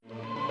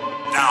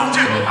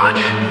much.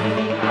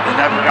 They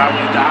never got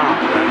me down,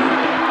 buddy.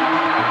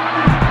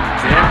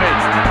 Damn it.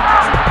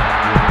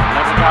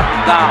 Never got me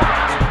down.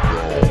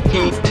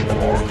 Heat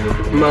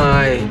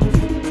my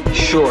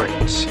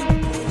shorts.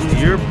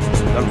 Your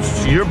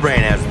brain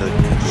has the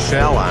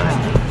shell on it.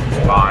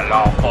 My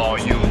love for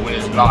you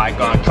is like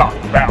a truck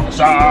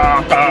bouncer.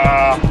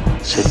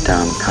 Sit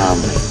down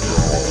calmly.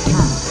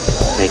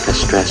 Take a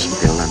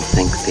stress pill and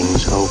think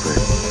things over.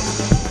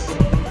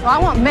 Well, I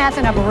want meth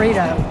and a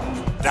burrito.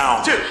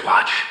 Down too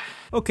much.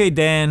 Okay,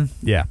 Dan,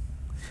 Yeah.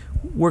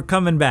 we're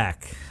coming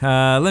back.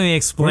 Let me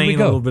explain a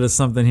go? little bit of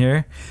something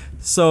here.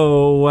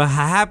 So what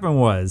happened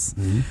was,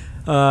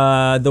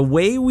 the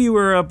way we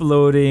were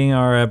uploading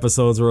our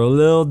episodes were a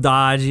little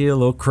dodgy, a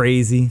little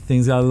crazy.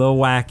 Things got a little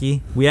wacky.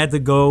 We had to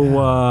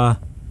go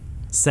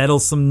settle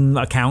some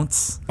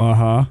accounts,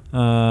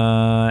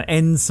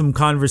 end some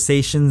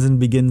conversations,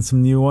 and begin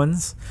some new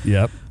ones.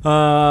 Yep.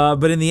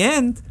 But in the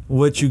end,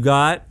 what you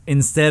got,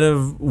 instead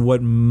of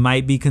what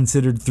might be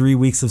considered 3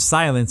 weeks of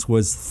silence,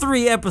 was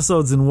 3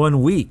 episodes in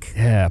 1 week.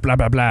 Yeah. Blah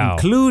blah blah.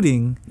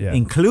 Including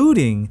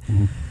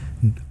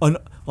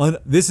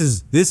this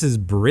is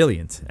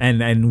brilliant,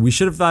 and we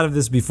should have thought of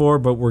this before,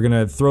 but we're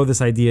gonna throw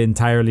this idea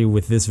entirely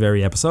with this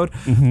very episode.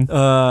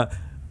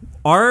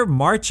 Our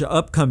March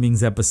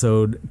upcomings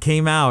episode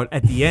came out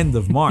at the end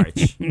of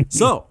March.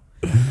 So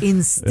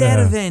instead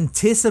of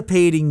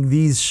anticipating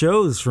these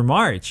shows for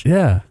March,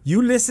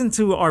 you listen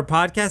to our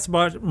podcast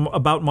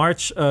about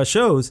March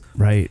shows.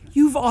 Right.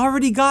 You've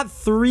already got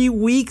 3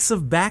 weeks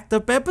of backed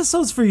up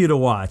episodes for you to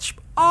watch.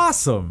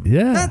 Awesome.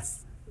 Yeah.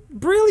 That's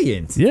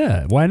brilliant.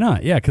 Yeah. Why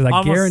not? Yeah, because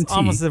I guarantee.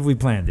 Almost as if we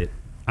planned it.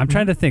 I'm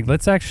trying to think. I'm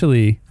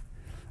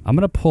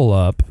gonna pull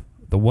up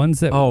the ones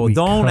that. we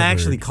don't covered.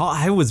 actually call.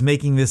 I was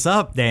making this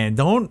up, Dan.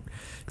 Don't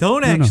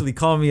actually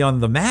call me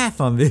on the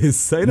math on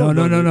this. I don't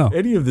know. No.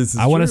 Any of this is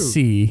I want to true.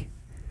 see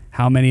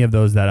how many of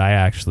those that I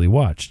actually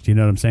watched. You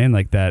know what I'm saying?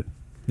 Like that.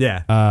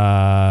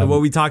 Yeah.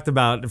 What we talked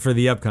about for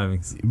the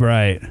upcomings.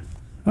 Right.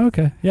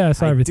 Okay. Yeah, I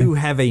saw everything. I do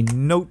have a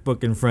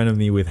notebook in front of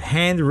me with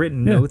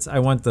handwritten notes. I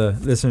want the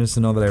listeners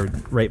to know that I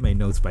write my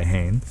notes by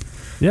hand.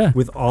 Yeah.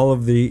 With all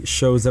of the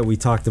shows that we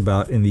talked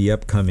about in the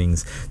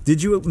upcomings.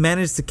 Did you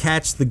manage to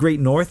catch The Great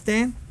North,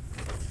 Dan?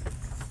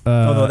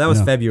 No, that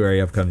was February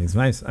upcomings.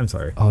 I'm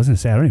sorry. I was going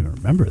to say, I don't even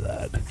remember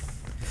that.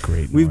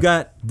 Great North. We've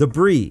got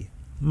Debris,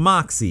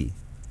 Moxie,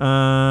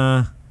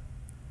 Moxie,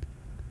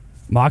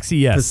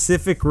 yes.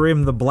 Pacific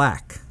Rim the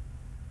Black.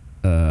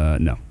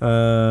 No.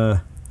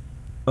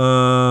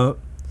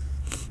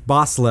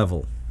 Boss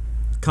Level,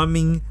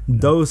 Coming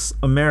Dos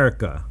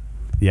America.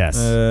 Yes.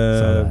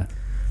 Saw that.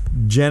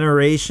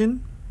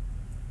 Generation.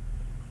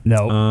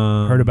 No.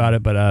 Heard about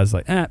it, but I was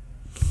like,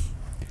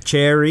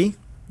 Cherry.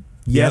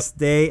 Yes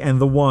Day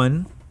and The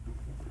One.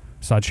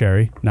 Saw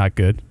Cherry. Not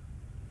good.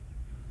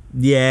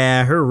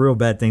 Yeah, I heard real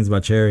bad things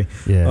about Cherry.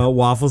 Yeah.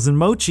 Waffles and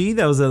Mochi.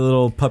 That was a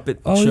little puppet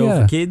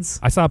show for kids.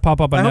 I saw it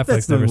pop up on I Netflix. hope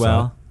that's doing never saw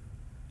well.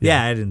 it.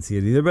 Yeah, I didn't see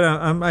it either, but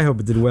I hope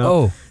it did well.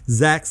 Oh.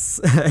 I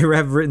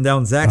have written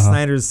down Zack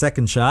Snyder's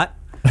Second Shot.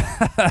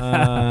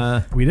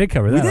 We did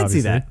cover that. We did obviously.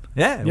 see that.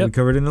 Yeah, we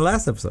covered it in the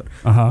last episode.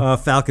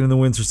 Falcon and the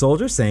Winter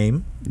Soldier,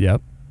 same.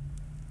 Yep.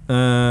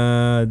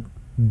 Dota,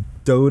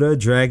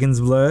 Dragon's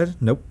Blood,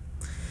 nope.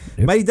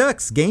 Mighty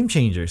Ducks, Game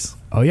Changers.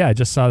 Oh yeah, I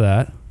just saw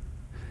that.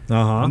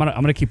 I'm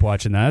gonna keep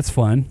watching that. It's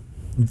fun.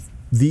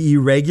 The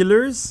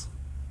Irregulars.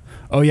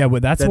 Oh yeah,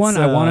 but that's one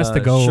I want us to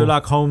go.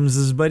 Sherlock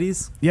Holmes'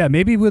 buddies. Yeah,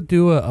 maybe we'll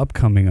do a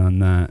upcoming on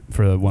that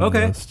for one of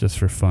those, just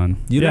for fun.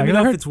 You let me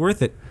know if it's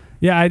worth it.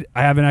 Yeah,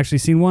 I haven't actually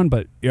seen one,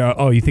 but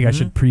you think I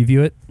should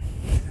preview it?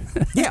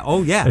 Yeah.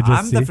 Oh yeah.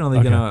 I'm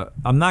definitely gonna.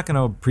 I'm not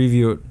gonna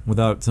preview it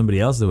without somebody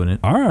else doing it.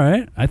 All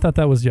right. I thought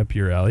that was up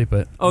your alley,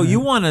 but. Oh,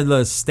 you want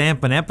to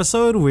stamp an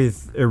episode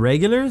with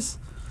Irregulars?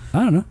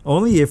 I don't know.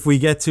 Only if we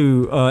get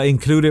to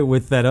include it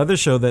with that other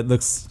show that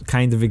looks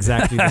kind of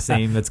exactly the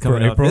same that's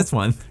coming out this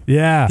one.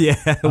 Yeah.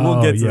 Yeah.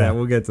 We'll get to that.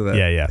 We'll get to that.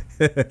 Yeah.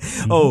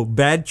 Oh,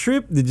 Bad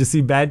Trip. Did you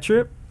see Bad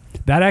Trip?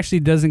 That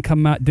actually didn't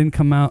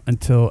come out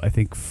until I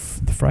think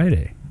the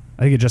Friday.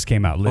 I think it just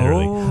came out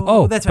literally.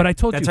 Oh, that's right. But I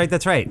told you.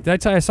 That's right. Did I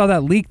tell you I saw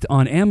that leaked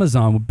on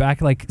Amazon back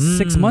like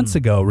 6 months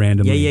ago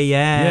randomly.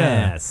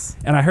 Yes.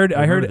 And I heard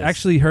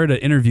an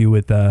interview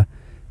with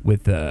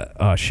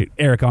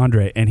Eric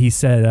Andre, and he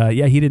said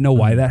he didn't know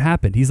why that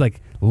happened. He's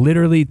like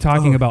literally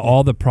talking about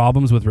all the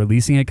problems with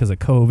releasing it because of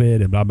COVID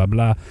and blah blah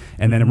blah.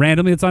 And then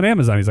randomly it's on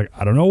Amazon. He's like,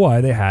 I don't know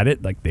why they had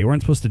it. Like they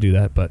weren't supposed to do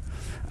that, but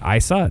I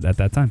saw it at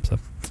that time. So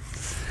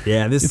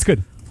yeah, it's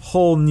good.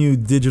 Whole new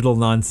digital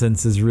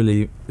nonsense is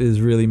really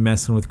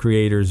messing with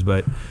creators.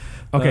 But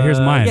okay, here's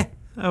mine. Yeah,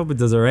 I hope it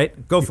does all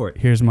right. Go for it.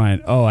 Here's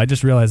mine. Oh, I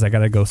just realized I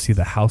gotta go see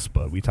The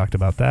Houseboat. We talked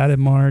about that in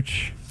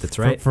March. That's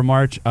right. For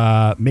March,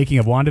 Making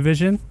of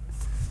WandaVision.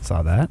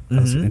 Saw that.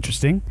 That was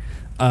interesting.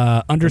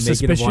 Under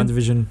Suspicion.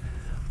 WandaVision.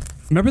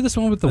 Remember this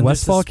one with the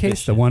Westfall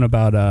case? The one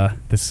about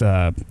this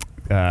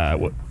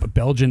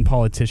Belgian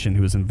politician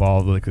who was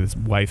involved with his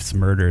wife's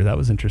murder. That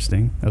was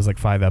interesting. That was like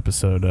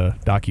 5-episode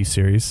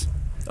docuseries.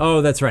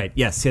 Oh, that's right.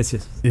 Yes.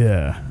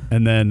 Yeah,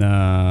 and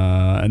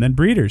then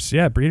Breeders.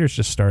 Yeah, Breeders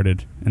just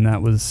started, and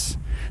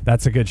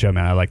that's a good show,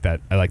 man. I like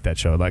that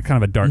show. Like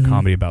kind of a dark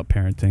comedy about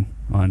parenting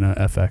on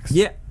FX.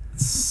 Yeah,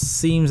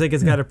 seems like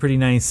it's got a pretty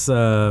nice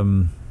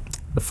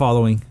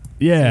following.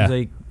 Yeah, seems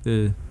like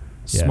the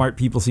smart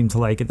people seem to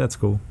like it. That's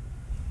cool.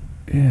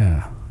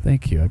 Yeah,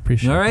 thank you. I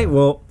appreciate it. All right,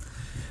 well,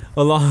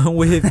 along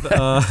with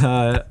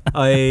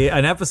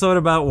an episode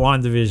about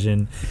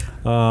WandaVision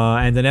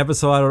and an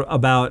episode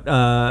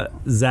about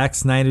Zack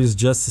Snyder's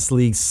Justice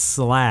League /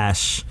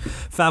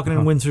 Falcon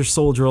and Winter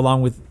Soldier,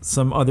 along with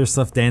some other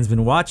stuff Dan's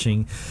been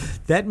watching,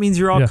 that means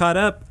you're all caught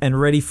up and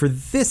ready for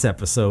this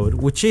episode,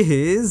 which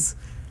is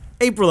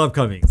April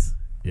upcomings.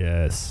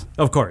 Yes.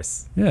 Of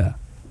course. Yeah.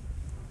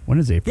 When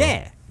is April?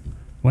 Yeah.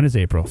 When is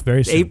April?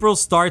 Very soon. April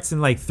starts in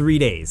like 3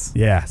 days.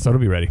 Yeah, so it'll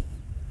be ready.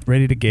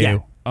 Ready to go. Yeah.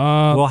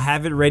 We'll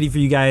have it ready for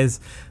you guys,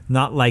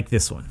 not like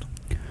this one.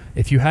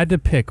 If you had to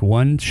pick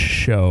one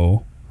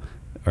show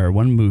or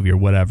one movie or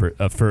whatever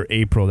for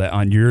April that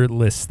on your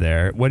list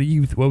there, what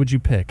would you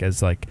pick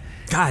as like?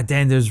 God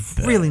damn, there's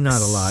really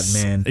not a lot,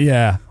 man.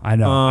 Yeah, I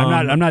know.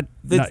 I'm not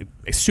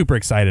super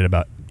excited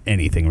about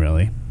anything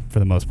really for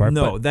the most part.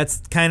 No,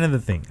 that's kind of the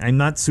thing. I'm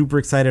not super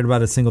excited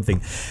about a single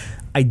thing.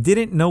 I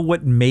didn't know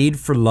what Made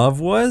for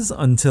Love was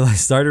until I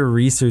started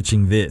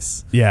researching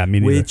this. Yeah, me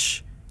neither.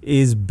 Which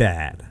is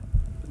bad.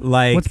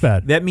 Like, what's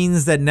bad? That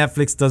means that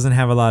Netflix doesn't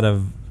have a lot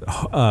of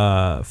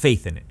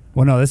faith in it.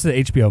 Well, no, this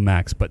is HBO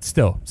Max, but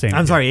still, same.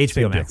 I'm sorry,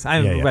 same HBO Max.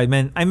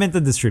 deal. I meant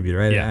the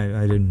distributor. I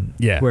didn't.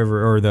 Yeah.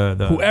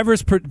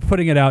 Whoever's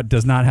putting it out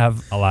does not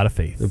have a lot of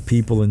faith. The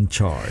people in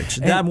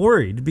charge. I'm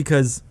worried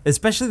because,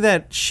 especially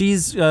that she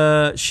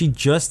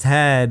just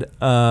had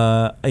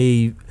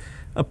a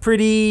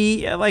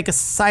pretty like a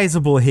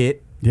sizable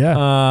hit.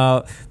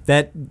 Yeah.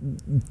 That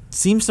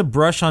seems to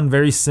brush on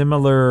very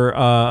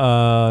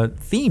similar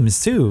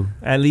themes too,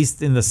 at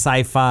least in the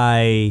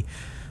sci-fi,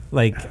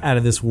 like out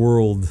of this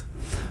world.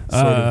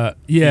 Sort of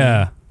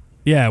yeah,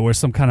 where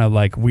some kind of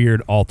like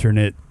weird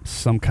alternate,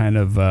 some kind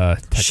of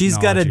she's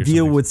got to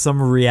deal with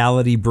some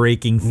reality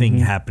breaking thing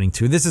happening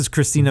too. This is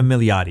Christina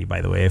Milioti,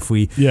 by the way. If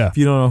you don't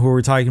know who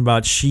we're talking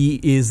about, she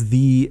is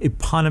the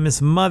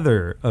eponymous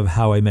mother of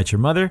How I Met Your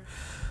Mother.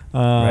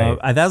 Right.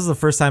 That was the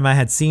first time I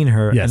had seen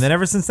her, and then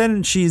ever since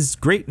then, she's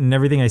great in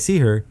everything I see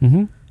her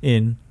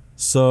in.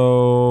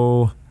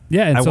 So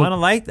yeah, and I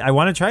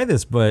want to try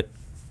this, but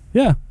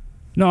yeah,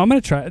 no, I'm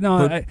gonna try.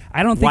 No,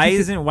 I don't think. Why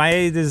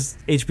is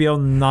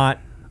HBO not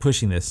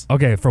pushing this?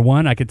 Okay, for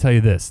one, I could tell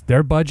you this: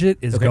 their budget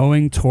is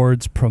going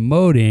towards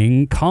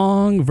promoting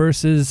Kong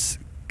versus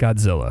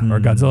Godzilla or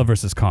Godzilla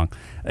versus Kong.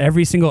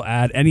 Every single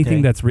ad,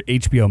 anything that's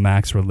HBO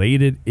Max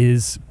related,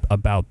 is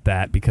about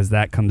that because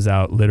that comes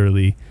out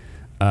literally.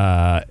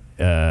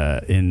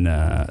 In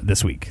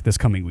this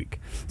coming week.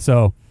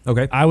 So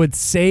I would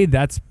say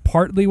that's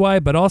partly why,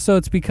 but also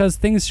it's because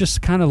things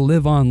just kind of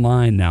live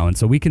online now, and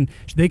so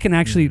they can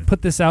actually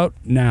put this out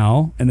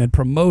now and then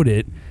promote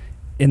it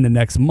in the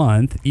next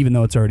month, even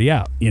though it's already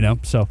out. You know,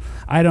 so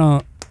I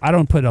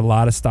don't put a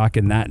lot of stock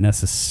in that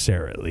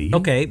necessarily.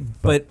 Okay,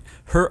 but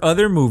her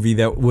other movie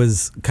that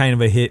was kind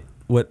of a hit,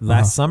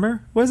 last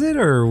summer was it,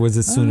 or was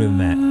it sooner than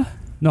that?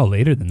 No,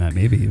 later than that,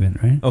 maybe even,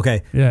 right?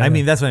 Okay. Yeah, I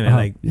mean, that's what I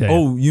meant.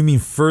 You mean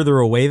further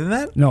away than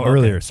that? No,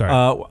 earlier, sorry.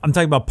 I'm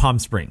talking about Palm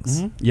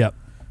Springs. Yep.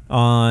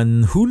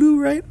 On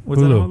Hulu, right? Was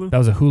Hulu. that on Hulu? That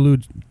was a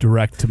Hulu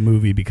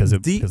direct-to-movie because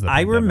of the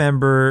I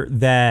remember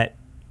that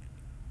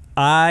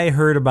I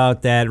heard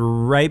about that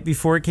right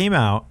before it came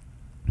out,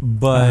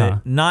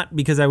 but not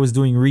because I was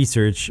doing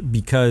research,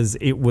 because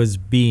it was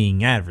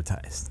being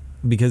advertised.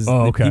 Because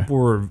people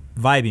were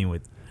vibing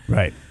with it.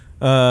 Right.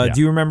 Do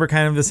you remember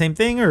kind of the same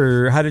thing,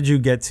 or how did you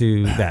get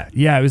to that?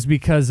 Yeah, it was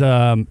because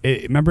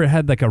remember it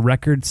had like a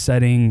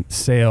record-setting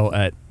sale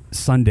at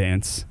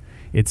Sundance.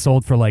 It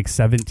sold for like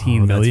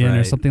 17 million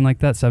or something like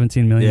that.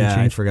 17 million. Yeah,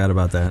 I forgot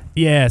about that.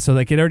 Yeah, so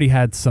like it already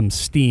had some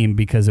steam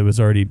because it was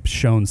already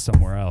shown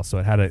somewhere else, so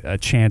it had a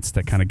chance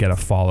to kind of get a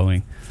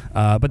following.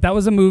 But that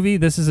was a movie.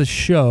 This is a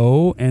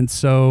show, and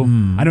so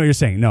I know what you're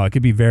saying. No, it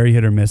could be very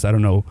hit or miss. I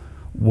don't know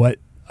what.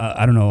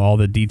 I don't know all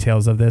the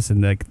details of this,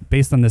 and like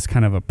based on this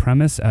kind of a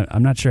premise,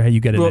 I'm not sure how you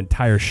get an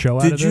entire show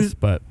out of this.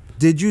 But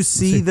did you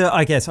see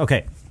I guess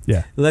okay.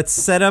 Yeah. Let's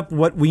set up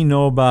what we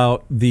know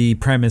about the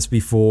premise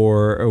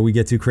before we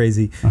get too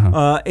crazy.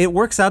 It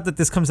works out that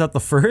this comes out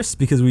the first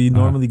because we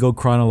normally go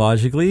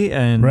chronologically,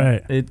 and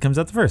it comes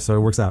out the first, so it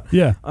works out.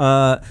 Yeah.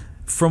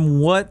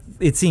 From what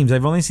it seems,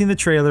 I've only seen the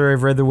trailer.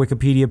 I've read the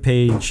Wikipedia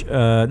page.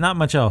 Not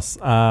much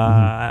else.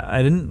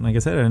 I didn't, like I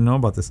said, I didn't know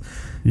about this.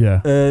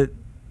 Yeah.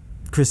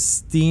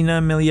 Christina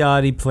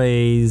Milioti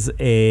plays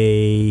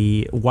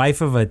a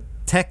wife of a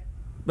tech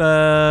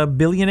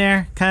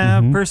billionaire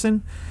kind of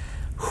person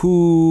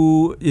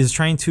who is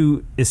trying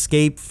to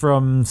escape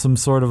from some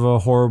sort of a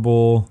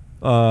horrible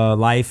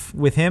life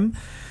with him.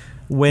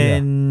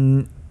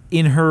 When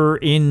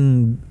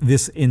in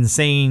this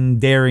insane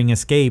daring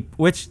escape,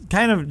 which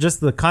kind of just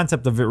the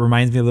concept of it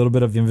reminds me a little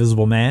bit of The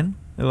Invisible Man.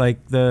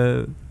 like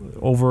the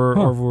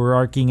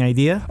overarching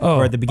idea,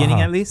 or at the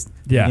beginning at least,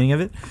 the beginning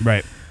of it.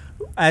 Right.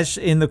 As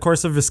in the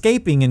course of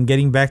escaping and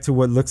getting back to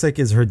what looks like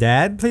is her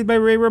dad, played by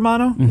Ray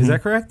Romano. Is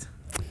that correct?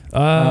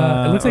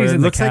 It looks like he's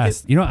in the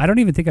cast. I don't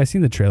even think I've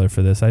seen the trailer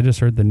for this. I just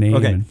heard the name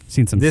and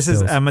seen some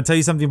stills. I'm gonna tell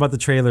you something about the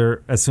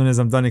trailer as soon as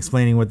I'm done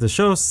explaining what the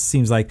show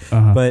seems like.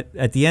 But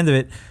at the end of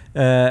it,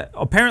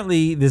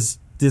 apparently this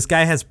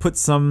guy has put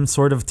some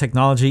sort of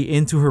technology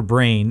into her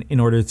brain in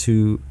order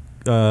to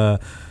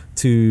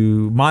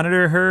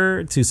monitor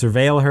her, to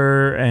surveil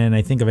her, and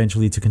I think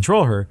eventually to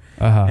control her.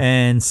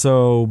 And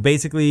so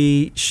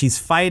basically she's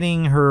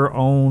fighting her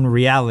own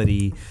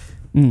reality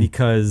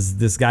because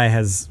this guy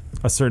has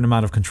a certain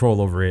amount of control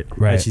over it,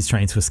 right? And she's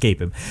trying to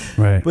escape him,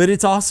 right? But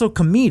it's also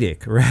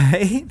comedic,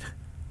 right?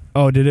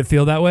 Oh, did it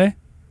feel that way?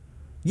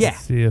 Yeah.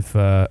 Let's see if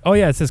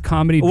it says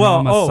comedy,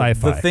 drama,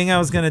 sci-fi. The thing I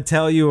was going to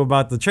tell you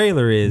about the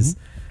trailer is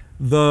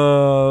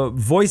the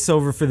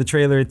voiceover for the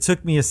trailer. It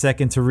took me a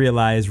second to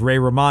realize Ray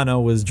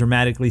Romano was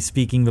dramatically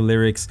speaking the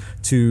lyrics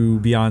to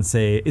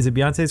Beyonce. Is it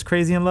Beyonce's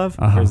Crazy in Love?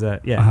 Or is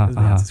that it was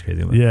Beyonce's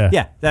Crazy in Love.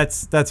 Yeah.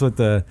 That's what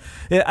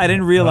I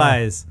didn't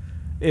realize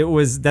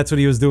that's what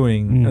he was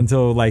doing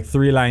until like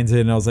 3 lines in,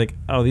 and I was like,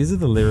 oh, these are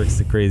the lyrics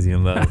to Crazy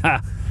in Love. I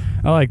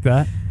like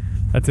that.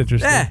 That's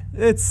interesting.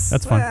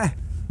 That's fun.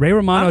 Ray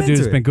Romano, dude,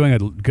 has been going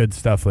at good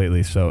stuff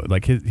lately. So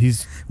like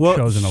he's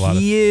chosen a lot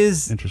of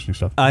interesting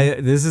stuff.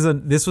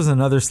 This was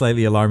another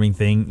slightly alarming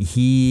thing.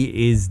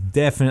 He is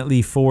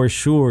definitely for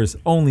sure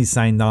only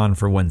signed on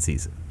for 1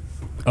 season.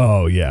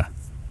 Oh yeah.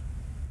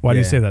 Why do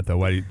you say that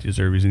though? Is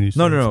there a reason you say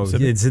that? No.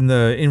 It's in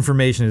the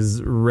information.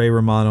 Is Ray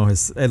Romano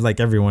has, like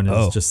everyone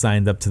has just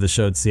signed up to the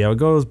show to see how it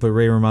goes, but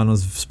Ray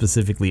Romano's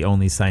specifically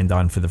only signed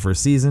on for the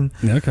first season.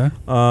 Okay.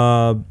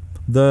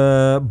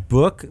 The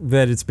book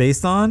that it's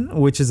based on,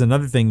 which is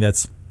another thing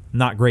that's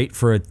not great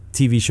for a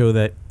TV show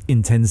that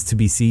intends to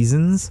be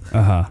seasons.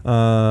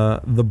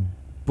 The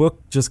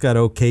book just got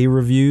okay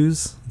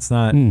reviews. It's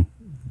not.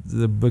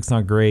 The book's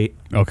not great.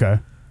 Okay.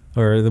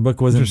 Or the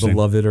book wasn't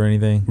beloved or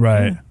anything.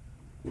 Right.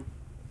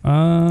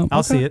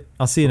 I'll see it.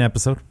 I'll see an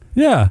episode.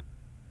 Yeah,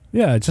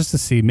 just to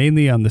see,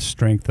 mainly on the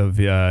strength of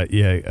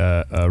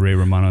Ray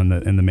Romano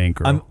and the main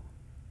girl.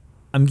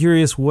 I'm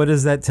curious, what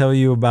does that tell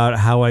you about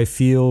how I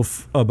feel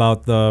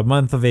about the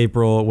month of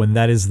April when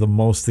that is the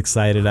most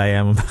excited I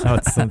am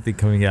about something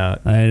coming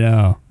out? I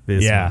know.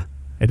 Month.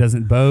 It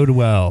doesn't bode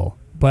well.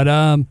 But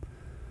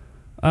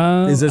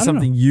is there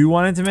something you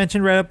wanted to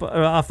mention right up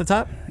off the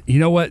top? You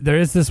know what? There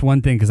is this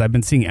one thing, because I've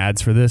been seeing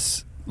ads for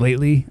this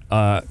lately,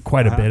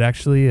 quite a bit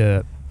actually,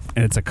 and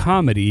it's a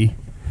comedy.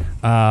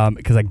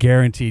 Because I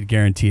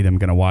guaranteed I'm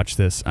gonna watch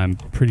this. I'm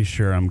pretty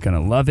sure I'm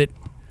gonna love it.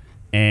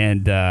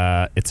 And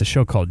it's a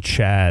show called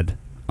Chad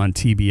on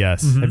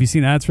TBS. Have you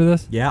seen ads for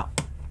this? Yeah,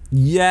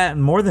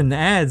 more than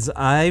ads,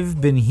 I've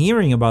been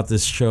hearing about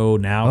this show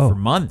now for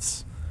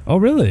months. Oh,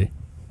 really?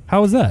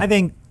 How was that? I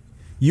think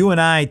you and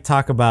I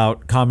talk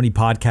about comedy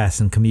podcasts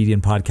and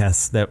comedian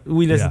podcasts that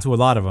we listen to a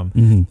lot of them.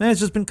 And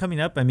it's just been coming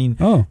up. I mean,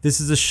 this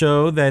is a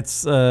show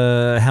that's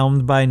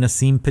helmed by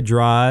Nasim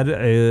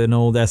Pedrad, an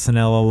old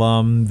SNL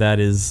alum that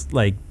is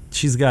like,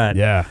 she's got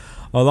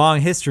a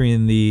long history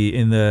in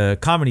the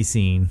comedy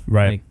scene.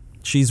 Right. Like,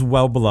 she's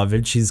well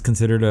beloved. She's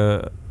considered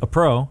a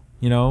pro.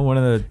 You know, one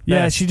of the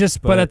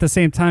best, but at the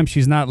same time,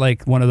 she's not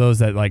like one of those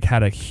that like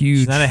had a huge.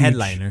 She's not a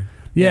headliner.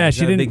 Yeah,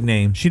 she didn't. A big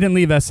name. She didn't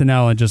leave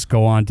SNL and just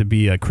go on to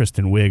be a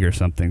Kristen Wiig or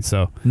something.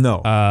 So no,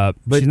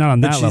 but she's not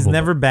on that level. She's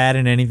never bad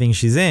in anything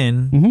she's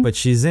in, but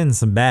she's in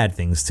some bad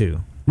things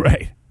too.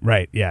 Right.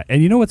 Yeah,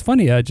 and you know what's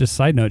funny? Just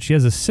side note, she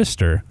has a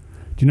sister.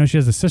 Do you know she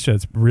has a sister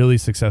that's really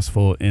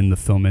successful in the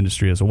film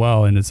industry as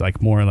well, and it's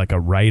like more like a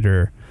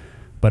writer,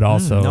 but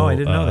also no, I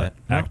didn't know that.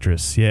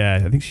 Actress.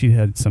 Yeah, I think she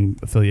had some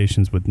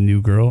affiliations with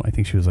New Girl. I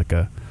think she was like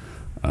I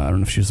don't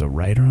know if she was a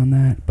writer on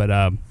that, but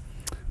I'm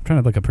trying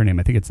to look up her name.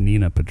 I think it's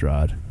Nina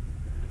Pedrad.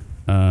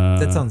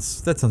 That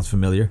sounds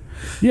familiar.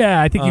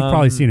 Yeah, I think you've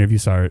probably seen her. If you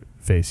saw her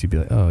face, you'd be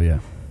like, oh yeah.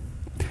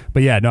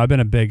 But yeah, no, I've been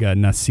a big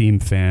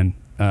Nasim fan.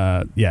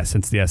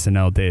 Since the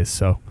SNL days.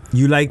 So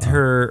you liked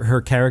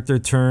her character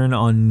turn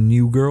on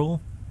New Girl?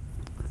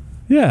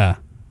 Yeah,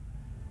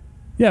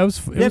 it was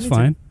fine. It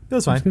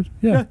was fine. Good.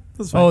 Yeah, it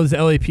was fine. Oh, it was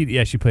LAPD.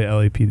 Yeah, she played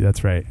LAPD.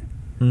 That's right.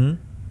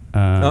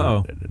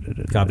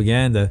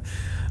 Propaganda.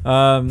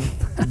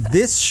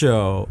 This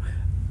show,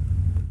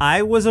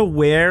 I was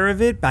aware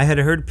of it. I had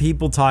heard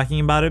people talking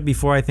about it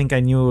before. I think I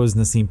knew it was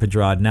Nasim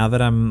Pedrad. Now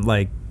that I'm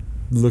like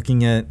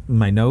looking at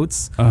my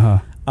notes,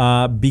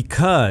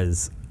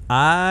 because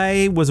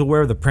I was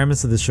aware of the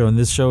premise of the show, and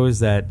this show is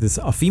that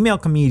a female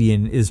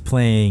comedian is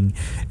playing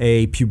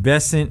a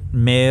pubescent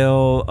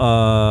male,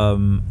 a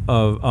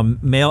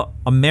male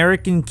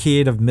American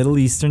kid of Middle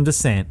Eastern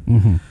descent,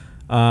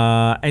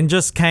 and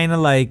just kind of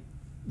like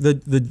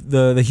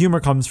the humor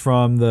comes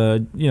from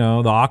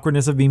the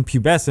awkwardness of being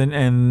pubescent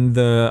and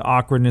the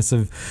awkwardness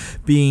of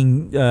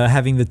being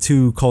having the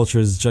two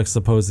cultures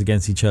juxtaposed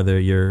against each other,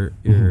 your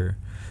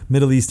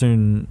Middle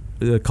Eastern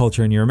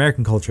culture and your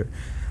American culture.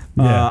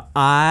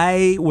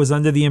 I was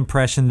under the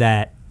impression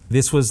that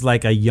this was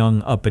like a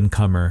young up and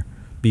comer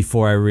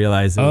before I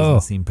realized it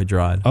was Nasim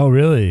Pedrad. Oh,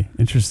 really?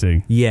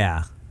 Interesting.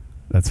 Yeah.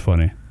 That's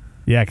funny.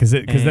 Yeah, because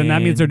then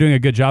that means they're doing a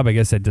good job, I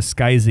guess, at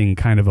disguising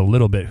kind of a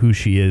little bit who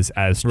she is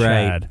as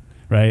Chad.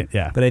 Right?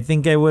 Yeah. But I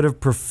think I would have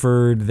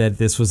preferred that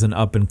this was an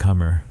up and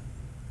comer.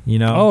 You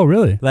know? Oh,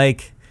 really?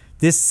 Like,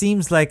 this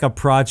seems like a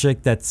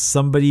project that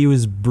somebody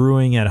was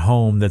brewing at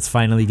home that's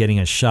finally getting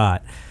a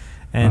shot.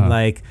 And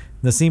like,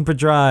 Nasim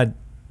Pedrad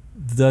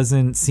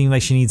doesn't seem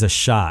like she needs a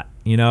shot.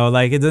 You know?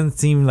 Like, it doesn't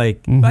seem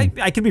like...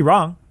 I could be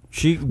wrong.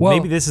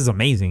 Maybe this is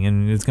amazing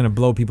and it's going to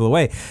blow people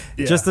away.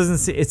 Yeah. Just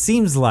doesn't... It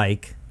seems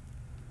like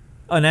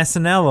an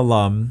SNL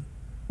alum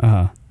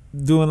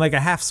doing like a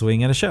half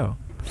swing at a show.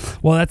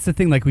 Well, that's the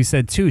thing. Like we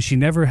said too, she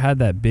never had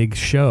that big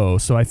show,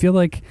 so I feel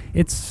like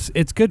it's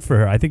good for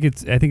her. I think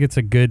it's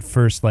a good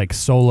first like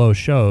solo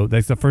show.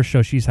 That's the first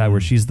show she's had where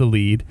she's the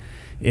lead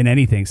in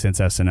anything since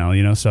SNL.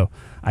 You know, so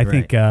I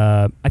think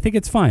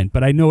it's fine.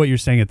 But I know what you're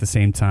saying at the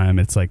same time.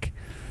 It's like,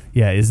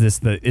 yeah, is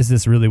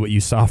this really what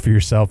you saw for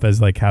yourself as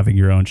like having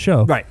your own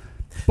show? Right.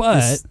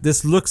 But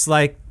this looks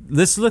like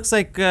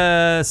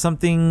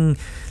something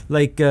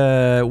like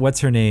what's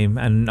her name,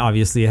 and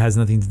obviously it has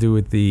nothing to do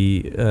with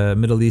the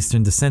Middle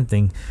Eastern descent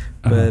thing,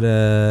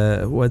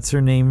 but what's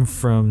her name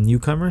from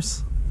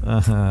Newcomers,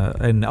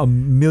 and a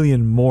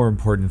million more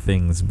important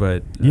things.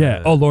 But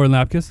Lauren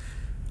Lapkus.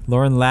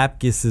 Lauren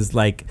Lapkus is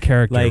like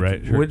character, like,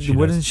 right?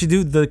 Didn't she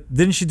do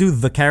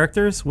the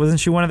characters? Wasn't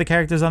she one of the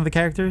characters on the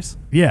characters?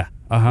 Yeah.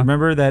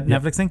 Remember that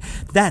Netflix thing?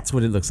 That's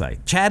what it looks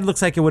like. Chad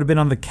looks like it would have been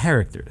on the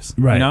characters.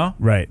 Right. You know?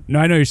 Right. No,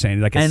 I know what you're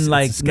saying. Like, and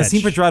like Nasim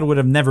Pedrad would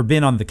have never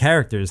been on the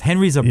characters.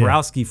 Henry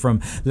Zabrowski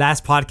from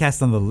Last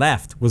Podcast on the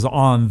Left was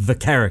on the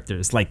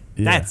characters. Like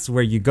that's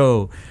where you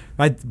go.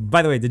 By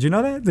the way, did you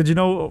know that? Did you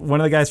know one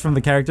of the guys from the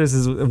characters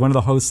is one of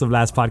the hosts of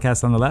Last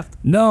Podcast on the Left?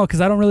 No,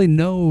 because I don't really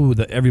know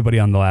everybody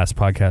on the Last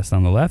Podcast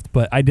on the Left,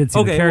 but I did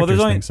see the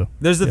characters thing.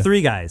 There's the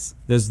three guys.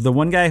 There's the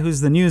one guy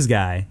who's the news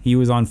guy. He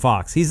was on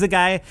Fox. He's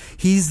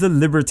the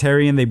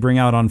libertarian they bring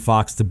out on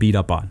Fox to beat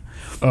up on.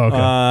 Oh,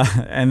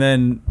 okay. And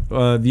then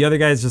the other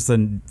guy is just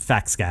a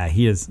facts guy.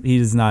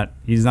 He's not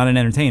an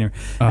entertainer.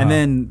 And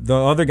then the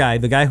other guy,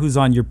 the guy who's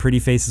on Your Pretty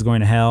Face is Going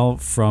to Hell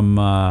from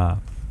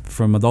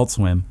Adult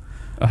Swim.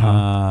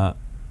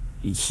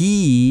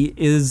 He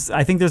is.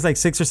 I think there's like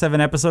 6 or 7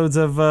 episodes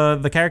of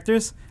the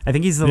characters. I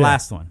think he's the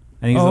last one.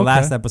 I think he's the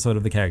last episode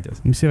of the characters.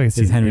 Let me see if I can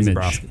see Henry image.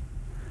 Zabrowski.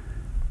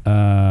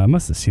 I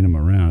must have seen him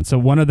around. So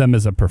one of them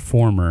is a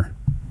performer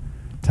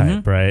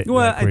type, right?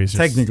 Well, like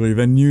technically,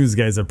 the news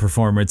guy's a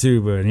performer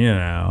too, but you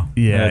know,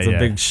 it's a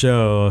big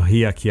show.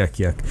 Yuck.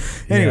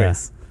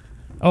 Anyways,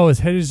 is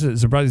Henry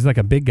Zabrowski's like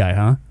a big guy,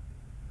 huh?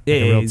 Yeah,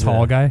 like a real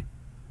tall guy.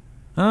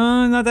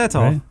 Not that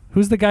tall. Right?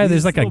 Who's the guy?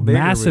 There's like a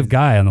massive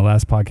guy on the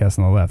Last Podcast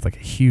on the Left, like a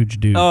huge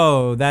dude.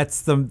 Oh,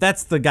 that's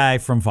the guy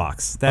from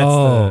Fox.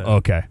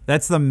 Okay.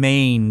 That's the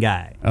main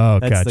guy. Oh,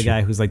 that's the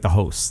guy who's like the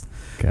host.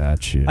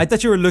 Gotcha. I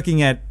thought you were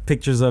looking at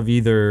pictures of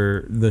either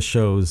of the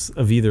shows.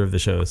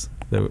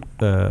 No.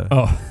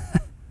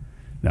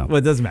 Well,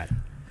 it doesn't matter.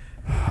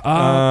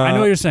 I know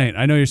what you're saying.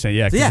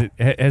 Yeah, because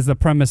it has the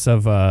premise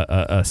of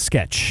a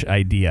sketch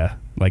idea,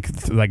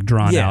 like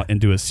drawn out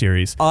into a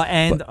series,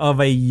 of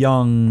a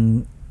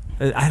young.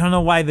 I don't know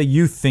why the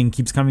youth thing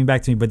keeps coming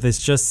back to me, but this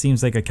just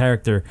seems like a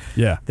character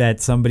that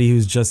somebody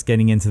who's just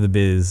getting into the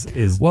biz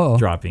is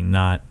dropping,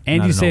 not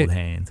an old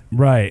hand.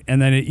 Right,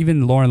 and then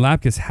even Lauren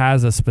Lapkus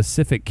has a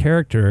specific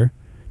character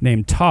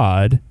named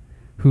Todd,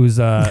 who's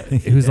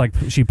like,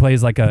 she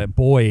plays like a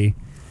boy.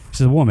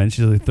 She's a woman.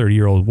 She's a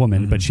 30-year-old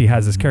woman, but she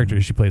has this character.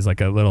 She plays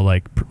like a little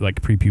like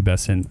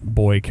prepubescent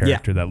boy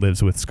character that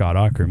lives with Scott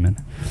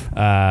Aukerman,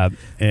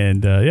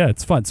 and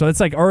it's fun. So it's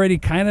like already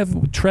kind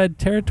of tread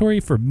territory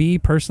for me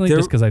personally,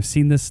 just because I've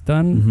seen this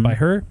done by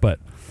her. But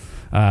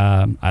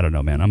I don't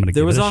know, man. I'm gonna.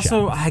 There was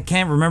also I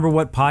can't remember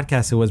what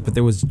podcast it was, but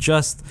there was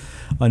just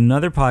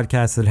another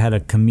podcast that had a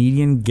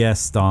comedian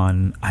guest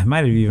on. I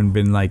might have even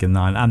been like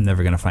I'm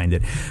never gonna find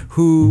it.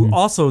 Who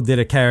also did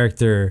a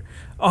character.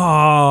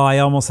 Oh, I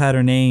almost had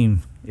her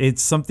name.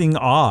 It's something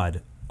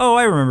odd. Oh,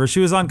 I remember.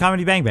 She was on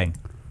Comedy Bang Bang.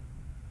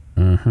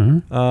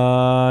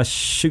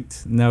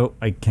 Shoot. No,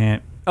 I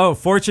can't. Oh,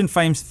 Fortune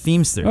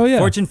Feimster. Oh, yeah.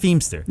 Fortune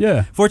Feimster.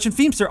 Yeah. Fortune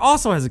Feimster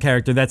also has a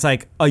character that's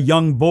like a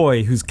young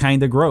boy who's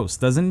kind of gross,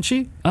 doesn't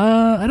she?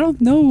 I don't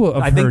know.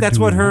 I think that's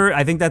what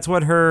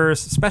her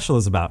special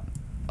is about.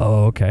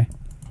 Oh, okay.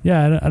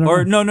 Yeah, I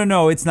don't know.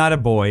 No, it's not a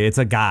boy. It's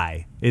a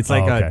guy. It's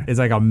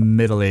like a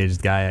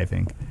middle-aged guy, I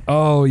think.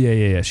 Oh,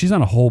 yeah. She's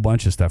on a whole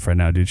bunch of stuff right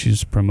now, dude.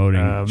 She's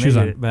promoting.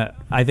 But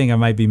I think I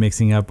might be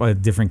mixing up a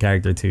different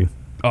character too.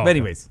 But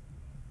anyways,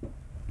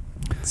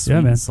 sweet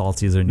and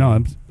salties are new. No,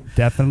 I'm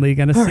definitely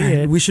gonna see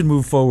it. We should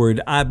move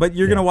forward. But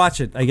you're gonna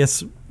watch it, I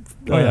guess.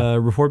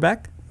 Report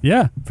back.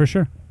 Yeah, for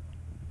sure.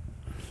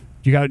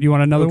 You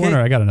want another one,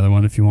 or I got another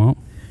one if you want.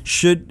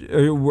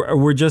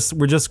 We're just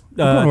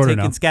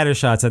taking scatter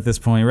shots at this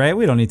point, right?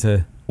 We don't need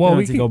to. Well,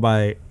 we can go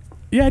by.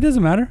 Yeah, it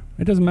doesn't matter.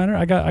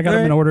 I got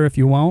them in order if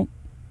you want.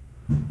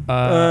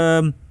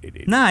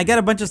 Nah, I got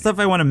a bunch of stuff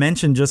I want to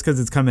mention just because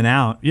it's coming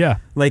out. Yeah.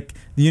 Like,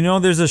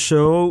 there's a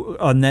show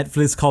on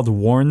Netflix called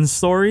Worn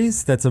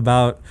Stories that's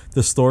about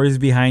the stories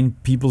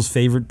behind people's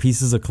favorite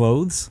pieces of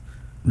clothes.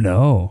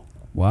 No.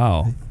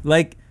 Wow.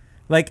 Like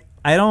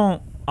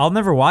I'll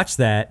never watch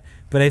that,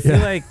 but I feel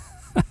like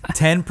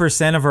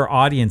 10% of our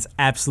audience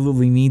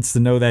absolutely needs to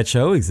know that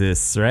show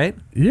exists, right?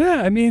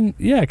 Yeah, I mean,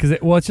 yeah, because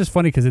it's just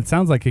funny because it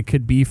sounds like it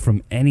could be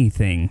from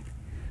anything.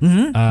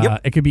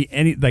 Yep. It could be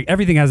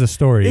everything has a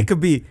story. It could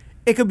be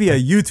a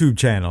YouTube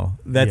channel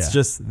that's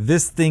just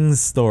this thing's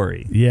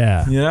story.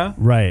 Yeah. Yeah.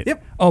 Right.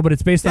 Yep. Oh, but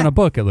it's based on a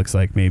book. It looks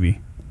like maybe.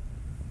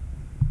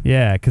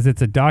 Yeah, because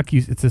it's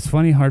it's this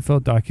funny,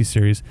 heartfelt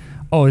docu-series.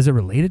 Oh, is it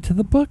related to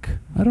the book?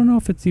 I don't know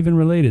if it's even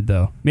related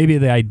though. Maybe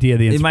the idea,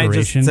 the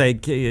inspiration. It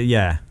might just say,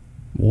 yeah.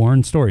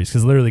 Worn Stories,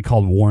 because literally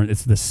called Worn.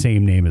 It's the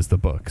same name as the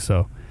book.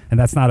 So, and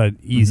that's not an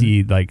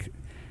easy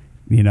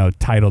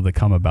title to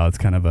come about. It's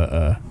kind of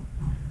a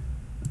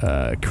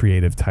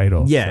creative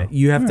title. Yeah, so.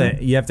 you have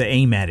to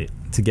aim at it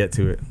to get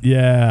to it.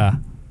 Yeah.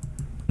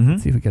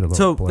 Let's see if we get a little.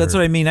 So blurb. that's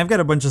what I mean. I've got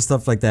a bunch of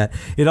stuff like that.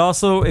 It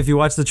also, if you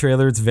watch the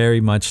trailer, it's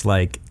very much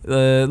like,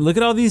 look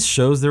at all these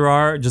shows there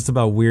are just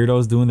about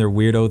weirdos doing their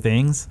weirdo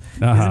things.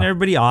 Isn't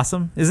everybody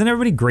awesome? Isn't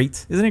everybody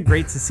great? Isn't it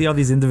great to see all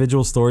these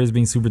individual stories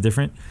being super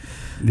different?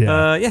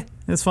 Yeah. Yeah,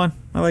 it's fun.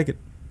 I like it.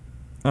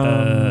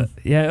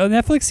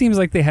 Netflix seems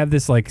like they have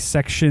this like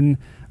section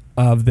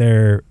of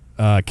their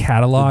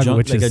catalog,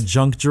 which like is a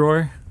junk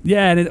drawer.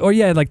 Yeah,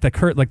 like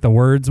the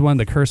words one,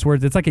 the curse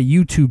words. It's like a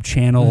YouTube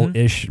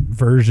channel-ish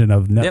version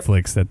of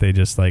Netflix that they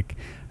just like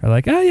are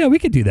like, oh yeah, we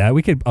could do that.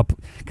 We could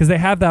because they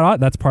have that.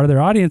 That's part of their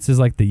audience is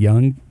like the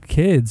young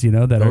kids,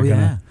 that are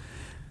gonna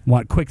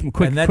want quick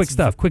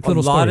stuff, quick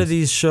little stories. A lot of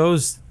these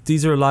shows,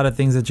 these are a lot of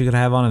things that you could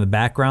have on in the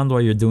background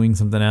while you're doing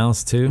something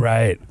else too.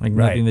 Right, like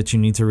nothing that you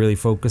need to really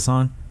focus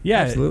on.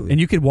 Yeah, absolutely.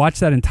 And you could watch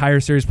that entire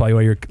series probably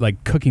while you're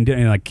like cooking dinner,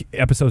 and like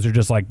episodes are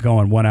just like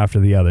going one after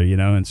the other,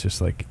 and it's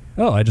just like,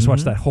 oh, I just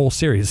watched that whole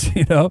series,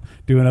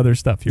 doing other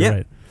stuff. You're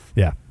right.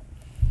 Yeah.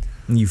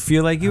 And you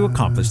feel like you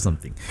accomplished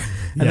something.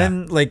 And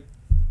then like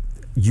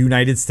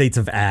United States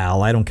of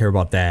Al, I don't care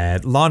about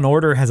that. Law and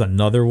Order has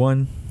another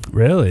one.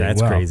 Really?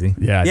 That's crazy.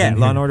 Yeah.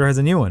 Law and Order has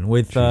a new one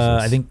with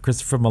I think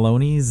Christopher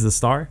Maloney is the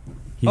star.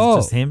 He's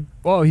just him.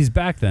 Oh, he's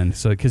back then.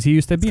 So because he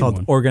used to be called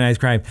one. Organized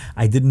Crime.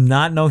 I did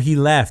not know he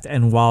left,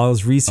 and while I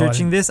was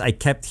researching this, I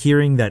kept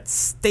hearing that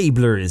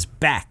Stabler is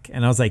back,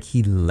 and I was like,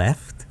 he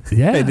left?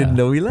 Yeah, I didn't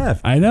know he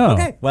left. I know.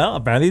 Okay, well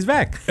apparently he's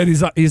back. And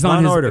he's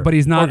on Order, but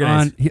he's not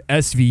Organized. on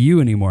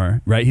SVU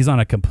anymore, right? He's on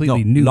a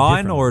completely new Law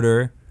different and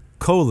Order: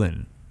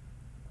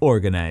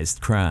 Organized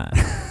Crime.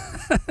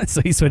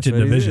 So he's switching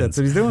divisions. That's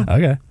what he's doing.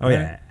 Okay. Oh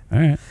yeah. All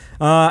right.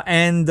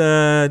 And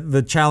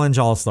the Challenge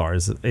All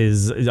Stars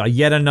is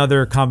yet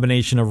another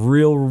combination of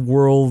real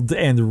world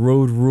and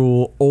road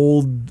rule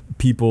old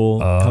people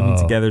coming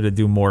together to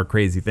do more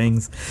crazy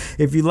things.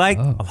 If you like,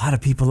 a lot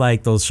of people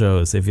like those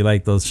shows. If you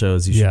like those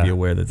shows, you should be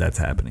aware that that's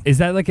happening. Is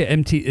that like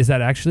Is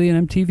that actually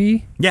an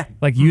MTV? Yeah,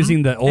 like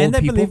using the old and I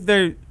people. Believe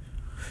they're.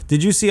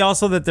 Did you see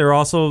also that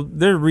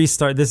they're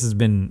restart? There's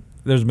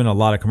been a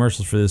lot of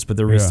commercials for this, but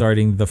they're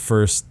restarting the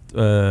first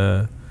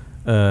Real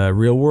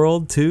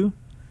World too.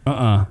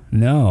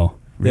 No.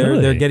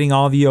 Really? They're getting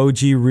all the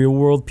OG Real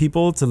World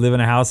people to live in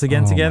a house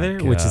again together,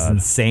 which is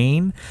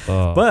insane.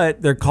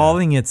 But they're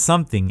calling it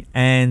something,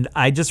 and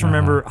I just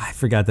remember I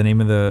forgot the name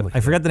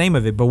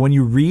of it. But when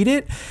you read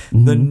it,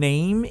 the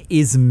name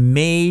is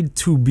made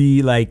to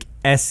be like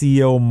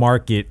SEO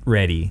market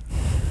ready,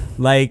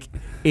 like.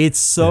 It's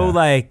so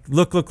like,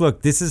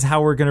 look, this is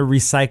how we're going to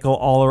recycle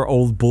all our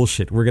old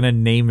bullshit. We're going to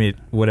name it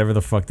whatever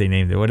the fuck they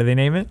named it. What do they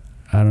name it?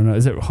 I don't know.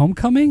 Is it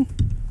Homecoming?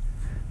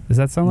 Does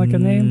that sound like a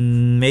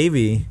name?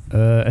 Maybe.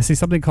 I see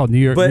something called New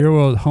York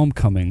World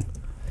Homecoming.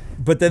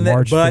 But then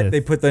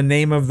they put the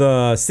name of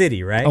the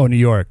city, right? Oh, New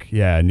York.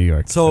 Yeah, New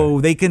York. So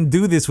they can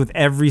do this with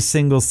every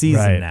single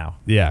season now.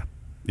 Yeah.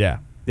 Yeah.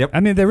 Yep. I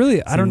mean, they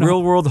really, I don't know.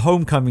 Real World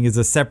Homecoming is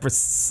a separate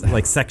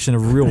like section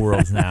of Real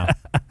Worlds now.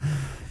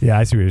 Yeah,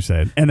 I see what you're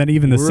saying. And then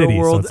even the city.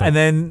 World, so like,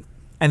 and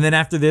then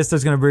after this,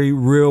 there's going to be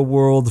Real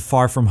World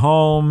Far From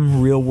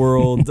Home, Real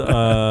World...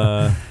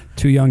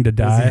 Too Young to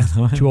Die,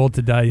 Too Old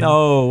to Die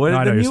Young.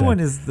 The new one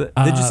is... Did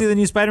you see the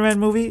new Spider-Man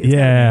movie?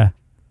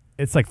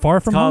 It's like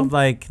Far From Home? It's called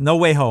like No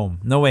Way Home.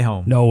 No Way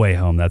Home. No Way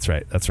Home, that's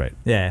right.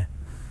 Yeah.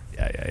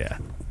 Yeah.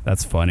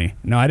 That's funny.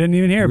 No, I didn't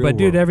even hear it, but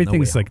dude,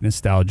 everything's like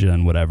nostalgia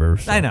and whatever.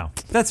 So. I know.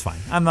 That's fine.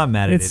 I'm not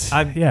mad at it.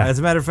 As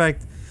a matter of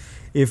fact...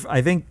 If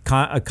I think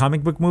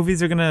comic book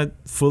movies are gonna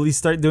fully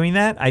start doing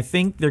that, I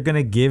think they're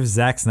gonna give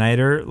Zack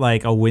Snyder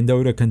like a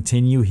window to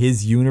continue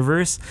his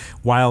universe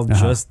while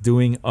just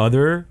doing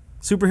other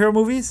superhero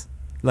movies,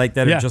 like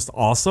that are just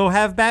also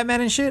have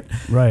Batman and shit.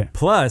 Right.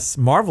 Plus,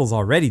 Marvel's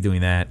already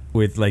doing that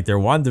with like their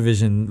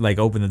WandaVision, like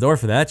open the door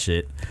for that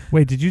shit.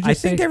 Wait, did you just? I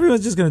think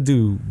everyone's just gonna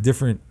do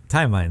different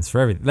timelines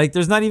for everything. Like,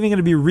 there's not even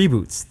gonna be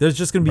reboots. There's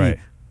just gonna be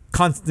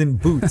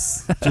constant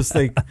boots, just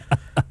like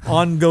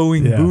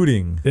ongoing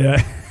booting.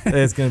 Yeah,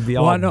 it's gonna be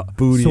all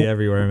booty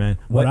everywhere, man.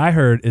 What I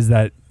heard is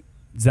that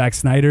Zack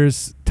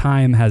Snyder's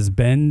time has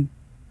been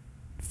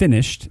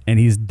finished and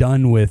he's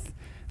done with,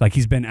 like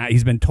he's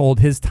been told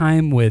his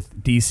time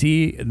with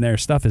DC and their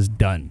stuff is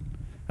done.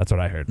 That's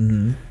what I heard.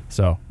 Mm-hmm.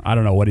 So I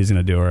don't know what he's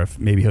gonna do, or if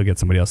maybe he'll get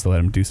somebody else to let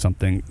him do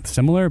something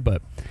similar.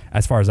 But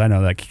as far as I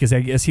know, like because I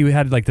guess he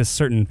had like this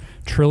certain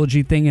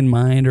trilogy thing in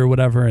mind or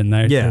whatever, and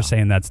they're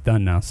saying that's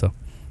done now. So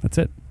that's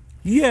it.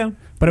 Yeah,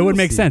 but it would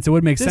make sense. It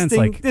would make sense.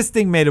 Like this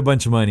thing made a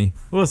bunch of money.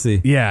 We'll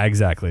see. Yeah,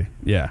 exactly.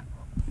 Yeah.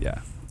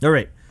 All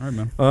right. All right,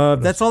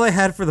 man. That's all I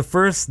had for the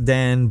first,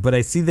 Dan. But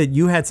I see that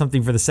you had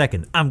something for the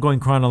second. I'm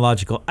going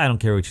chronological. I don't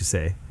care what you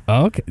say.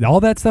 Okay. All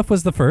that stuff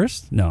was the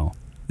first? No.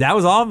 That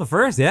was all in the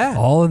first, yeah.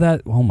 All of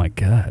that? Oh, my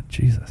God.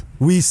 Jesus.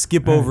 We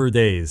skip over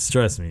days,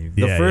 trust me.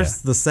 The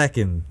first, the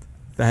second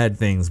had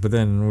things, but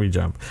then we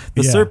jump.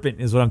 The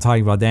serpent is what I'm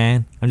talking about,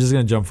 Dan. I'm just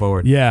going to jump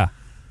forward. Yeah.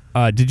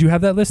 Did you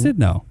have that listed?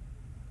 No.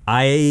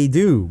 I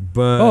do,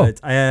 but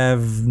I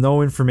have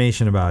no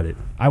information about it.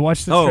 I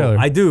watched the trailer.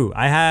 I do.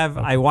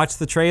 I watched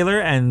the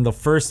trailer, and the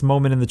first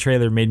moment in the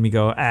trailer made me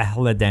go,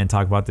 I'll let Dan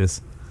talk about this.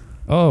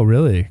 Oh,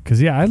 really?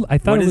 Because, I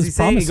thought it was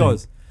promising. He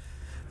goes,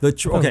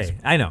 okay,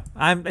 I know.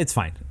 It's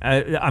fine.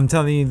 I'm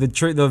telling you,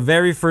 the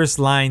very first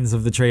lines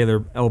of the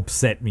trailer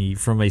upset me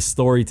from a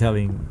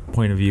storytelling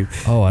point of view.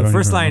 Oh, I don't The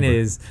first line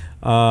remember. is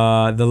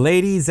the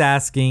lady's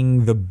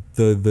asking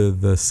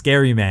the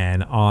scary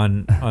man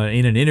on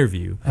in an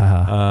interview,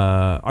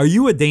 "Are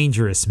you a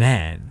dangerous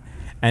man?"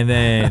 And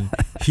then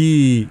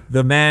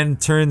the man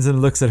turns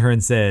and looks at her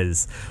and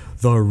says,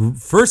 "The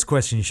first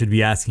question you should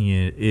be asking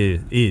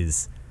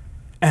is,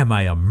 am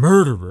I a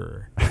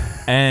murderer?"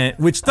 And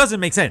which doesn't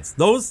make sense.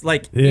 Those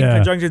in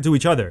conjunction to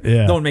each other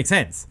don't make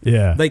sense.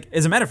 Yeah. Like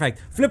as a matter of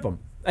fact, flip them,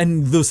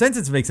 and the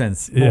sentence makes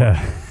sense. Yeah.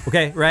 More.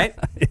 Okay. Right.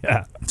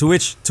 Yeah. To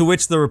which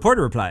the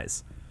reporter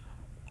replies,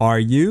 "Are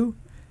you?"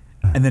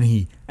 And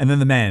then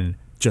the man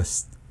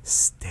just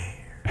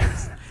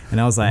stares.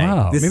 And I was like,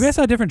 wow. Maybe I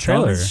saw a different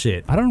trailer.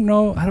 Shit. I don't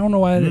know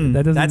why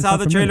that doesn't. That's how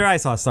the trailer I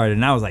saw started,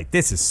 and I was like,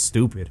 "This is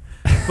stupid."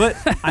 But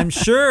I'm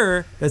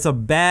sure that's a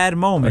bad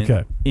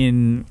moment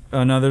in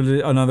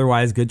another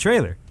otherwise good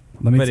trailer.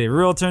 But it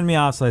real turned me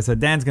off, so I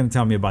said, Dan's going to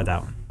tell me about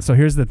that one. So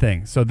here's the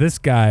thing. So this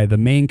guy, the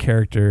main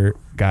character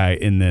guy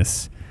in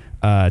this,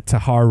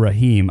 Tahar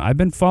Rahim, I've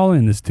been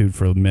following this dude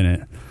for a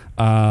minute.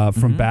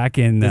 From back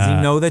in... Does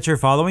he know that you're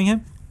following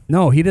him?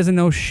 No, he doesn't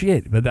know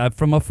shit. But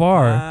from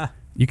afar,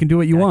 you can do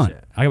what you want.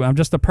 I'm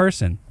just a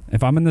person.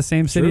 If I'm in the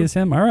same city as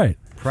him, all right.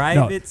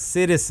 Private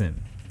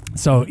citizen.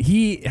 So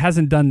he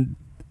hasn't done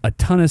a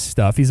ton of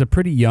stuff. He's a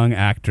pretty young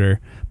actor,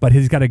 but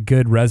he's got a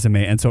good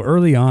resume. And so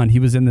early on, he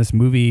was in this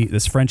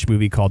French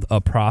movie called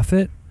A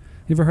Prophet.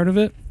 You ever heard of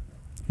it?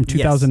 From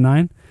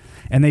 2009? Yes.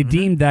 And they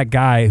deemed that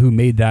guy who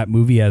made that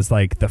movie as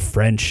like the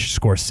French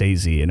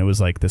Scorsese. And it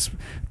was like this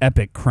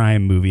epic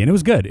crime movie. And it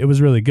was good. It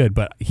was really good.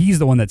 But he's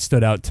the one that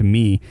stood out to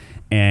me.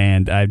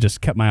 And I've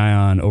just kept my eye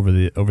on over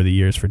the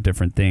years for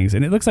different things.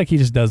 And it looks like he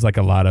just does like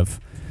a lot of,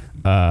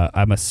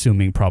 I'm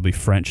assuming probably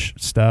French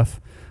stuff.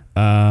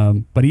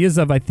 But he is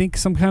of, I think,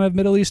 some kind of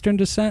Middle Eastern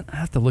descent. I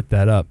have to look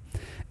that up.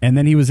 And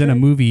then he was in a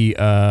movie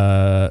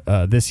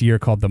this year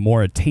called The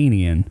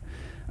Mauritanian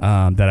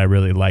that I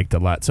really liked a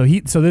lot. So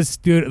this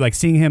dude, like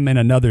seeing him in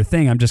another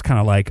thing, I'm just kind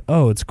of like,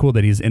 oh, it's cool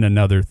that he's in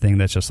another thing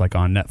that's just like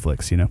on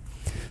Netflix, you know?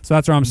 So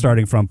that's where I'm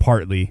starting from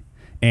partly.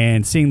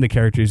 And seeing the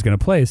character he's going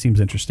to play seems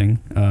interesting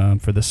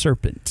for the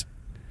Serpent.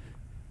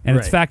 And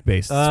it's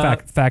fact-based.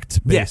 It's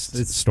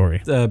fact-based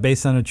story.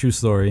 Based on a true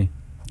story.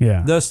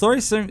 Yeah. The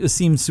story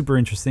seems super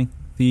interesting.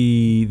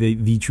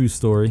 The true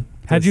story.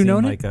 Had you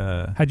known it?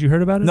 Had you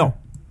heard about it? No.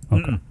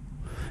 Okay.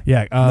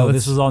 Yeah. No,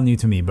 this was all new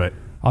to me, but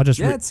I'll just.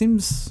 It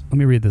seems. Let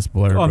me read this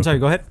blurb. Oh, I'm sorry.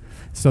 Go ahead.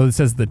 So it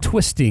says the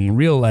twisting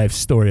real-life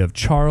story of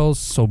Charles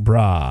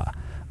Sobrat,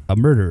 a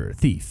murderer,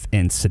 thief,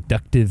 and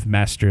seductive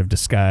master of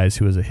disguise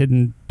who was a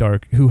hidden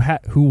darkness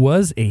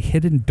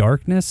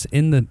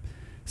in the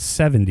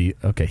 70s.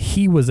 Okay,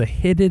 he was a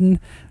hidden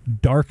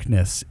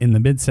darkness in the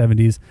mid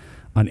 70s.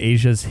 On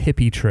Asia's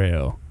hippie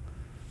trail,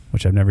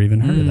 which I've never even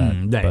heard of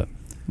that. But,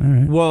 all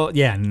right. Well,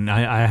 yeah,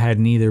 I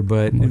hadn't either,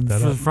 but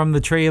from the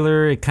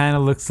trailer, it kind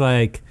of looks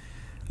like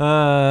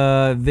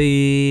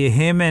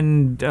him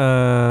and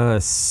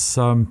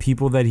some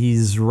people that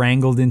he's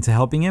wrangled into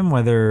helping him.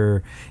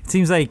 Whether it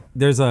seems like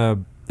there's a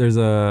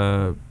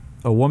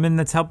woman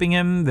that's helping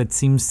him that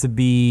seems to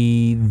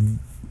be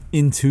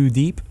in too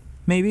deep,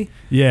 maybe.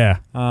 Yeah,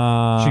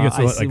 she gets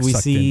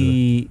sucked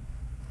into it.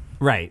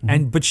 Right,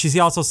 but she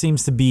also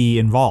seems to be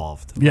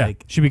involved. Yeah,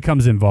 she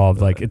becomes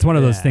involved. Like it's one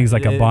of those things,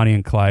 like a Bonnie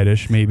and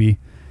Clyde-ish maybe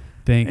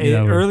thing.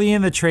 Early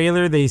in the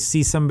trailer, they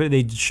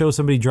show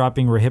somebody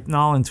dropping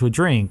Rohypnol into a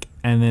drink,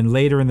 and then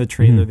later in the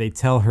trailer, they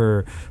tell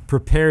her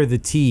prepare the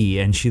tea,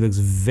 and she looks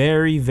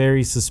very,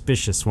 very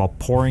suspicious while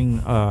pouring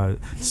a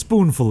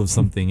spoonful of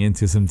something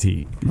into some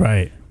tea.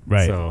 Right.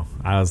 So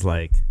I was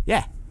like,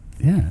 yeah.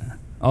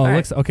 Oh,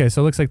 it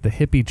looks like the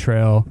hippie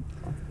trail.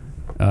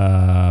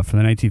 From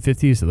the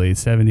 1950s to the late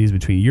 70s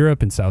between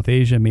Europe and South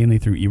Asia, mainly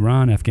through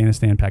Iran,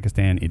 Afghanistan,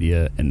 Pakistan,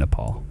 India, and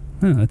Nepal.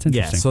 That's interesting.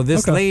 Yeah, so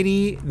this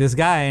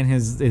guy and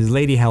his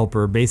lady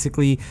helper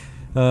basically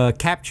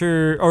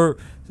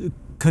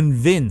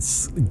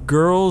convince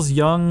girls,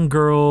 young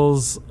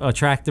girls,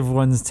 attractive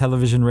ones,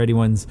 television ready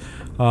ones,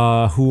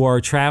 who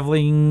are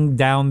traveling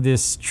down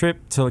this trip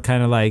to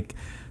kind of like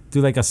do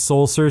like a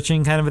soul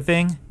searching kind of a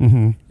thing.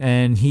 Mm-hmm.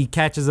 And he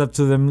catches up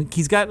to them.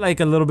 He's got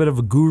like a little bit of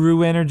a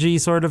guru energy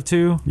sort of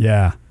too.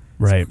 Yeah.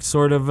 Right.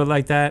 Sort of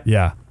like that.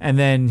 Yeah. And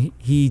then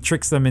he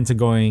tricks them into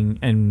going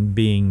and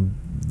being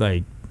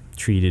like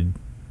treated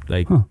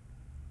like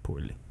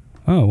poorly.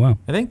 Oh, wow.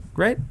 I think,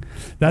 right?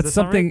 That's Does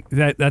that sound something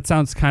that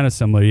sounds kind of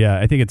similar. Yeah.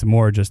 I think it's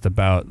more just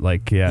about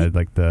like,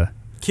 like the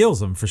Kills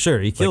them for sure.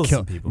 He kills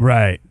some people.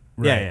 Right.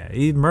 Yeah.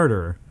 He's a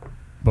murderer.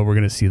 But we're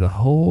going to see the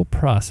whole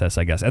process,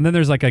 I guess. And then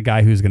there's like a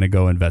guy who's going to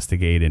go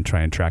investigate and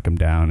try and track him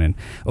down. And,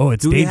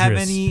 it's Do we have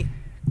dangerous. any...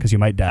 Because you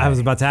might die. I was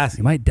about to ask.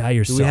 You might die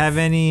yourself. Do we have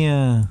any...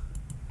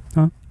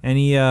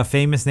 Any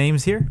famous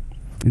names here?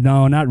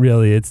 No, not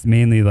really. It's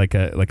mainly like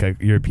a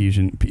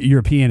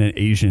European and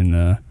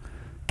Asian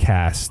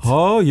cast.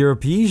 Oh,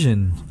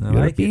 European. I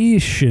like it.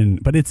 European,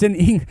 but it's in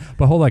English.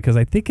 But hold on, because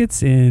I think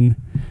it's in.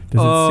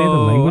 Does it say the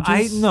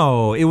languages?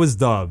 No, it was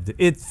dubbed.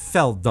 It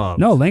felt dubbed.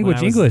 No,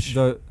 language English.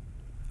 Oh,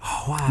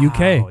 wow.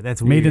 UK.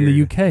 That's made weird. in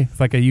the UK. It's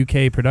like a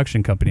UK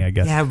production company, I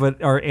guess. Yeah,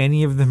 but are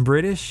any of them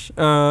British?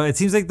 It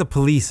seems like the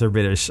police are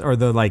British, or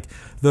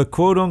the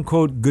quote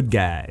unquote good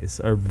guys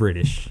are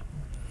British.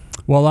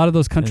 Well, a lot of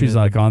those countries,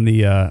 like on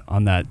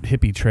that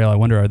hippie trail, I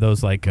wonder, are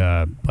those like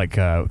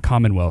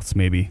Commonwealths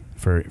maybe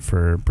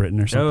for Britain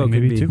or something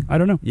could maybe be. too? I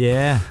don't know.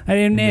 Yeah. I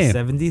didn't know.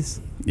 In the 70s?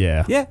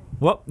 Yeah. Yeah.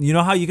 Well, you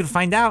know how you can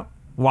find out?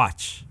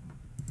 Watch.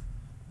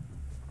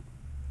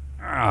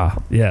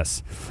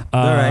 Yes.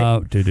 All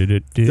right.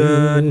 The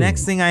The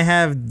next thing I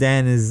have,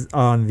 Dan, is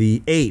on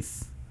the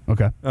 8th.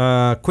 Okay.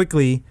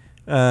 Quickly,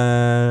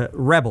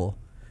 Rebel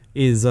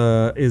is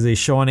a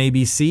show on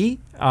ABC.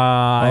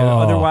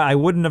 Otherwise, I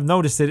wouldn't have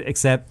noticed it,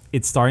 except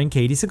it's starring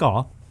Katie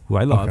Sagal, who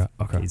I love.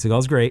 Okay. Katie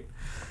Sagal's great.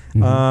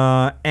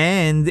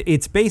 And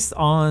it's based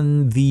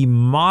on the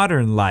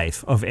modern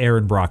life of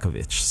Erin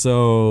Brockovich.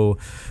 So,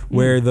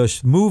 where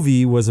the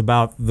movie was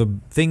about the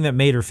thing that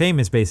made her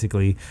famous,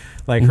 basically,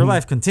 like her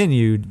life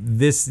continued.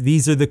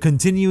 These are the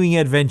continuing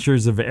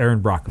adventures of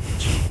Erin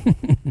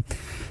Brockovich.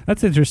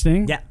 That's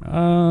interesting. Yeah.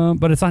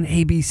 But it's on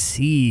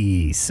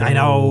ABC. So I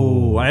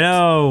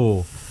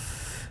know.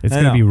 It's I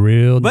going to know. be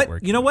real. But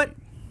networky. you know what?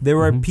 There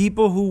are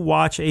people who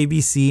watch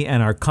ABC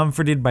and are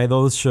comforted by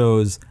those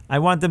shows. I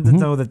want them to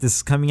know that this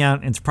is coming out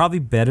and it's probably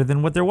better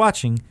than what they're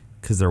watching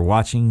because they're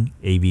watching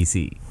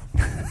ABC.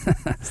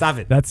 Stop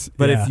it.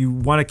 But if you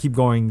want to keep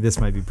going, this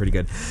might be pretty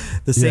good.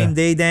 The same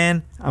day,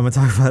 Dan, I'm going to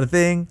talk about a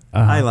thing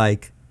I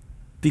like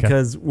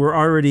because we're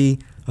already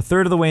a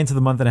third of the way into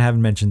the month and I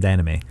haven't mentioned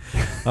anime.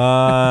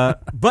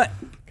 But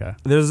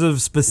there's a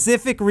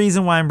specific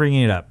reason why I'm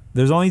bringing it up.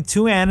 There's only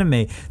 2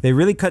 anime. They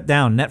really cut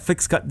down.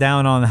 Netflix cut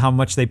down on how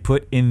much they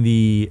put in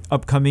the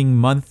upcoming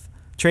month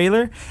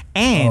trailer.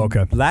 And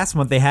last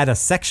month they had a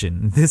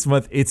section. This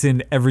month it's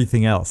in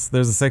everything else.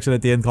 There's a section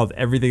at the end called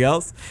everything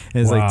else.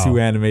 And it's like 2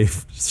 anime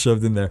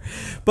shoved in there.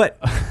 But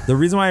the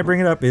reason why I bring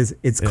it up is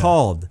it's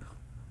called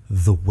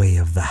The Way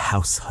of the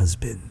House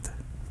Husband.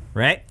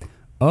 Right?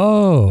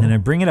 Oh. And I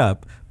bring it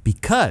up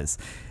because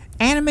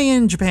anime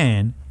in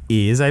Japan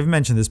is, I've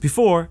mentioned this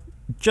before,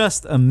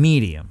 just a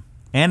medium.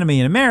 Anime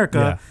in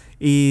America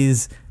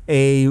is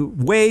a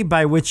way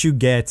by which you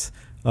get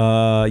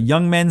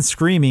young men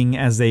screaming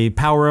as they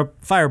power up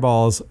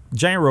fireballs,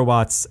 giant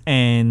robots,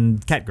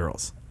 and cat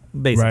girls,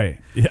 basically. Right.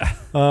 Yeah.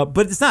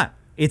 But it's not.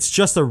 It's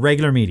just a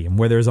regular medium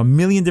where there's a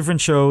million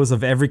different shows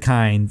of every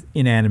kind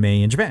in anime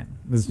in Japan.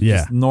 It's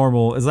just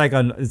normal. It's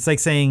like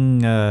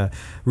saying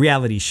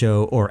reality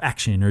show or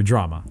action or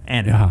drama.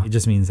 Anime. It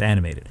just means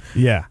animated.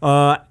 Yeah.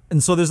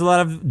 And so there's a lot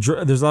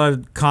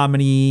of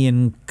comedy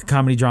and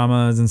comedy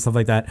dramas and stuff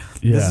like that.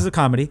 Yeah. This is a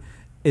comedy.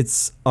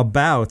 It's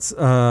about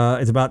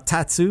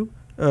Tatsu.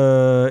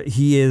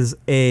 He is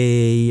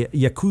a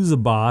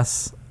Yakuza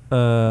boss.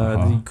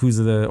 The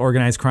Yakuza, the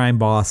organized crime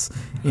boss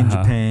in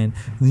Japan.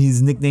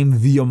 He's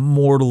nicknamed the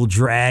Immortal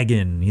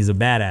Dragon. He's a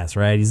badass,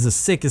 right? He's the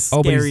sickest,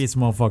 scariest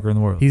motherfucker in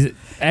the world. He's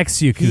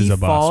ex-Yakuza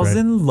boss, right?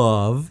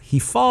 He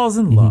falls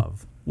in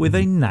love with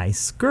a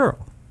nice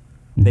girl.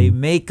 They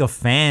make a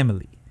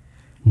family.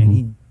 And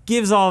he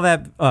gives all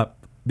that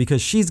up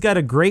because she's got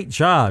a great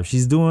job.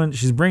 She's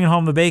bringing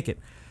home the bacon.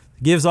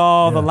 Gives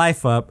all the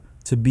life up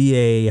to be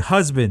a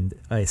husband,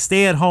 a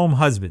stay-at-home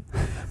husband.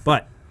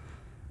 But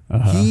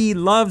he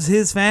loves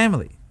his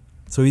family.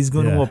 So he's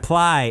going to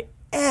apply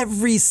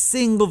every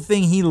single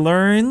thing he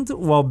learned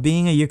while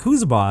being a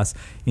Yakuza boss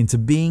into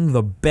being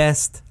the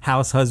best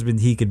house husband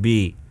he could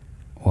be.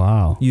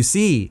 Wow. You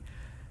see,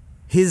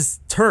 his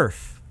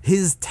turf,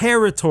 his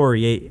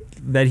territory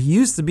that he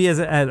used to be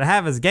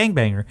have as a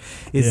gangbanger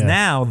is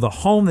now the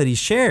home that he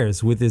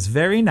shares with this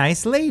very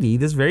nice lady,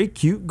 this very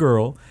cute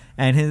girl,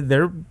 and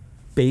their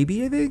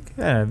baby, I think.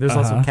 There's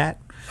also a cat.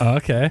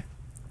 Okay.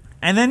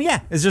 And then,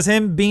 it's just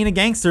him being a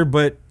gangster,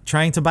 but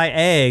trying to buy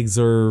eggs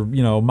or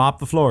mop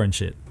the floor and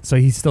shit. So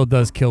he still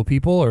does kill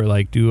people or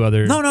like do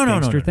other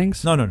gangster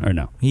things? No. Or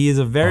no? He is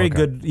a very okay.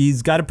 good.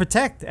 He's got to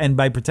protect, and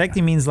by protect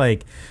he means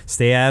like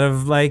stay out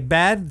of like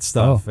bad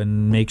stuff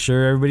and make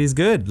sure everybody's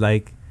good.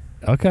 Like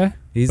okay,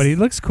 but he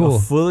looks cool.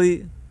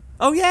 Fully.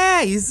 Oh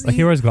yeah,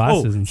 he wears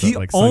glasses and stuff. He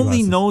like only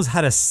sunglasses. knows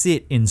how to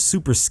sit in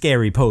super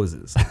scary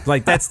poses.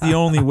 Like that's the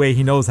only way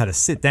he knows how to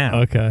sit down.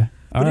 Okay,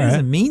 but he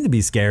doesn't mean to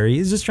be scary.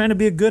 He's just trying to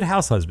be a good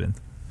house husband.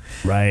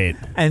 Right.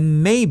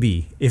 And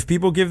maybe if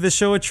people give this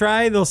show a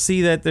try, they'll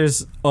see that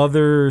there's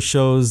other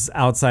shows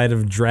outside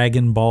of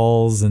Dragon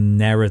Balls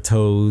and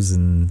Naruto's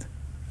and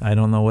I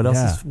don't know what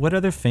else. What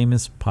other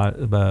famous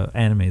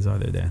animes are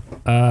there, Dan?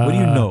 What do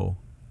you know?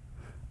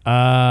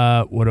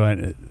 What do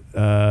I?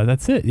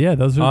 That's it. Yeah,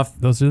 those are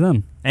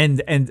them.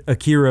 And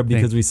Akira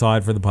because we saw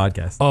it for the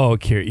podcast. Oh,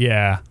 Akira.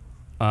 Yeah.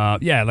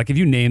 Yeah. Like if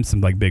you name some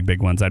like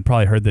big ones, I'd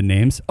probably heard the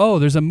names. Oh,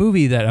 there's a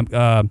movie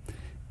that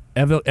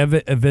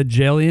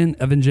Evangelion.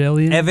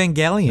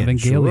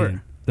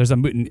 Sure. There's a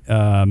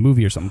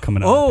movie or something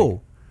coming out. Oh,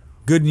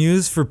 good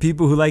news for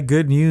people who like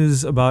good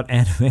news about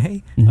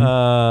anime.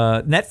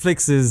 Mm-hmm.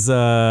 Netflix's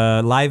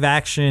live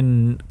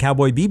action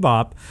Cowboy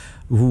Bebop,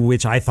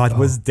 which I thought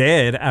was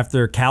dead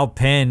after Cal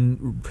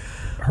Penn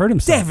hurt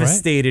himself,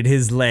 devastated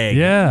his leg.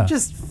 Yeah.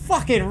 Just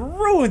fucking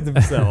ruined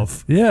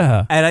himself.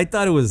 Yeah. And I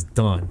thought it was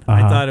done.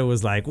 I thought it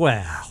was like,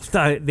 well,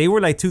 they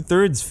were like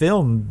 2/3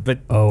 filmed,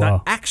 but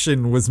the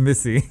action was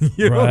missing.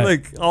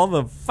 Like all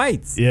the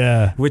fights.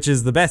 Yeah. Which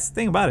is the best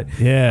thing about it.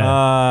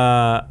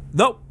 Yeah.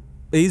 Nope.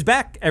 He's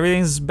back.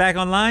 Everything's back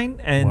online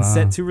and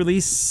set to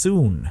release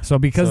soon. So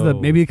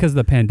maybe because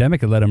the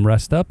pandemic, it let him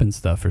rest up and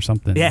stuff or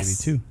something. Yes.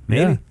 Maybe too.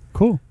 Maybe. Yeah.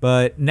 Cool.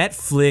 But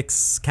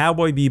Netflix,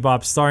 Cowboy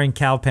Bebop, starring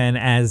Cal Penn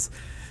as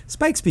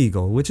Spike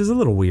Spiegel, which is a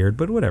little weird,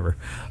 but whatever.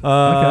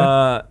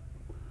 Okay.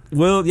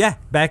 Well, yeah,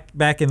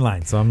 back in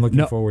line. So I'm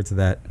looking forward to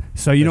that.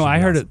 So, I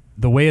heard it,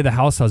 The Way of the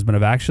House Husband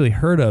I've actually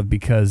heard of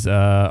because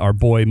our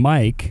boy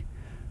Mike,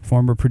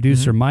 former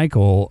producer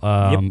Michael,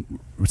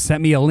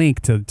 sent me a link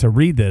to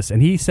read this,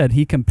 and he said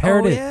he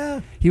compared it.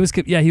 Yeah. He was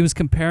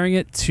comparing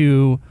it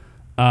to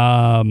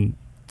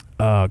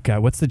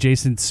what's the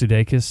Jason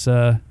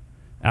Sudeikis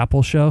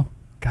Apple show?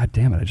 God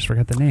damn it, I just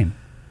forgot the name.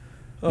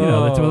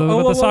 That's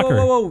about the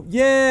soccer.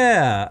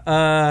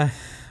 Yeah.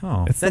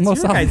 It's that's your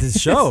guys'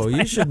 show.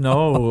 You should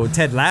know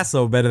Ted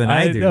Lasso better than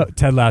I do. Know.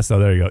 Ted Lasso,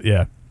 there you go.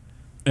 Yeah.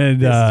 And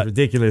this is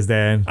ridiculous,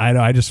 Dan. I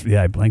know. I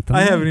blanked on it.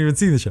 I haven't even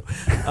seen the show.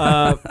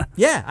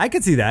 Yeah, I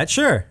could see that.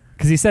 Sure.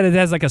 Because he said it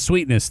has like a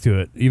sweetness to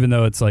it, even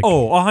though it's like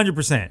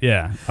 100%.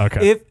 Yeah.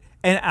 Okay.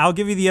 And I'll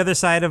give you the other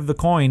side of the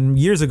coin.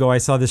 Years ago, I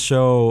saw this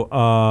show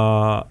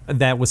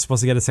that was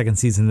supposed to get a second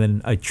season.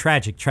 Then a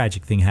tragic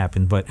thing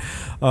happened. But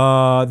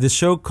this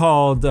show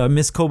called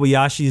Miss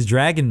Kobayashi's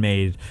Dragon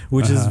Maid,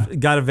 which has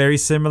got a very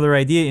similar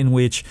idea in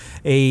which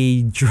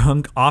a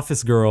drunk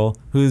office girl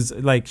who's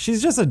like,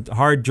 she's just a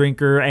hard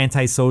drinker,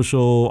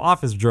 antisocial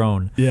office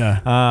drone.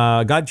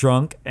 Yeah. Got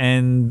drunk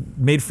and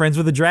made friends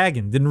with a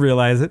dragon. Didn't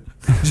realize it.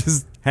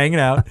 Just hanging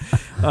out.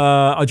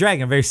 A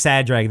dragon, a very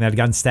sad dragon that had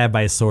gotten stabbed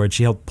by a sword.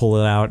 She helped pull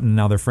it out, and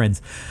now they're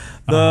friends.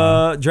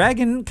 The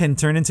dragon can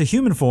turn into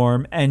human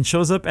form and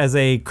shows up as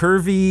a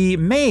curvy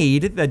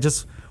maid that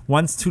just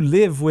wants to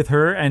live with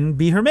her and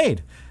be her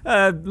maid.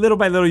 Little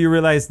by little, you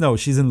realize, no,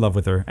 she's in love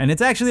with her. And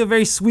it's actually a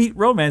very sweet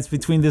romance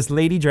between this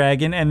lady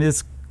dragon and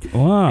this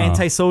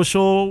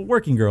antisocial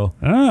working girl.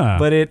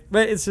 But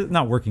it's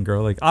not working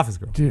girl, like office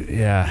girl. Dude,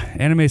 yeah.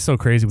 Anime is so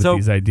crazy with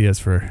these ideas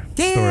for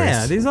stories.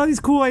 Yeah, there's all these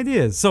cool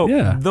ideas. So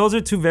those are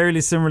two very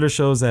similar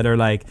shows that are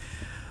like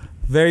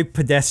very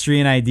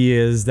pedestrian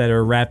ideas that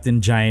are wrapped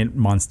in giant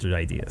monster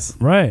ideas.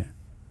 Right.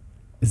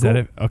 Is that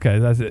it? Okay.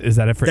 Is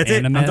that it for That's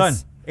animes? it. I'm done.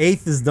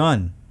 8th is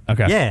done.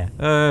 Okay.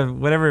 Yeah.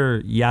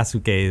 Whatever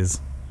Yasuke is.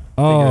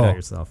 Figure it out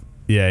yourself.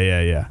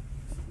 Yeah.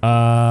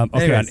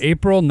 Okay. On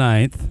April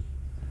 9th.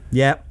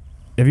 Yep.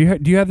 Have you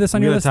heard, do you have this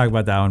on your list? We're going to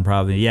talk about that one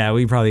probably. Yeah,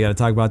 we probably got to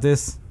talk about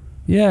this.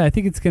 Yeah, I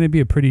think it's going to be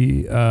a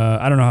pretty,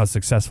 I don't know how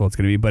successful it's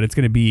going to be, but it's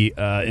going to be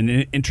an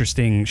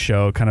interesting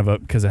show, kind of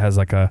because it has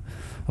like a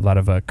lot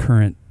of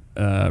current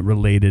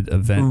related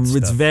events.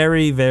 It's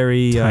very,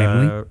 very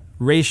timely.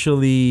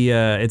 Racially,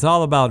 it's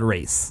all about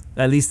race.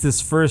 At least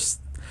this first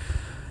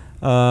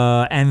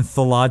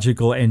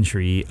anthological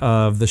entry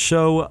of the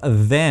show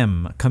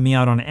Them coming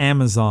out on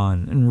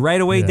Amazon. And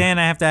right away, Dan,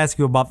 I have to ask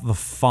you about the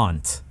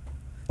font.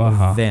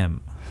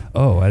 Them.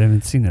 Oh, I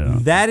haven't seen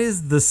it. That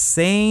is the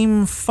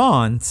same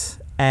font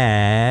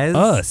as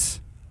Us.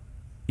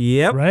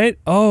 Yep. Right?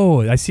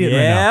 Oh, I see it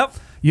right now. Yep.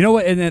 You know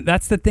what? And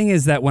that's the thing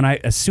is that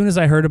as soon as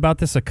I heard about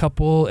this, it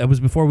was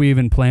before we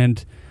even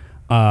planned,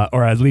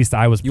 or at least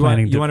I was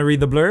planning. You want to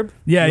read the blurb?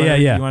 Yeah.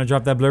 You want to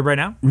drop that blurb right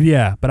now?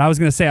 Yeah, but I was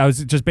gonna say I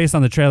was just based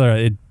on the trailer.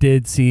 It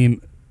did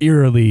seem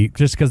eerily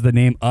just because the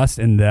name Us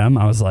and Them.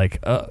 I was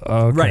like,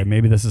 okay, right.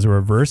 Maybe this is a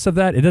reverse of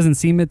that. It doesn't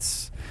seem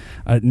it's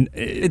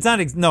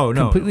not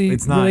completely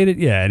it's not related.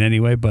 Yeah, in any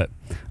way, but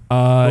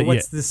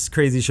what's this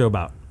crazy show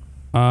about?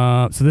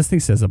 So this thing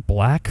says a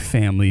black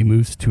family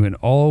moves to an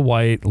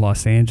all-white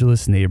Los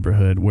Angeles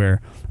neighborhood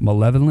where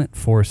malevolent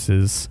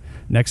forces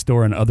next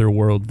door and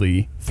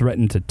otherworldly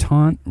threaten to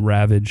taunt,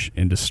 ravage,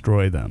 and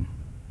destroy them.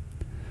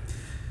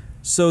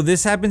 So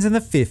this happens in the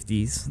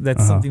 50s.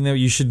 That's something that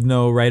you should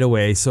know right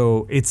away.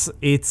 So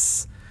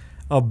it's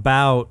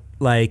about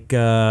like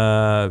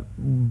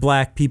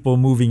black people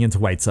moving into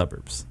white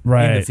suburbs in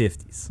the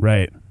 50s.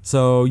 Right.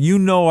 So you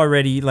know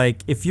already,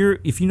 like if you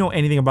know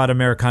anything about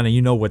Americana,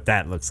 you know what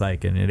that looks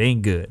like, and it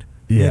ain't good.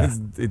 Yeah.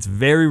 It's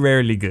very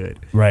rarely good.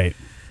 Right.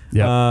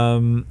 Yeah.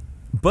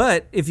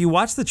 But if you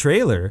watch the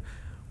trailer,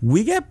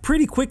 we get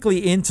pretty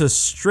quickly into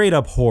straight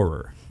up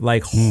horror,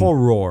 like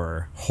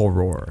horror.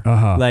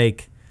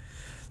 Like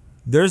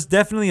there's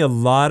definitely a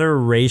lot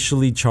of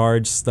racially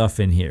charged stuff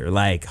in here,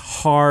 like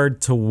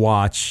hard to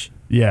watch.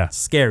 Yeah.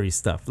 Scary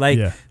stuff, like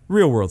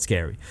real world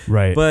scary.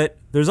 Right. But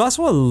there's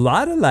also a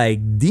lot of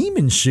like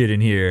demon shit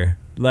in here,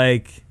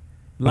 like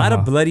a lot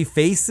of bloody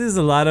faces,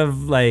 a lot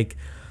of like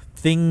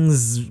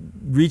things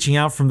reaching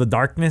out from the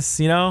darkness,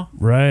 you know?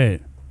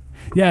 Right.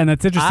 Yeah, and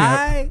that's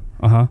interesting.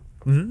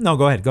 No,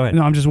 go ahead.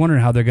 No, I'm just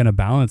wondering how they're going to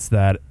balance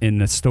that in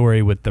the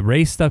story with the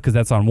race stuff, because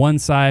that's on one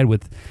side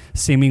with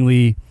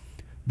seemingly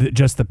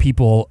just the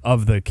people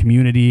of the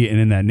community and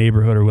in that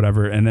neighborhood or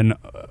whatever, and then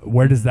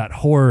where does that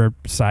horror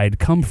side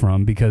come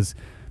from? Because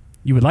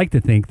you would like to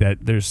think that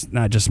there's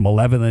not just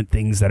malevolent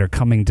things that are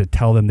coming to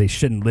tell them they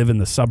shouldn't live in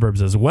the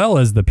suburbs as well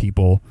as the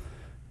people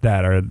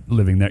that are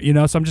living there, you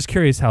know? So I'm just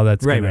curious how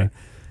that's going to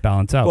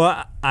balance out.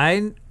 Well,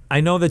 I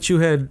know that you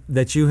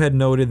had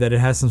noted that it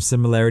has some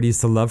similarities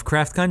to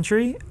Lovecraft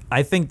Country.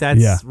 I think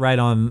that's right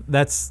on.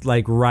 That's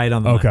like right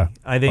on the money.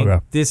 I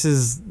think this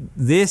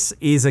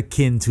is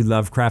akin to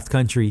Lovecraft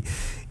Country,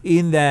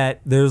 in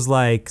that there's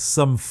like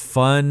some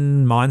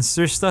fun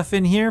monster stuff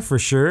in here for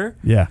sure.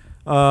 Yeah.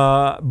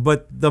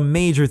 But the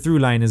major through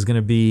line is going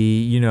to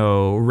be, you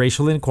know,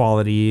 racial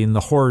inequality and the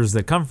horrors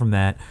that come from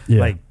that. Yeah.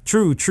 Like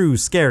true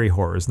scary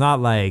horrors,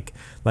 not like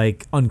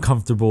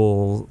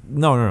uncomfortable.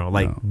 No,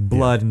 like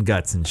blood and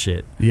guts and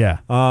shit. Yeah.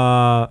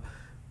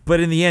 But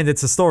in the end,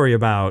 it's a story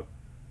about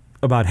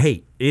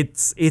hate.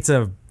 It's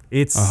at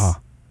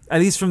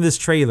least from this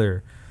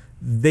trailer,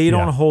 they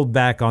don't hold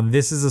back on.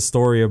 This is a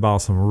story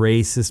about some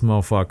racist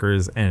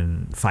motherfuckers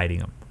and fighting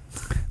them.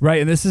 Right,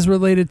 and this is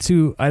related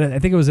to, I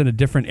think it was in a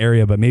different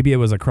area, but maybe it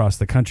was across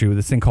the country with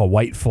this thing called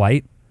white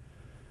flight.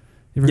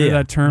 You ever heard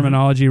that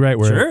terminology, right?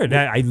 Where sure.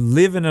 I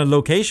live in a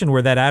location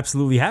where that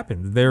absolutely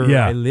happened.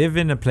 I live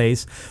in a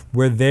place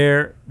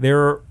where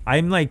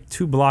I'm like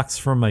 2 blocks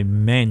from a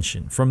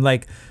mansion, from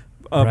like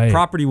a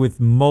property with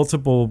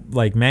multiple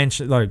like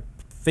mansion, like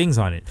things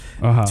on it.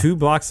 2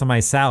 blocks to my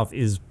south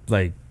is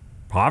like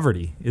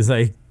poverty. Is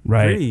like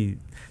pretty.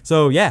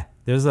 So yeah.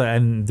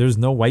 There's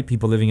no white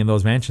people living in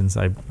those mansions.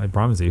 I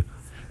promise you.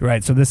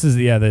 Right. So this is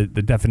the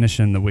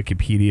definition in the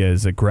Wikipedia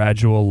is a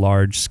gradual,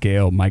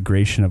 large-scale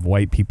migration of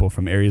white people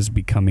from areas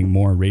becoming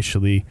more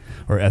racially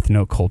or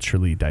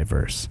ethno-culturally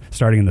diverse,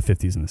 starting in the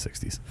 50s and the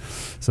 60s.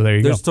 So there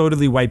you go. There's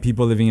totally white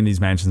people living in these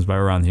mansions by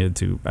around here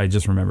too. I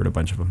just remembered a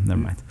bunch of them.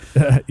 Never mind.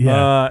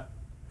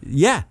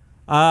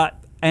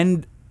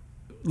 And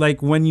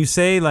like when you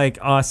say like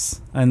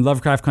us and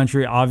Lovecraft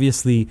Country,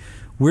 obviously.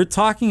 We're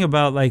talking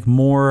about like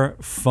more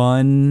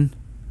fun,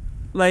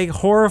 like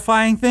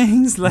horrifying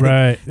things.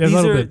 Like these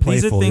are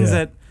things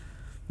that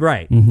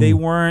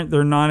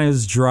they're not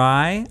as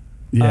dry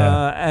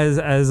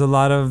as a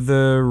lot of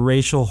the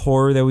racial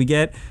horror that we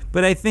get.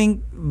 But I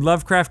think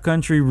Lovecraft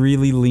Country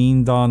really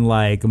leaned on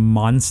like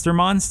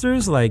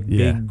monsters, like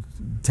big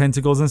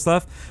tentacles and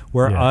stuff,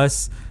 where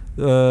us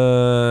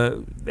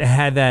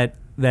had that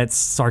not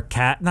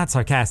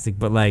sarcastic,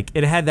 but like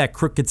it had that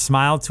crooked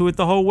smile to it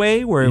the whole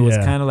way, where it was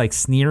kind of like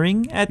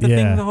sneering at the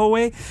thing the whole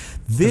way.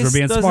 This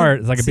we're being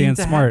smart. It's like a being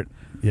smart.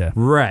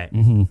 Right.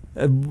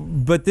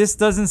 But this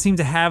doesn't seem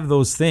to have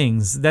those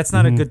things. That's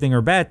not a good thing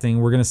or bad thing.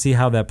 We're gonna see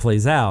how that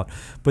plays out.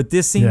 But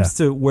this seems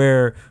to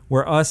where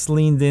us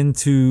leaned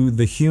into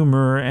the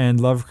humor and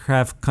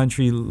Lovecraft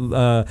Country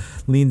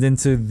leaned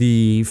into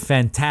the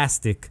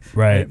fantastic.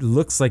 Right. It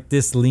looks like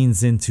this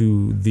leans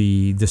into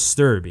the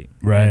disturbing.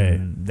 Right.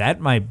 And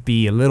that might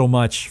be a little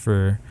much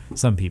for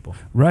some people.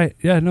 Right.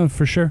 Yeah. No.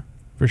 For sure.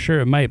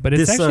 It might. But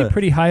it's actually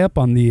pretty high up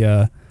on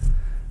the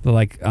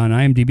like on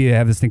IMDb, they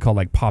have this thing called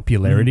like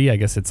popularity. I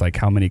guess it's like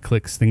how many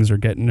clicks things are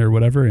getting or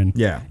whatever. And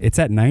it's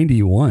at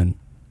 91,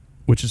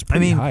 which is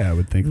pretty high, I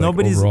would think.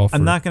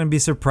 I'm not going to be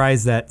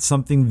surprised that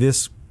something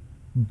this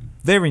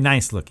very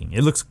nice looking.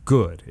 It looks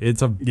good.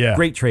 It's a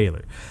great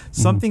trailer.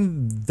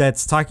 Something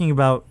that's talking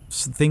about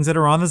things that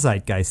are on the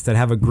zeitgeist that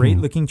have a great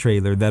looking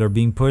trailer that are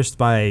being pushed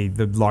by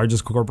the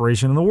largest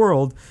corporation in the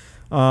world.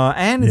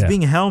 And it's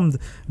being helmed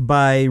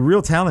by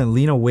real talent.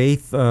 Lena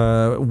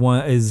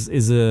Waithe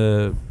is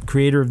a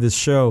creator of this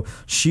show.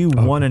 She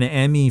won an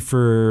Emmy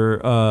for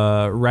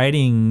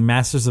writing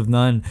Masters of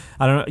None.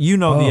 I don't know. You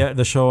know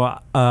the show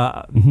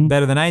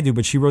better than I do,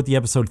 but she wrote the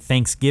episode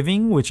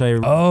Thanksgiving, which I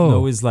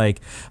know is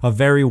like a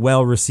very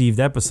well received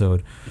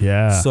episode.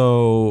 Yeah.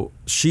 So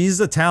she's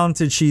a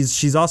talented.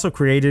 She's also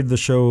created the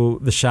show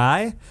The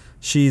Chi.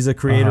 She's a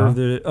creator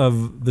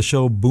of the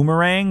show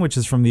Boomerang, which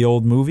is from the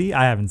old movie.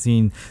 I haven't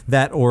seen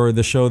that or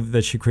the show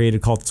that she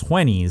created called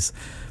 20s.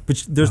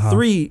 But there's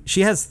three.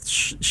 She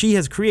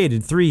has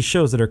created 3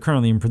 shows that are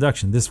currently in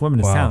production. This woman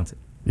is talented.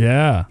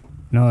 Yeah.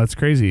 No, that's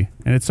crazy.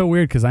 And it's so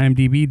weird because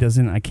IMDb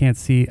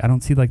I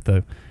don't see like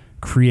the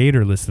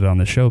creator listed on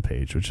the show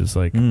page, which is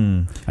like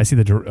I see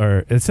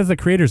it says the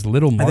creator's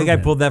Little Marvin. I think I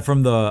pulled that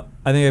from the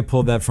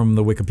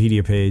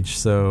Wikipedia page,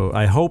 so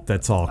I hope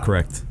that's all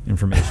correct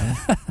information.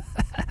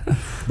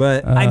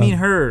 But I mean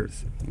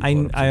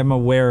I am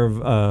aware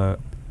of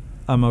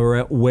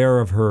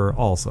her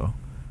also.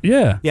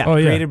 Yeah. Yeah, Oh,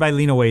 created by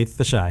Lena Waithe,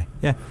 The Chi.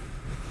 Yeah.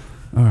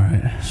 All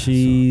right.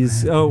 She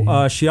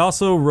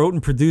also wrote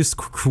and produced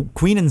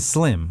Queen and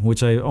Slim,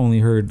 which I only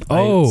heard.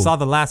 I saw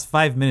the last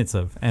 5 minutes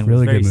of and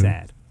really was very good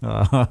sad.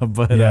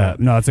 But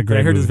no, it's a great.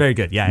 I heard movie. it's very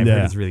good. Yeah, I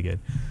heard it's really good.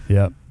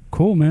 Yeah.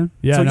 Cool, man.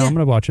 Yeah, I'm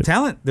gonna watch it.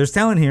 There's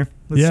talent here.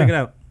 Let's check it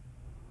out.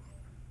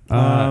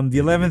 The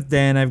 11th,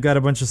 Dan, I've got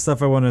a bunch of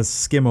stuff I want to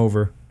skim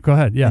over. Go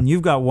ahead. Yeah. And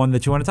you've got one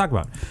that you want to talk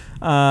about.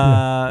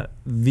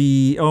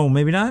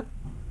 Maybe not.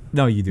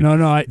 No, you do.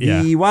 No.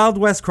 The Wild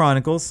West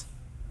Chronicles,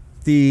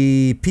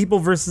 The People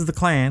versus the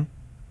Klan,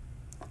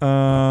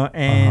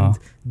 and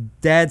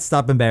Dad,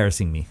 Stop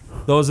Embarrassing Me.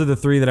 Those are the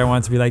 3 that I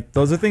want to be like.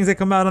 Those are things that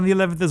come out on the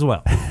 11th as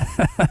well.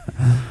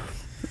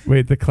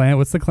 Wait, the Klan.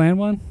 What's the Klan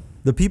one?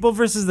 The People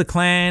versus the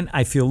Klan.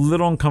 I feel a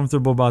little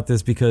uncomfortable about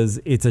this because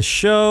it's a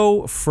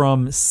show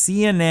from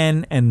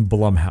CNN and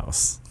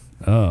Blumhouse.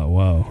 Oh,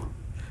 wow.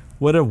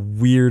 What a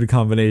weird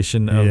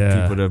combination of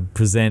people to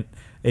present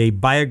a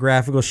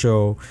biographical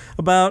show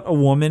about a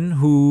woman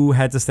who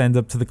had to stand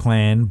up to the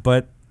Klan,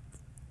 but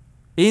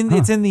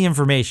it's in the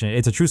information.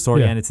 It's a true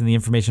story, and it's in the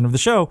information of the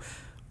show.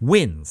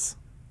 Wins.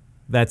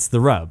 That's the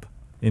rub.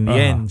 In the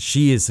end,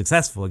 she is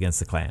successful against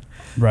the Klan.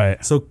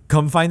 Right. So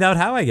come find out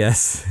how, I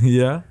guess.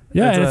 Yeah.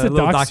 Yeah, and it's a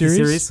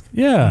docu-series.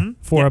 Yeah.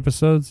 4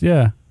 episodes.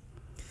 Yeah.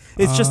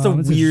 It's just a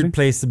weird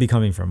place to be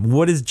coming from.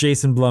 What is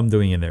Jason Blum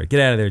doing in there? Get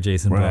out of there,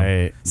 Jason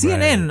Blum.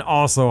 CNN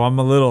also,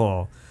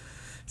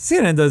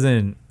 CNN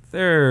doesn't,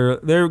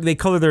 they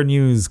color their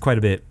news quite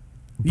a bit.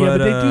 But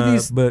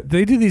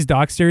they do these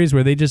doc series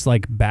where they just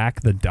like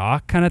back the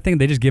doc kind of thing.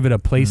 They just give it a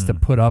place to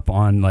put up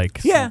on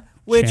like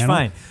which channel.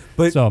 Fine.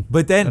 But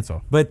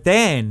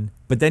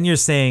then you're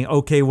saying,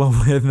 okay, well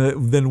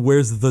then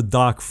where's the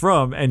doc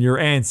from? And your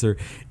answer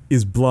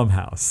is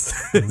Blumhouse.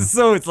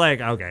 So it's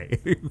like, okay,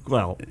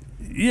 well,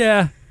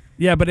 yeah,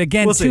 but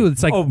again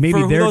it's like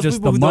maybe they're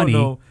just the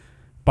money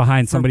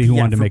behind somebody who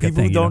wanted to make a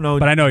thing. Don't know,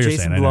 but I know you're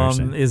Jason saying.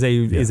 Blum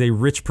is a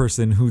rich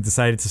person who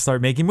decided to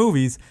start making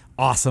movies.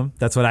 Awesome,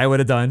 that's what I would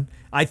have done.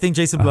 I think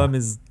Jason Blum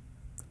is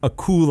a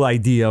cool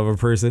idea of a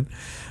person.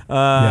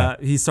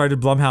 He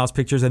started Blumhouse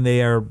Pictures, and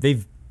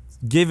they've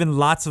given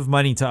lots of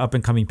money to up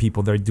and coming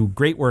people. They do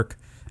great work.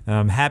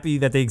 I'm happy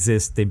that they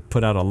exist. They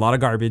put out a lot of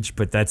garbage,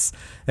 but that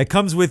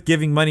comes with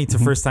giving money to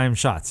first time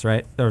shots,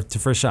 right? Or to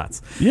first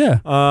shots. Yeah.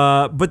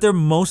 But they're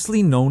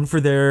mostly known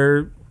for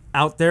their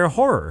out there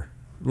horror.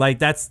 Like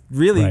that's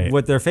really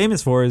what they're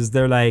famous for. Is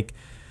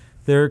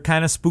they're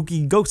kind of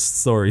spooky ghost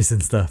stories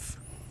and stuff.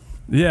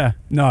 Yeah.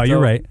 No, you're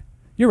right.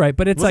 You're right.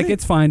 But it's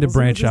it's fine to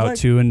branch out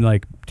too and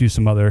like do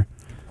some other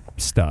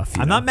stuff.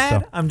 I'm not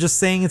mad. I'm just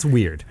saying it's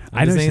weird.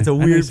 I'm just saying it's a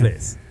weird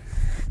place.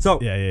 So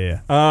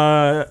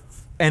yeah.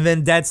 And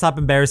then Dad, Stop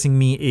Embarrassing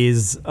Me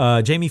is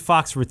Jamie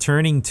Foxx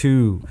returning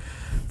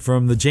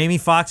from the Jamie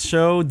Foxx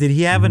show. Did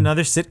he have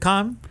another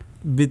sitcom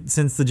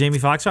since the Jamie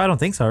Foxx show? I don't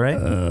think so,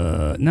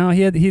 right? No,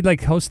 he like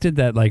hosted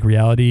that like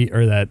reality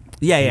or that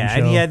game show.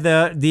 And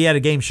he had a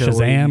game show.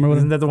 Shazam or whatever.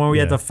 Isn't that the one where we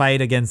had to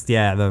fight against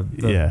But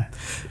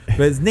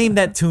it's named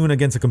that tune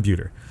against a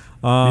computer.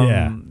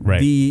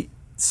 Right.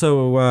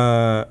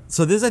 So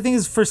this I think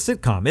is first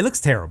sitcom. It looks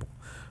terrible.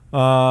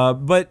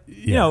 But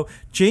you know,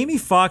 Jamie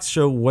Foxx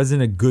show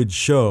wasn't a good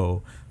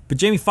show, but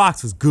Jamie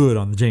Foxx was good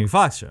on the Jamie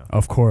Foxx show.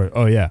 Of course.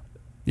 Oh yeah.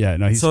 Yeah,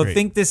 no, he's so great. I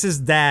think this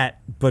is that,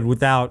 but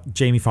without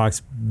Jamie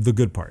Foxx, the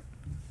good part,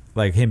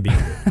 like him being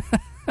good.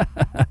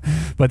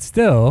 But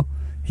still,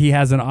 he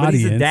has an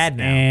audience. He's a dad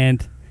now,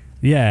 and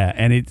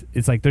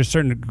it's like there's a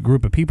certain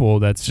group of people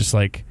that's just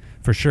like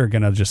for sure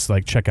gonna just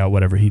like check out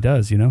whatever he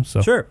does, you know.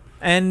 So sure,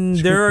 and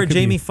there are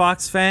Jamie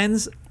Foxx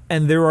fans,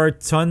 and there are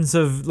tons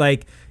of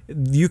like.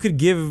 You could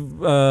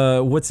give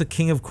what's the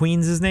King of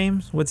Queens'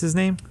 name? What's his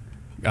name?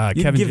 You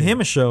Kevin can give James.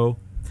 him a show.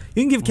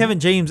 You can give Kevin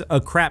James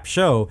a crap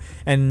show,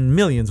 and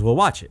millions will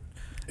watch it.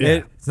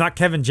 Yeah. It's not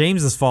Kevin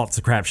James' fault it's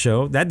a crap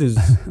show. That dude's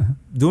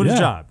doing his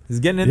job. He's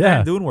getting in there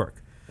and doing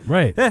work.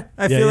 Right. Yeah,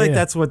 I feel like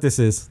that's what this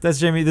is.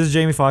 This is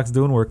Jamie Foxx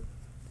doing work.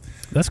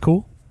 That's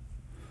cool.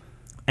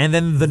 And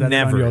then the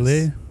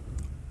Nevers.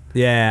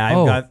 Yeah, I've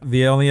Oh. got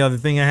the only other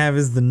thing I have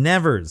is the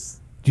Nevers.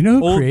 Do you know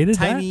who Old created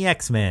tiny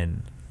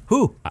X-Men.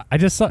 Who? that? I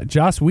just saw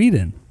Joss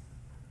Whedon.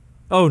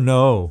 Oh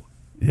no.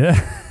 Yeah.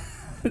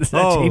 Does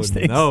that Oh change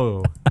things?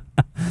 no.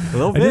 A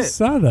little I bit. just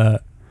saw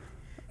that.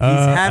 He's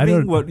I having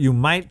don't- what you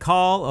might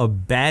call a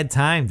bad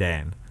time,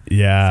 Dan.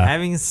 Yeah.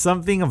 Having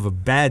something of a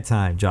bad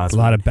time, Joss. A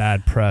lot of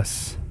bad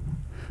press,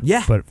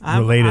 yeah, but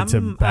related to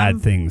I'm- bad I'm-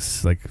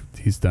 things like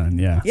he's done.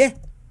 Yeah. Yeah,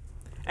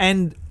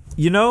 and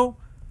you know,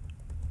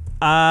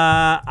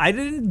 I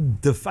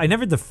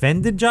never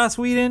defended Joss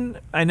Whedon.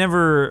 I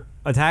never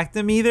attacked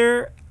him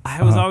either.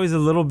 I was always a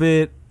little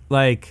bit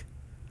like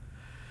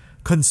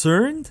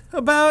concerned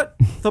about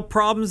the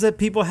problems that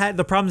people had.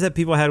 The problems that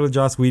people had with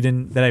Joss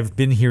Whedon that I've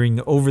been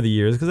hearing over the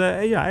years, because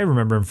I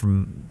remember him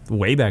from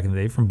way back in the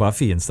day, from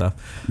Buffy and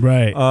stuff.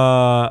 Right.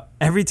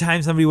 Every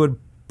time somebody would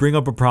bring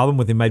up a problem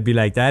with him, I'd be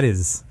like, that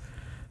is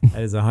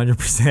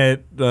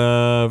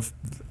 100%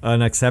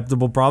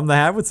 unacceptable problem to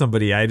have with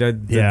somebody. I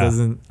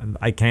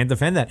can't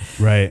defend that.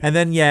 Right. And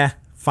then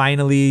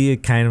finally,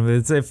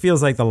 it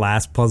feels like the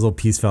last puzzle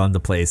piece fell into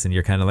place, and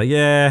you're kind of like,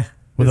 yeah.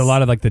 With a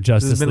lot of like the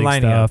Justice been League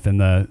lining stuff and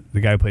the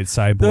guy who played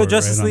Cyborg. The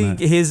Justice right, on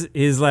League,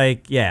 his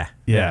like, Yeah.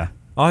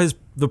 all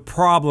the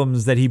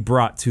problems that he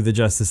brought to the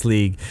Justice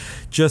League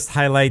just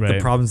highlight the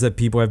Right. problems that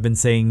people have been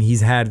saying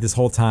he's had this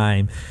whole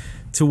time,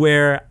 to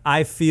where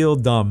I feel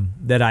dumb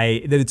that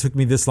it took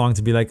me this long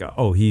to be like,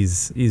 oh,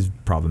 he's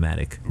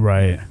problematic.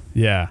 Right.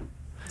 Yeah.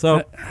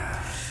 So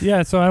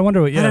Yeah. So I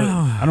wonder what. Yeah. don't know.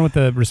 I don't know what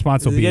the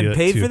response will is he be. getting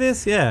paid to- for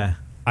this? Yeah.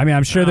 I mean,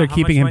 I'm sure I they're don't know, how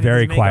keeping much him money does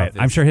very he make quiet. off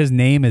this? I'm sure his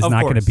name is Of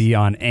not going to course. be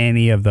on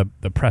any of the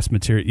press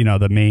material,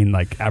 the main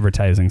like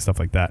advertising stuff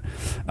like that.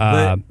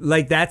 But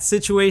like that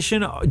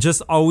situation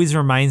just always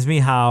reminds me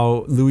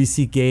how Louis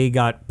C.K.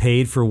 got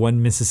paid for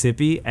One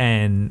Mississippi,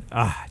 and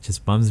it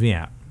just bums me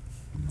out.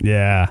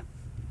 Yeah.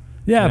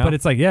 Yeah, You know? but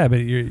it's like, but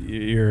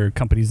your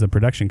company's the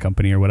production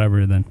company or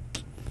whatever. Then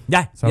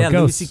Yeah, So it Louis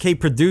goes. C.K.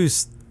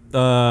 produced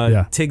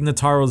Yeah. Tig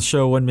Notaro's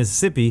show One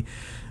Mississippi,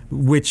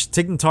 which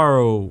Tig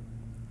Notaro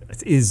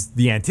is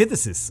the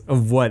antithesis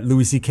of what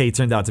Louis C.K.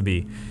 turned out to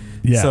be.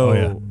 Yeah, So,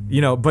 oh,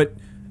 yeah. But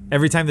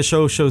every time the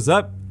show shows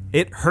up,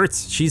 it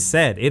hurts. She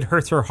said it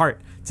hurts her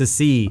heart to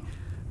see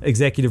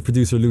executive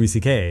producer Louis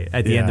C.K.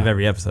 at the end Yeah. of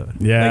every episode.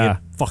 Yeah. Like,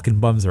 it fucking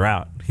bums her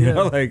out. You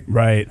know, like.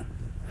 right.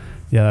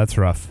 Yeah, that's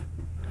rough.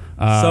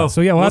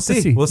 So yeah, we'll we'll have to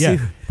see. see. We'll Yeah.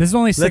 see. This is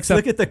only 6 Let's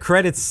look at the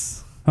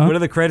credits. Huh? What do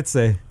the credits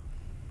say?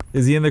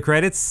 Is he in the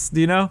credits? Do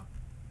you know?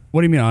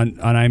 What do you mean on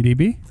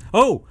IMDb?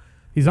 Oh,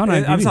 He's on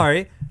IMDb. I'm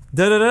sorry.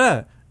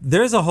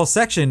 There's a whole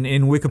section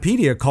in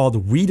Wikipedia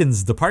called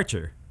Whedon's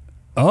Departure.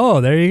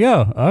 Oh, there you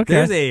go. Okay.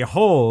 There's a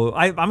whole.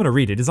 I'm going to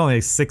read it. It's only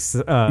like 6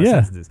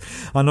 sentences.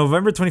 On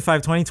November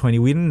 25, 2020,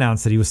 Whedon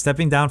announced that he was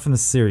stepping down from the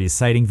series,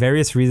 citing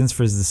various reasons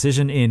for his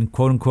decision in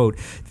 "quote unquote"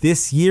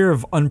 this year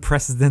of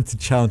unprecedented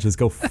challenges.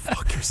 Go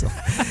fuck yourself.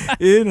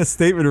 In a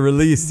statement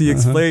released, he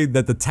explained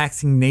that the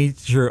taxing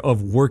nature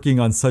of working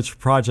on such a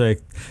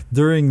project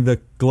during the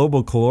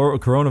global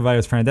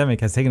coronavirus pandemic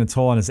has taken a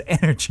toll on his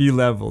energy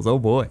levels. Oh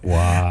boy.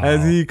 Wow.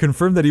 As he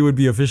confirmed that he would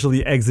be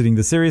officially exiting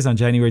the series on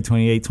January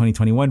 28,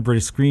 2021,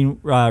 British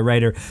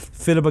screenwriter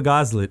Philippa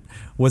Goslett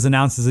was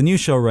announced as a new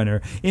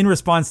showrunner in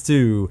response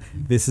to,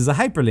 this is a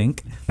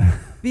hyperlink,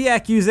 the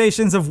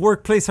accusations of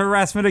workplace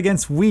harassment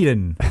against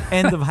Whedon,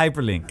 end of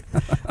hyperlink.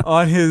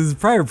 On his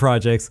prior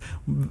projects,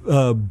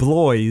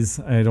 Blois,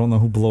 I don't know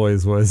who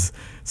Blois was,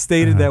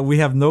 stated that we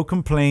have no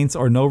complaints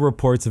or no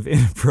reports of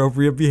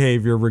inappropriate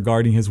behavior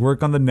regarding his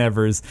work on the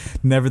Nevers.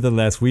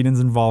 Nevertheless, Whedon's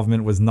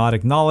involvement was not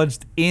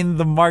acknowledged in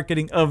the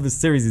marketing of the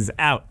series. He's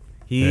out.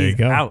 There you He's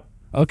go. out.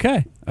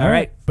 Okay. All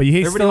right. But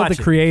he's Everybody still watch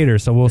the it. creator,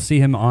 so we'll see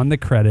him on the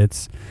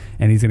credits,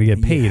 and he's going to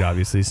get paid,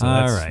 obviously. So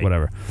All that's right.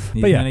 whatever.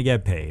 He's But yeah. gonna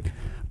get paid.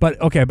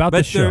 But okay, about the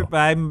But show.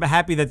 I'm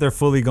happy that they're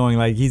fully going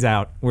like, he's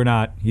out. We're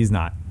not. He's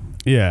not.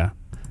 Yeah.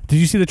 Did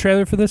you see the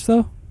trailer for this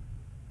though?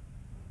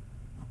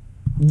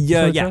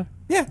 Yeah. Sort Yeah. of?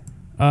 Yeah.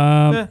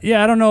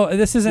 Yeah, I don't know.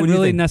 This isn't What do you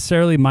really think?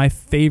 necessarily my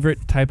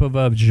favorite type of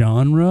a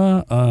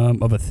genre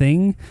of a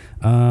thing.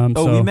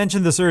 We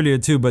mentioned this earlier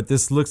too, but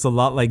this looks a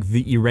lot like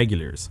The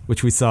Irregulars,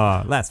 which we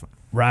saw last month.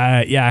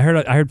 Right. Yeah, I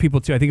heard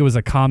people too. I think it was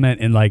a comment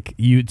in like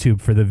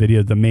YouTube for the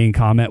video. The main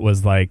comment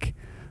was like,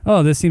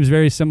 "Oh, this seems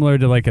very similar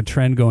to like a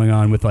trend going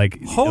on with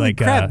like Holy like,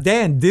 crap,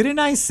 Dan! Didn't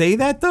I say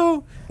that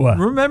though? What?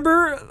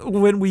 Remember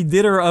when we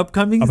did our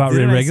upcoming? About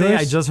didn't I say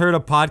Irregulars? I just heard a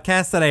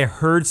podcast that I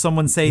heard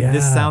someone say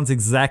this Yeah. sounds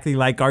exactly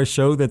like our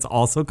show that's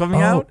also coming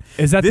out.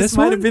 Is that this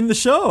might one? have been the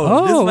show?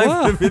 Oh, this might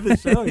wow. have been the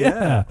show.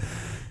 Yeah.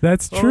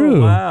 That's true.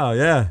 Oh, wow.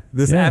 Yeah.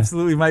 This Yeah.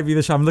 absolutely might be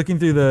the show. I'm looking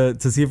through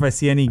to see if I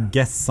see any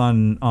guests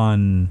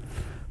on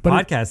But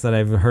podcasts that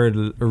I've heard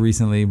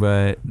recently,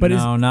 but But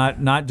no,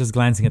 not just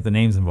glancing at the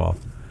names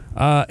involved.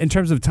 In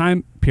terms of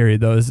time period,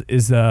 though,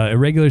 is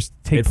Irregulars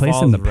take It place in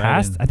falls the right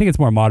past? in. I think it's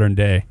more modern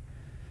day.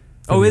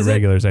 for Oh, the is it?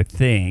 Irregulars, I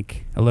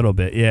think a little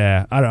bit.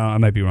 Yeah, I don't know. I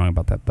might be wrong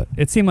about that, but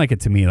it seemed like it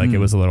to me. Like it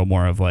was a little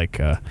more of like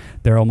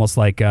they're almost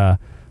like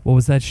what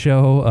was that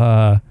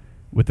show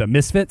with the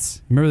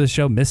Misfits? Remember the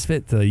show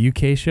Misfit, the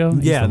UK show? I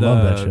used to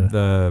love that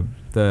show.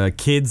 the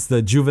kids,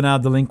 the juvenile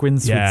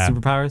delinquents Yeah. with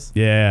superpowers.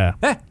 Yeah.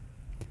 Eh.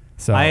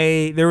 So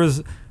There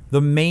was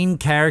the main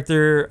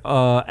character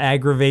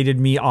aggravated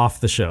me off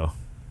the show.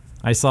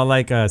 I saw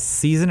like a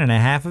season and a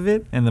half of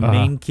it, and the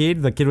main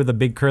kid, the kid with the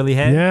big curly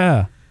head,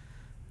 yeah.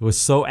 it was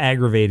so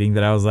aggravating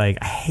that I was like,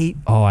 I hate.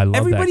 Oh, I love that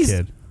everybody's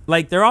kid.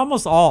 like, they're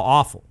almost all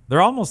awful.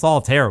 They're almost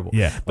all terrible.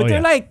 Yeah. but Oh,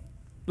 they're yeah.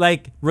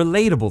 like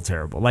relatable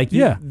terrible. Like you,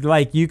 Yeah.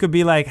 like you could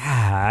be like,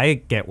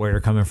 I get where you're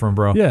coming from,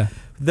 bro. Yeah.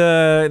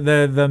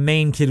 The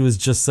main kid was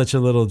just such a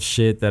little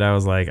shit that I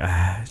was like,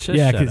 just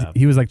Yeah, shut because up.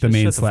 he was like the Just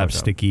main shut the fuck up.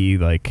 slapsticky,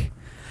 like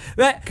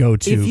But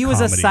go-to If he was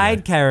a comedy side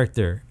guy.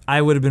 character,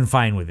 I would have been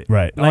fine with it.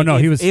 Right. Oh, Like, no,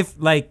 if, he was- If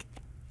like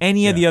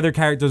any of the other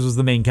characters was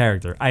the main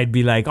character, I'd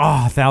be like,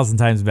 1,000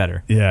 times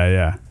better. Yeah,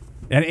 yeah.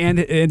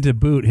 And to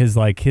boot, his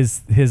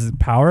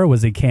power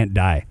was he can't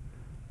die.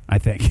 I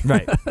think.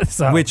 Right.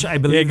 So Which I he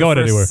believe ain't the going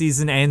first anywhere.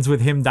 season ends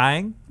with him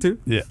dying too.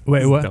 Yeah.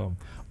 Wait, It's what? dumb.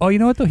 Oh, you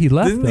know what though? He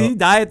left. Didn't though. he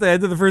die at the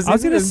end of the first season? I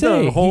was gonna Isn't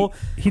say the whole.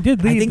 he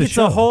did leave I think the it's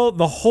show.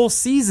 the whole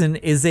season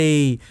is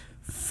a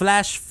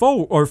flash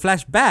forward or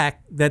flashback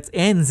that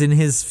ends in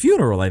his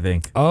funeral. I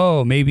think.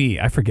 Oh, maybe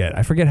I forget.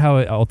 I forget how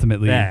it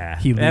ultimately Yeah,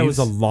 he leaves. that was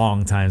a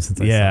long time since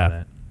I Yeah. saw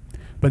that.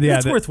 But yeah,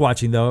 it's worth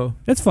watching though.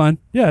 it's fun.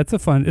 Yeah, it's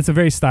It's a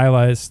very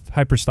stylized,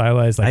 hyper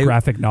stylized, like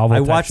graphic novel. I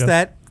type watched show.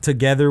 that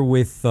together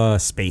with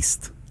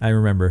Spaced. I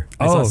remember.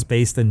 I saw Oh.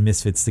 Spaced and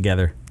Misfits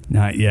together.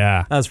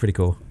 Yeah, That was pretty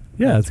cool.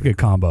 yeah. That's a good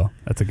combo.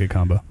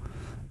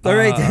 All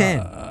right, Dan.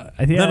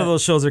 None of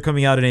those shows are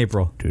coming out in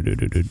April.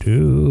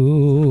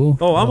 Do.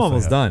 Oh, I'm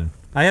almost done.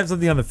 I have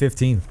something on the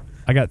 15th.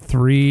 I got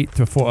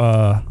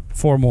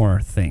 4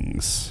 more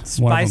things.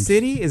 One of Spy them's-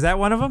 City, is that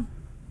one of them?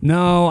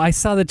 No, I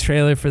saw the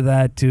trailer for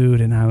that,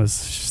 dude, and I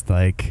was just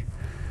like,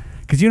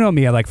 because you know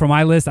me, like for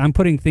my list, I'm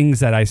putting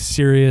things that I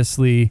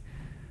seriously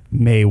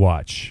may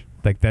watch,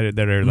 like that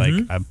are like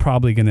I'm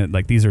probably gonna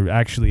like these are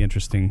actually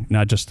interesting,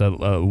 not just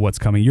what's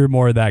coming. You're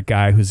more that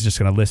guy who's just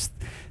gonna list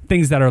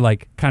things that are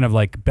like kind of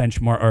like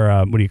benchmark or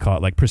what do you call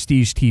it, like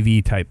prestige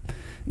TV type.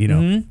 You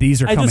know,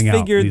 these are I just coming out.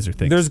 figured These are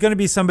things. there's going to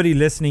be somebody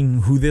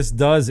listening who this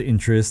does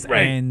interest.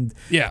 Right. And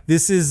Yeah.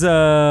 this is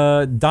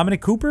Dominic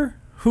Cooper,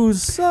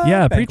 who's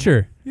back-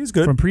 Preacher. He's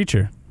good. From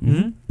Preacher.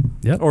 Mm-hmm.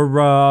 Yep.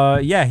 Or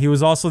he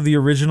was also the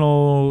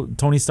original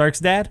Tony Stark's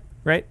dad,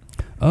 right?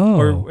 Oh,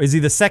 Or is he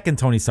the second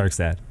Tony Stark's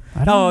dad? I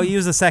don't know. He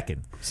was the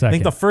second. I Second.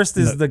 think the first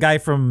is No. the guy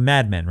from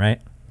Mad Men, right?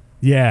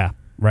 yeah,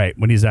 right.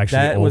 When he's actually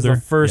That older. was the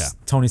first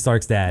Yeah. Tony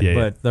Stark's dad. Yeah, yeah.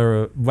 But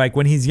the like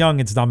when he's young,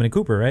 it's Dominic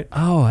Cooper, right?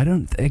 Oh,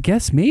 I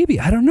guess maybe.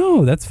 I don't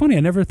know. That's funny. I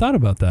never thought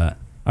about that.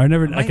 I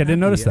didn't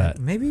notice that.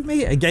 Maybe.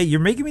 You're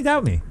making me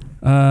doubt me.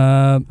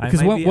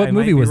 Because what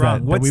movie was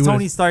that? What's we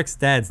Tony Stark's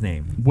dad's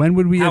name? When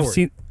would we have Howard.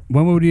 seen?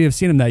 When would we have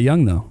seen him that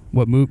young though?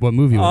 What movie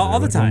was it? All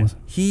the Like, when time. was-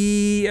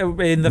 He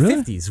in the Really?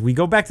 50s. We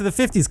go back to the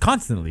 50s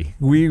constantly.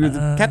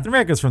 Captain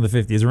America's from the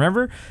 50s.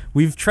 Remember?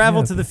 We've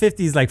traveled to the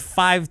 50s like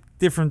 5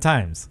 different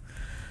times.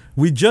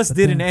 We just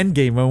did an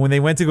Endgame when they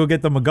went to go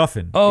get the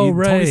MacGuffin. Oh, Tony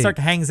right. Stark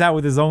hangs out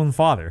with his own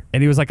father.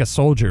 And he was like a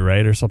soldier,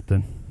 right, or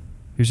something.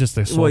 He was just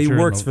a soldier. Well, he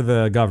works for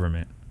the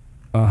government.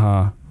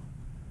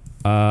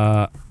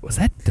 Was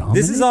that Dominic?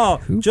 This is all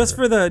Cooper?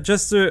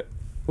 just for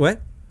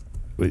what?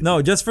 Wait.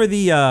 No, just for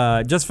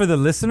the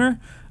listener.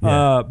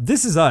 Yeah.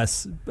 This is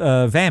us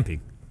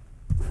vamping.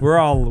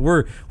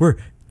 We're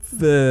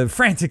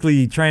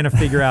frantically trying to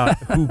figure out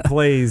who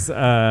plays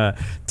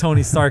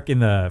Tony Stark in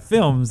the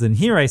films, and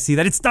here I see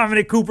that it's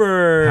Dominic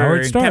Cooper,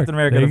 Howard in Stark. Captain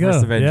America: There The you First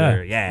go.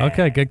 Avenger. Yeah.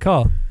 Okay, good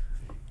call.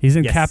 He's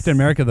in Yes. Captain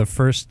America: The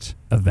First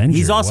Avenger.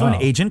 He's also Wow.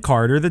 in Agent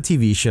Carter, the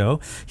TV show.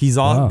 He's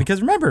all Wow.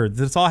 because remember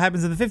this all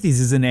happens in the 50s.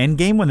 Is an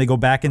Endgame when they go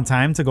back in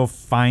time to go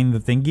find the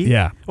thingy.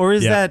 Yeah. Or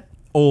is Yeah. that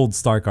old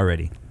Stark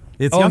already?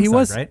 It's Oh, young he Stark,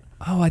 was. right?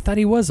 Oh, I thought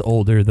he was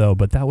older though,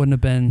 but that wouldn't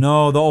have been.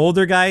 No, the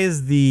older guy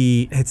is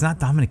it's not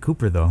Dominic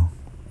Cooper though.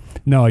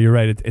 No, you're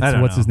right. It's I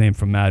don't what's know. his name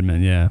from Mad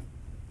Men? Yeah.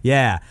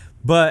 Yeah,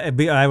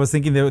 but I was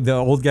thinking the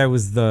old guy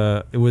was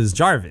it was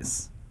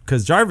Jarvis,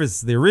 because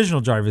Jarvis, the original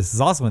Jarvis, is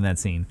also in that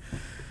scene.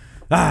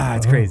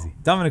 It's crazy.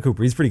 Dominic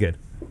Cooper, he's pretty good.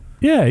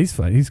 Yeah, he's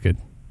fine. He's good.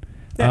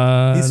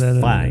 He's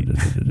fine.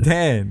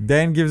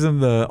 Dan gives him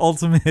the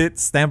ultimate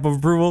stamp of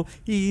approval.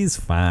 He's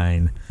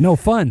fine. No,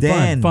 fun.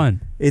 Dan,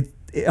 Fun.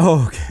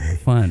 Okay.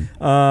 Fun.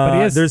 But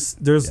he is-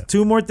 There's yeah.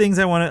 2 more things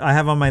I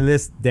have on my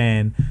list,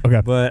 Dan.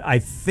 Okay. But I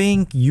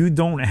think you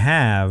don't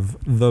have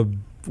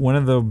one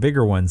of the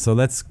bigger ones, so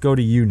let's go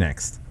to you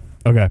next.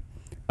 Okay.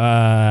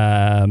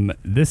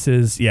 This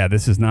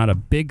is not a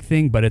big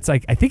thing, but it's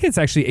like I think it's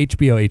actually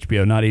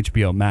HBO, not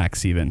HBO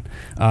Max even,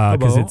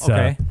 because it's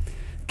okay.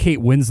 Kate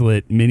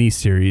Winslet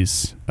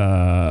miniseries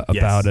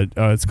about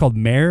it's called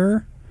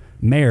Mayor,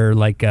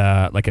 like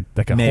a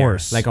Mayor,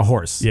 horse, like a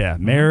horse. yeah,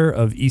 Mayor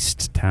of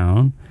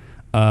Easttown.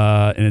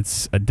 And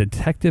it's a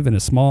detective in a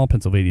small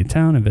Pennsylvania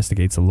town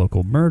investigates a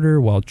local murder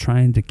while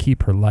trying to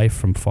keep her life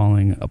from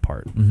falling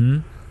apart. Mm-hmm.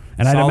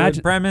 And I'd Solid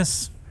imagine,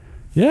 premise.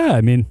 yeah,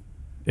 I mean,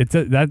 that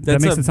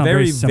That's makes a it sound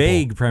very simple.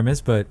 vague premise,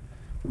 but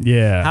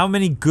Yeah. how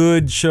many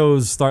good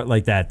shows start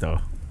like that though?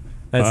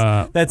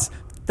 That's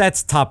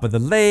That's Top of the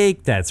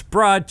Lake. That's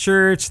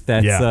Broadchurch.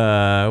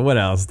 That's what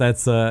else?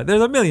 That's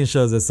there's a million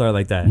shows that start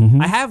like that.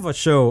 I have a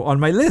show on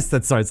my list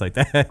that starts like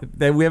that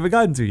that we haven't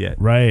gotten to yet.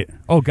 Right.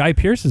 Oh, Guy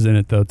Pearce is in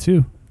it though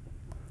too.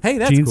 Hey,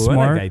 that's Gene cool. I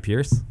Smart. like Guy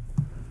Pearce.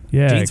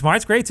 Yeah. Gene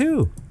Smart's great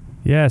too.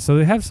 Yeah. So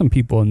they have some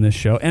people in this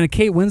show, and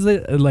Kate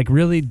Winslet like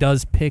really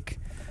does pick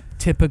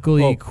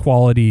typically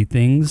quality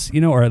things,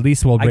 or at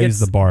least will raise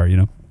the bar,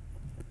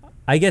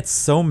 I get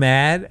so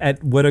mad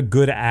at what a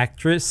good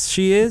actress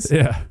she is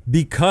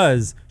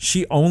because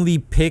she only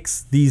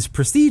picks these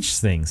prestige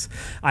things.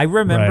 I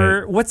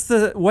remember what's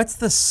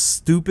the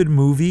stupid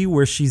movie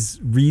where she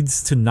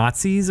reads to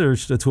Nazis or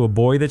to a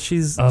boy that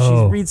she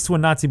reads to a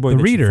Nazi boy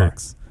that Reader. she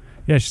fucks.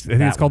 Yeah, I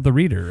think it's called The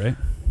Reader,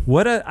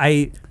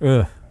 right?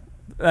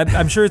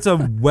 I'm sure it's a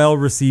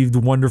well-received,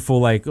 wonderful,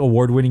 like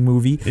award-winning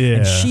movie,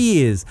 and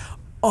she is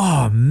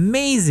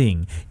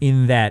amazing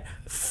in that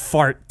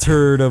fart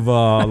turd of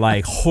a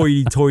like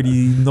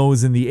hoity-toity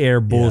nose in the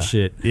air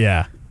bullshit.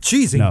 Yeah.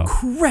 She's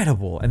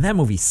incredible, and that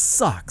movie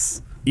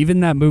sucks. Even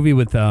that movie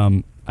with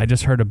I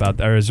just heard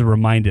about, or was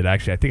reminded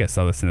actually. I think I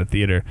saw this in the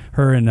theater.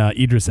 Her and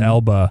Idris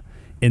Elba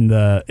in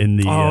the in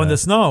the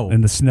snow.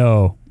 In the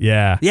snow,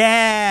 yeah.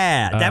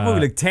 Yeah, that movie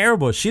looked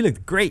terrible. She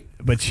looked great,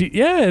 but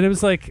and it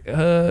was like,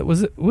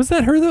 was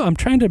that her though? I'm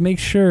trying to make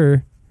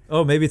sure.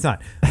 Oh, maybe it's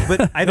not.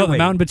 But I don't know. The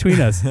Mountain Between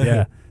Us.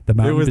 Yeah, the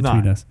Mountain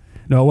Between Us.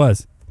 No, it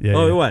was. Yeah.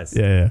 Oh, it was.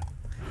 Yeah.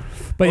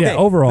 But yeah,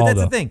 overall, but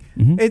that's the thing.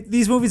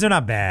 These movies are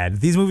not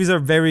bad. These movies are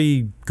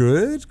very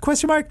good? ?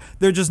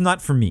 They're just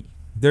not for me.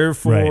 They're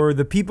for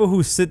the people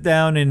who sit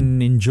down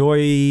and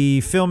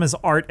enjoy film as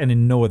art and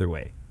in no other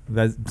way.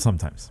 That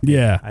sometimes.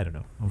 Yeah. I don't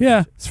know.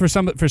 Yeah, it's for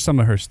some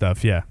of her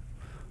stuff. Yeah,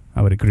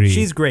 I would agree.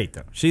 She's great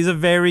though. She's a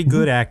very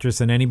good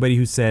actress, and anybody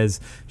who says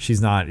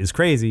she's not is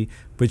crazy.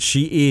 But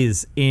she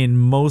is in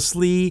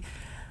mostly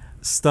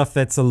stuff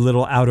that's a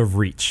little out of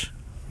reach.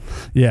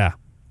 Yeah.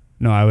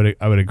 No, I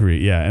would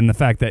agree. Yeah, and the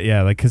fact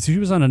that because she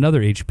was on another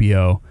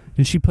HBO,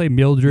 and she played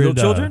Mildred.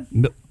 Little Children?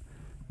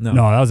 No,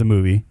 that was a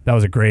movie. That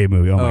was a great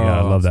movie. Oh my god,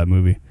 I love that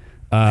movie.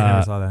 I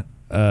never saw that.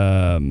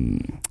 I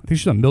think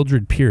she's on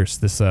Mildred Pierce.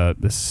 It was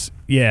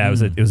a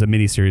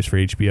miniseries for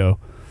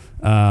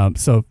HBO.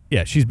 So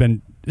yeah, she's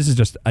been. This is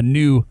just a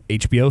new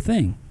HBO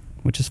thing,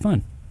 which is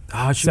fun.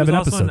 Oh, she 7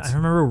 was also episodes. I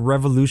remember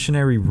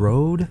Revolutionary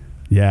Road.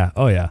 Yeah.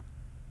 Oh yeah.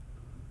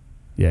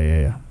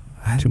 Yeah.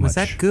 Was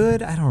that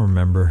good? I don't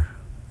remember.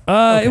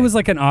 It was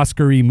like an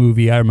Oscar-y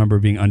movie. I remember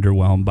being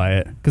underwhelmed by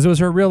it because it was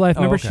her real life.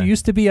 Remember, she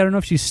used to be. I don't know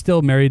if she's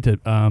still married to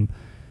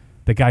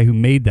the guy who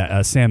made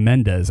that. Sam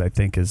Mendes, I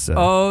think, is.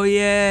 Oh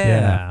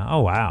yeah.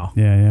 Oh wow.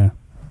 Yeah.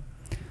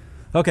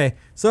 Okay,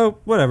 so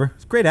whatever.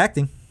 It's great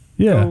acting.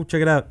 Yeah. Go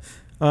check it out.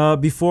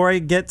 Before I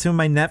get to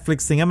my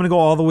Netflix thing, I'm gonna go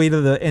all the way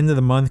to the end of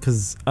the month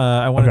because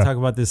I want to talk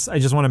about this. I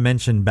just want to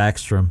mention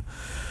Backstrom.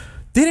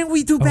 Didn't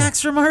we do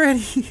Backstrom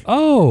already?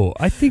 Oh,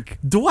 I think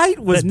Dwight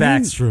was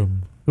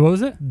Backstrom. What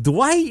was it?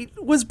 Dwight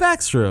was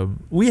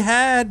Backstrom. We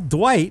had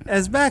Dwight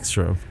as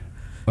Backstrom.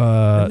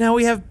 And now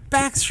we have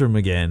Backstrom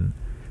again.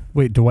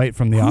 Wait, Dwight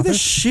from The Office? Who the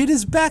shit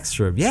is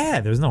Backstrom?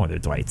 Yeah, there's no other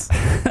Dwights. You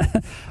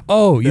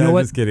know what? I'm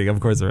just kidding. Of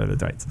course there are other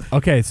Dwights.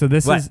 Okay, so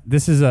this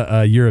is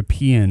a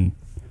European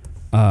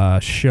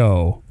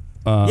show.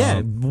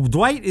 Yeah,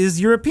 Dwight is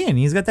European.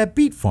 He's got that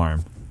beet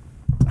farm.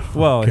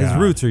 Well, his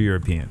roots are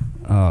European.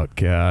 Oh,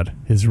 God.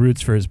 His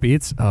roots for his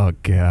beets? Oh,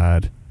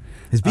 God.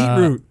 His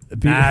beetroot.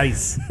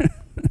 Nice.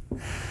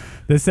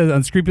 This says,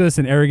 unscrupulous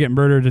and arrogant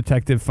murder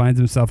detective finds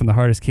himself in the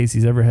hardest case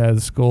he's ever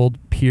had.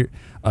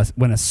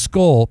 When a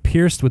skull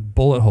pierced with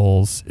bullet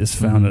holes is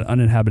found on an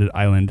uninhabited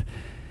island.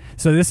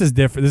 So this is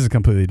different. This is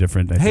completely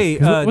different. Hey,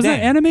 was that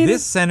animated?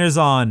 This centers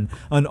on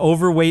an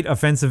overweight,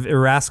 offensive,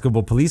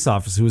 irascible police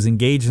officer who is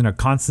engaged in a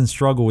constant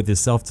struggle with his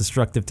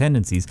self-destructive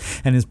tendencies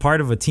and is part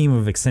of a team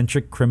of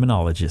eccentric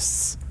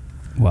criminologists.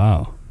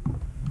 Wow.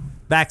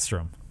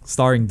 Backstrom,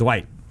 starring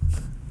Dwight.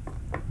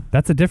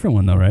 That's a different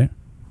one, though, right?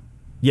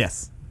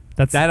 Yes.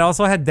 That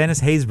also had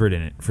Dennis Haysbert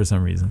in it for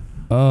some reason.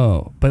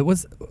 Oh, but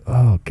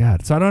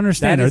God. So I don't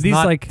understand. That Are is these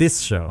not like this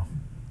show?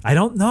 I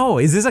don't know.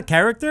 Is this a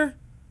character?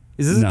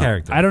 A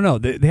character? I don't know.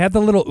 They have the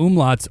little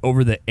umlauts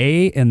over the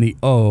A and the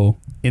O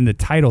in the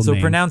title name.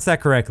 So pronounce that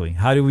correctly.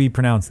 How do we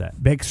pronounce that?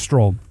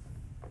 Backstrom.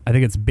 I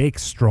think it's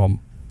Backstrom.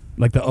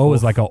 Like the O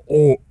is like a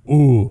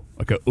O,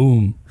 like a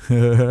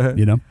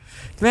you know?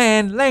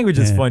 Man, language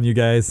is fun, you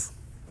guys.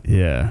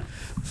 Yeah.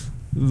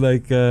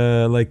 Like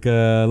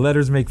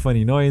letters make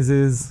funny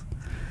noises.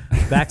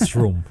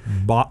 Backstrom.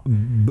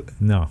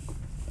 No.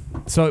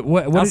 So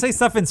what I'll say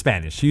stuff in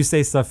Spanish. You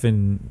say stuff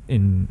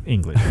in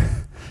English.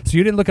 So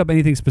you didn't look up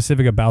anything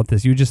specific about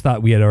this. You just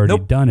thought we had already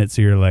done it.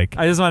 So you're like,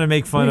 I just want to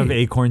make fun of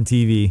Acorn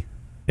TV.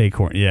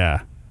 Acorn,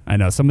 yeah. I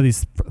know some of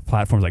these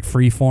platforms like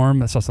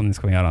Freeform. I saw something's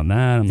coming out on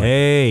that. I'm like,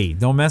 hey,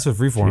 don't mess with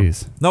Freeform.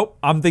 Geez. Nope,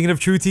 I'm thinking of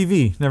True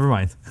TV. Never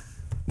mind.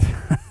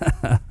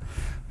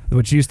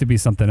 Which used to be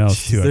something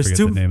else too. I forget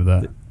the name of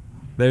that.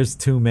 There's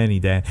too many,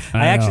 Dan.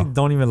 I actually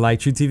don't even like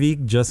True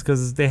TV just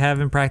because they have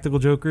Impractical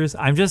Jokers.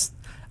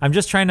 I'm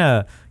just trying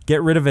to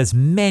get rid of as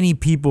many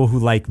people who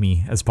like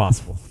me as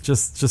possible.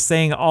 just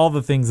saying all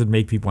the things that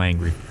make people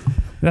angry.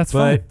 That's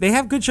But fine. they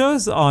have good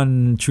shows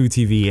on True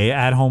TV.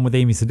 At Home with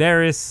Amy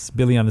Sedaris,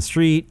 Billy on the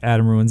Street,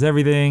 Adam Ruins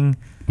Everything.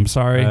 I'm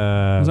sorry.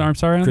 Was I'm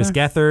sorry on Chris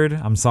there?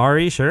 Gethard. I'm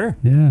sorry. Sure.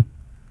 Yeah.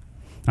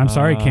 I'm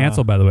sorry.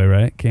 Canceled, by the way,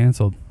 right?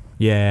 Canceled.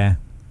 Yeah,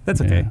 that's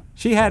okay. Yeah.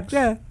 She had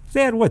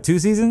they had what, 2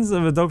 seasons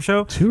of a dope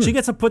show? 2. She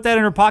gets to put that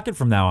in her pocket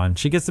from now on.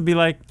 She gets to be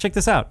like, check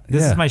this out.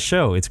 This Yeah. is my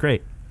show. It's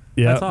great.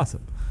 Yeah. That's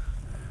awesome.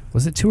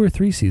 Was it 2 or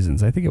 3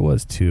 seasons? I think it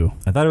was 2.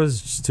 I thought it was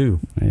just 2.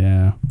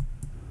 Yeah.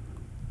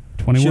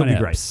 21 She'll be eps.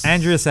 great.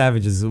 Andrea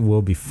Savage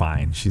will be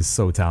fine. She's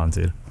so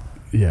talented.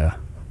 Yeah.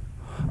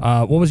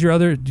 What was your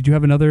other? Did you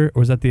have another, or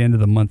was that the end of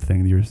the month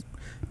thing? Yours?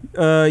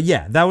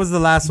 Yeah, that was the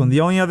last one.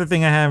 The only other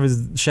thing I have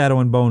is Shadow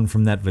and Bone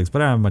from Netflix,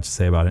 but I don't have much to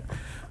say about it.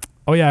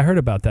 Oh yeah, I heard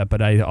about that,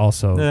 but I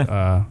also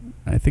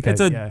I think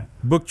It's a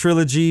book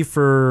trilogy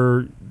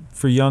for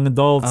young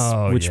adults,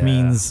 which yeah.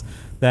 means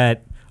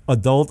that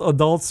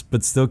adults,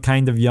 but still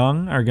kind of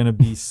young, are going to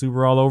be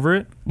super all over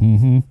it.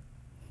 Mm-hmm.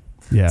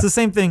 Yeah. It's the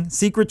same thing.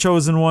 Secret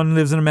Chosen One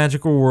lives in a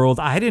magical world.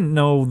 I didn't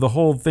know the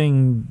whole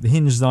thing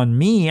hinged on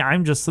me.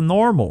 I'm just a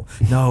normal.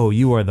 No,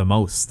 you are the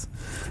most.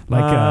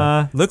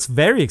 Looks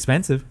very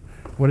expensive.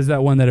 What is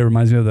that one that it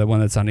reminds me of? That one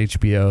that's on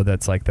HBO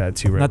that's like that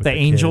too, right? Not with the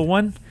angel kid?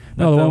 one?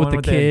 No, Not the one with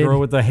the kid. girl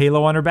with the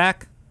halo on her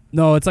back?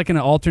 No, it's like an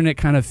alternate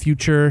kind of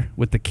future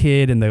with the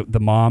kid and the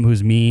mom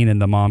who's mean,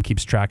 and the mom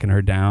keeps tracking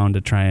her down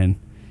to try and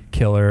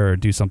kill her or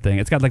do something.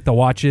 It's got like the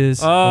watches,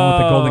 the one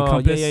with the golden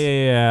compass.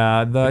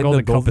 Yeah. The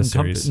Golden Compass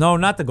series. No,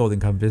 not the Golden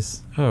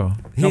Compass. Oh,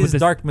 No, his but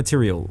Dark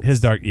Materials.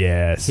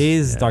 Yes.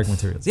 His yes. Dark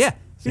Materials. Yeah,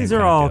 Same these are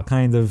kind of all deal.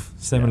 kind of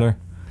similar.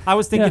 I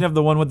was thinking Yeah. of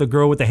the one with the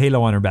girl with the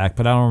halo on her back,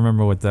 but I don't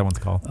remember what that one's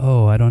called.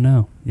 Oh, I don't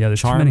know. Yeah,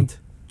 there's too many.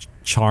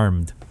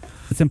 Charmed.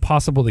 It's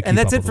impossible to keep And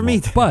that's up it with for them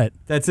me. all. But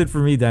That's it for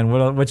me, Dan.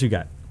 What you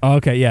got?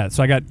 okay, yeah.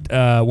 So I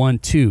got 1,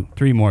 2,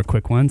 3 more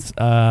quick ones.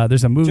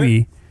 There's a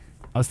movie.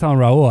 I was telling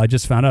Raul I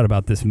just found out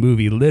about this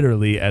movie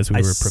literally as we I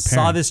were preparing.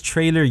 saw this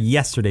trailer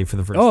yesterday for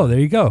the first Oh, time. there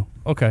you go.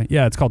 Okay,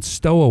 yeah, it's called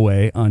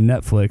Stowaway on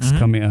Netflix,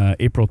 coming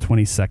April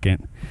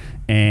 22nd,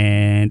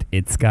 and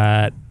it's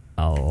got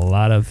a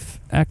lot of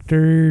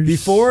actors.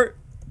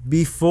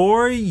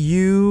 Before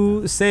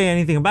you say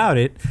anything about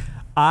it,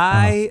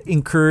 I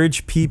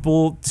encourage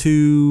people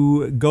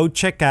to go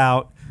check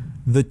out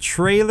the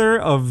trailer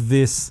of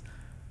this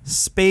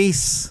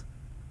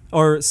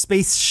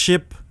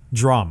spaceship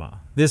drama.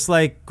 This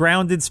like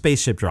grounded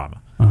spaceship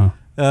drama.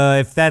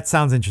 If that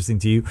sounds interesting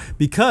to you,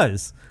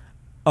 because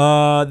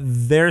I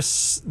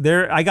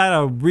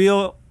got a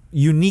real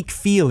unique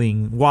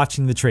feeling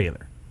watching the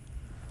trailer.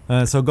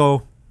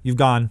 So you've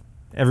gone.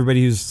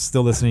 Everybody who's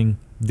still listening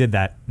did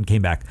that and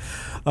came back.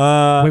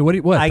 Wait,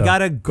 what? I though?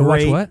 got a Go watch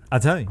great. what? I'll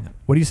tell you.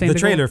 What are you saying? The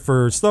to go- trailer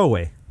for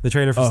Stowaway. The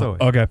trailer for Stowaway.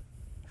 Okay.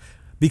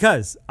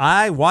 Because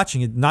I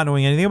watching it, not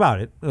knowing anything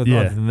about it, other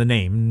than the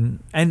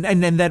name, and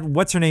that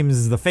what's her name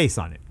is the face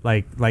on it.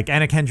 Like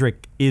Anna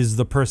Kendrick is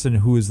the person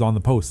who is on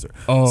the poster.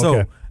 Oh, so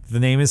okay.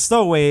 the name is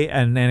Stowaway,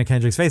 and Anna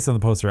Kendrick's face on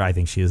the poster. I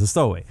think she is a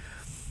stowaway.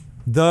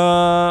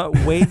 The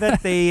way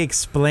that they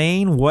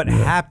explain what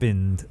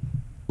happened,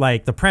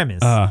 like the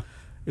premise,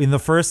 in the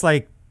first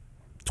like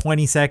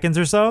 20 seconds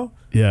or so,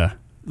 Yeah.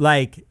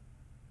 like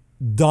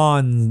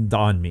dawned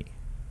on me.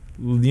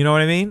 You know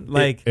what I mean?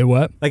 Like It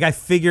what? Like I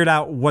figured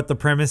out what the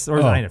premise,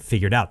 or I didn't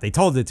figured out. They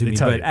told it to me,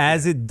 tell but you.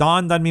 as it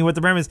dawned on me what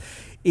the premise,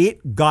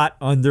 it got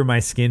under my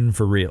skin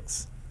for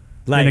reals.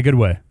 Like In a good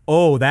way.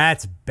 Oh,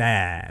 that's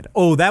bad.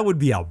 Oh, that would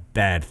be a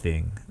bad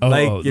thing.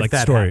 Oh, if like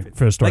that story- happened.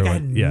 for a story Like I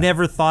line, yeah.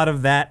 never thought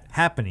of that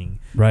happening.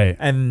 Right.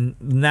 And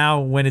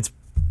now when it's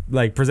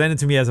like presented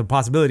to me as a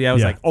possibility, I was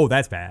Yeah. like, oh,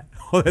 that's bad.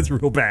 Oh, that's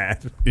real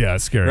bad. Yeah,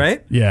 it's scary.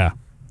 Right? Yeah.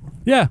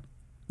 Yeah.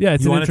 Yeah,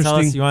 it's You an want to tell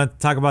interesting. us? You want to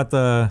talk about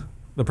the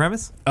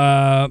premise?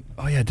 Oh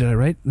yeah, did I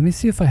write? Let me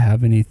see if I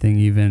have anything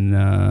even.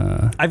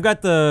 I've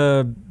got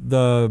the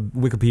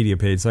Wikipedia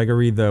page, so I can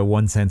read the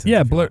one sentence.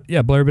 Yeah, if you want.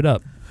 blurb it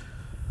up.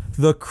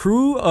 The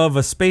crew of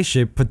a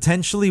spaceship,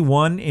 potentially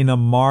one in a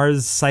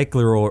Mars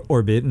cycler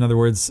orbit, in other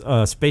words,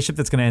 a spaceship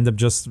that's going to end up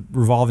just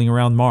revolving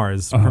around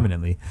Mars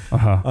permanently,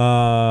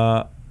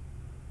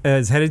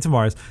 is headed to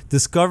Mars,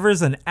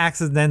 discovers an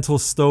accidental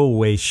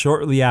stowaway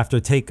shortly after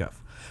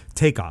takeoff.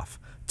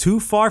 Too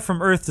far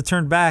from Earth to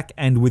turn back,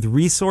 and with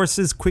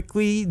resources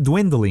quickly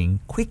dwindling,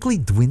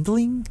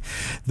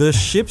 the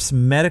ship's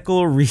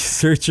medical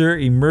researcher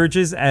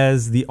emerges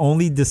as the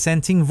only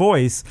dissenting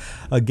voice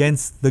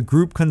against the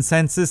group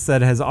consensus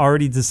that has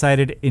already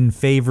decided in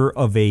favor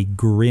of a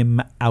grim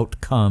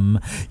outcome.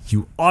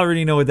 You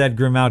already know what that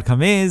grim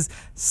outcome is.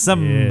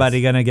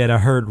 Somebody gonna get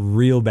hurt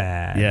real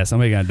bad. Yeah,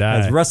 somebody gonna die.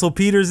 As Russell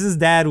Peters'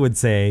 dad would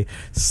say,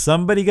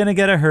 somebody gonna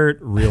get hurt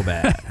real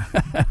bad.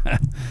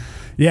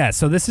 Yeah,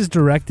 so this is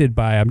directed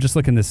by. I'm just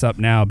looking this up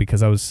now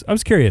because I was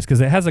curious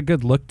because it has a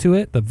good look to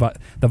it. The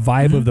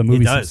vibe of the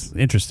movie is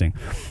interesting.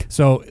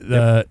 So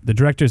the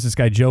director is this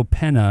guy Joe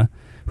Pena,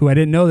 who I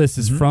didn't know this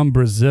is from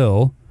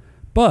Brazil,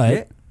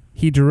 but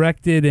He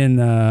directed in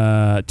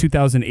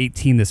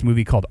 2018 this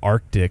movie called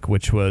Arctic,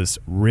 which was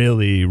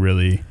really,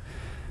 really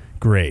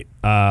great.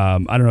 I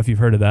don't know if you've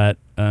heard of that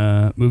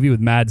movie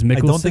with Mads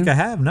Mikkelsen. I don't think I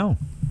have. No.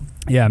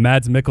 Yeah,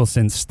 Mads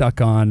Mikkelsen stuck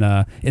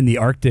on in the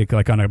Arctic,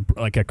 like on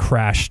a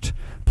crashed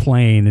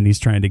plane, and he's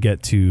trying to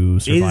get to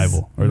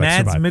survival. Is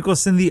Mads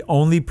Mikkelsen the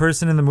only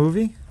person in the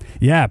movie?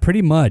 Yeah,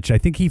 pretty much. I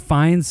think he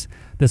finds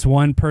this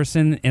one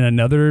person in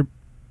another.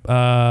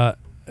 Young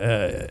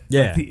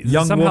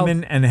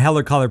woman and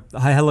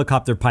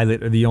helicopter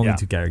pilot are the only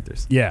two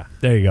characters. Yeah,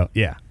 there you go.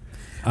 Yeah.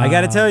 I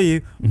got to tell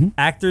you,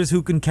 actors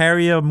who can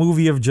carry a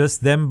movie of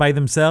just them by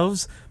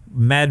themselves,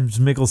 Mads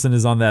Mikkelsen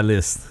is on that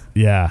list.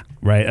 Yeah,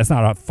 right. That's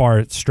not a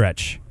far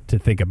stretch to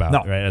think about,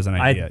 right? As an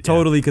idea. I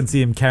totally can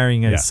see him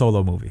carrying a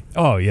solo movie.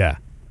 Oh, yeah.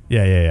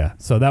 Yeah.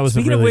 So that was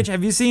Speaking of which,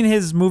 have you seen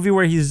his movie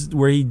where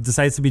he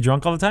decides to be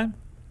drunk all the time?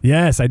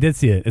 Yes, I did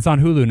see it. It's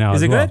on Hulu now.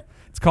 Is it good?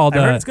 It's called.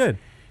 I heard it's good.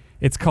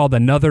 It's called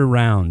Another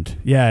Round.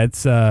 Yeah,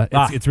 it's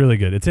really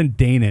good. It's in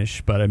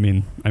Danish, but I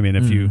mean,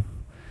 if you're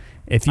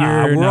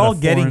we're all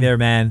getting there,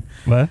 man.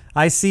 What?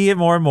 I see it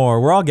more and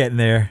more. We're all getting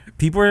there.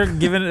 People are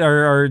giving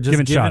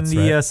giving shots,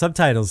 the right?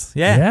 Subtitles.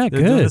 Yeah, they're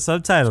good. Doing the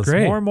subtitles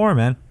more and more,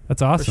 man.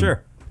 That's awesome. For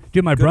sure.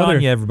 Dude, Good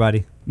on you,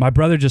 everybody. My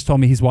brother just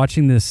told me he's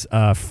watching this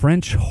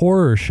French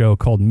horror show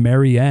called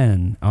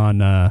Marianne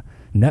on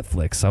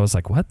Netflix. I was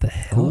like, what the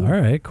hell?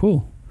 All right,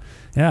 cool.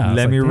 Yeah.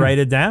 Let me write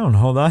it down.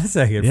 Hold on a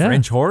second. Yeah.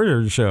 French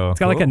horror show. It's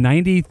got like a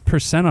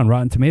 90% on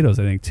Rotten Tomatoes,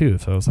 I think, too.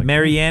 So I was like,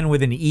 Marianne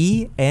with an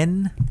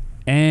E-N?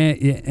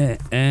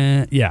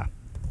 Yeah.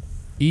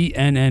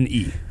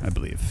 E-N-N-E, I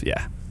believe.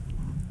 Yeah.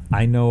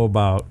 I know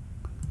about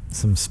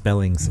some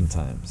spelling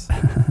sometimes.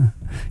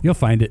 You'll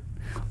find it.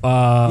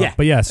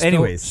 But yeah,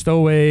 anyways.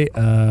 Stowaway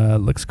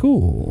looks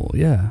cool.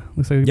 Yeah.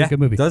 Looks like a good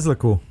movie. It does look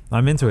cool.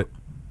 I'm into it.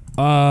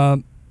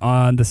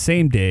 On the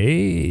same day,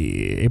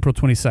 April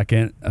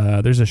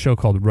 22nd, there's a show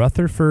called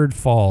Rutherford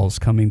Falls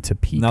coming to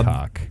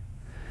Peacock. Now,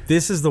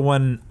 this is the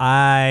one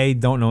I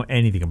don't know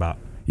anything about.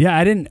 Yeah,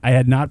 I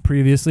had not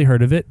previously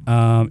heard of it.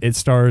 It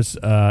stars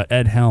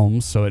Ed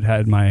Helms, so it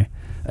had my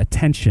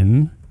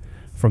attention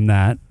from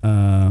that.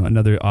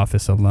 Another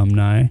Office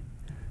alumni.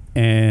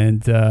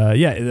 And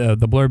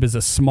the blurb is: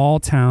 a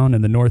small town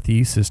in the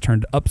Northeast is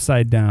turned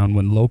upside down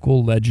when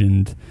local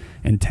legend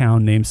and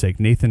town namesake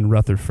Nathan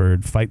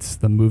Rutherford fights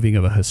the moving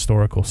of a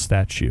historical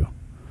statue.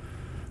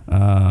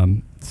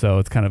 So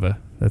it's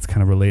that's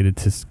kind of related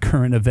to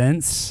current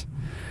events.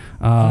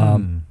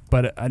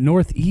 But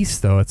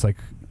Northeast, though, it's like,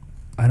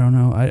 I don't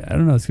know. I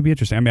don't know. It's gonna be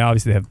interesting. I mean,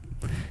 obviously they have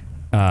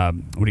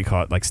what do you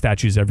call it? Like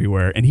statues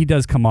everywhere, and he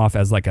does come off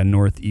as like a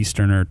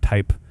Northeasterner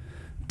type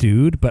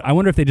dude, but I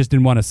wonder if they just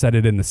didn't want to set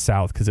it in the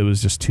South because it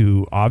was just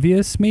too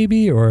obvious,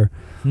 maybe, or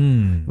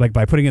like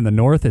by putting it in the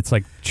North, it's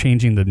like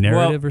changing the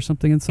narrative or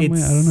something in some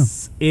way. I don't know.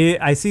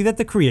 I see that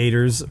the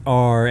creators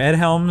are Ed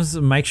Helms,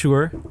 Mike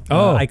Schur.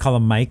 I call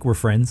him Mike. We're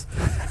friends,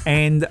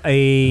 and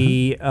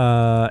a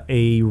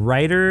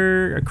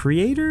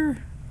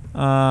creator,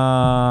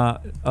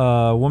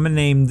 a woman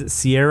named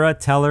Sierra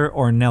Teller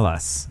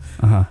Ornelas.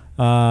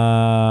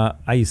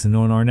 I used to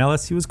know an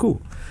Ornelas. He was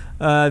cool.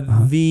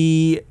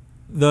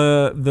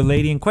 The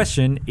lady in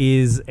question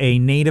is a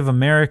Native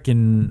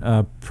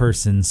American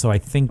person, so I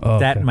think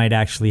that might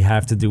actually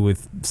have to do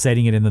with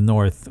setting it in the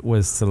North,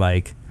 was to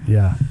like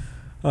bring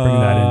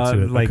that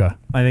into it. Like, okay.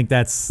 I think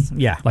that's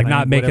like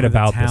not make it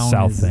about the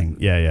South thing.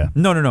 Yeah.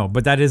 No,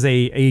 but that is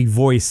a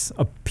voice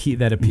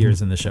that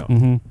appears in the show.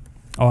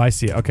 Oh, I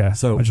see. Okay,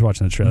 so I'm just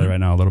watching the trailer right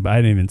now a little bit. I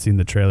hadn't even seen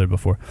the trailer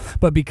before,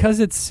 but because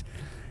it's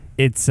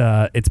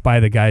by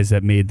the guys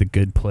that made The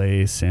Good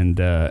Place and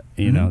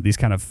you know, these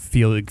kind of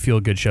feel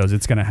good shows.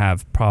 It's gonna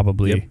have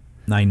probably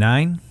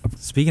 9-9.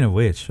 Speaking of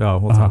which, we'll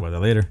talk about that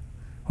later.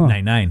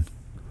 9-9.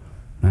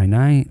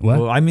 9-9. What?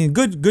 Well, I mean,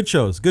 good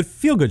shows, good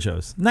feel good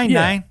shows.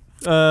 9-9.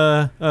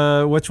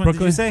 Which one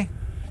did you say?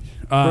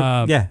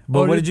 But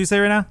what did you say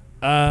right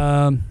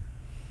now?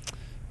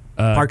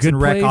 Parks and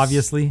Rec,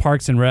 obviously.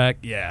 Parks and Rec.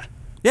 Yeah.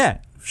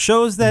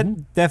 Shows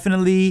that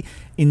definitely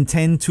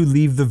intend to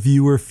leave the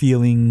viewer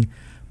feeling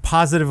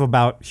positive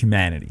about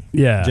humanity.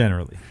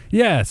 Generally.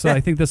 So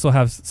I think this will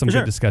have some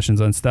good discussions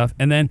on stuff.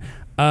 And then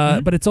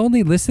but it's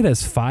only listed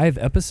as 5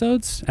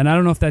 episodes, and I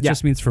don't know if that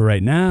just means for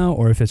right now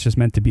or if it's just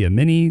meant to be a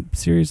mini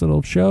series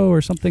little show or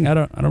something. I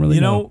don't really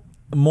know. You know,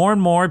 more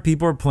and more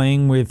people are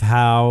playing with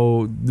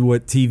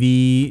what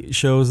TV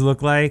shows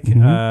look like.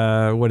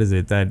 What is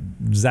it? That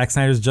Zack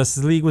Snyder's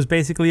Justice League was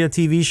basically a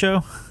TV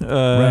show.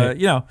 Right.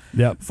 You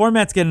know,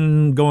 format's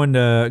going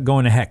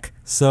to heck.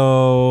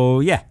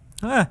 So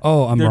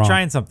I'm they're wrong.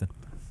 trying something.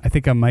 I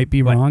think I might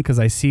be wrong because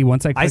I see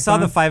once I saw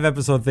the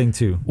 5-episode thing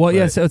too.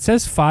 Well, so it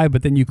says 5,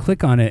 but then you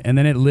click on it and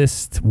then it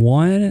lists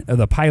 1 of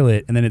the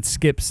pilot, and then it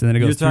skips and then it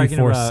goes 3,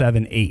 4,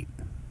 7, 8.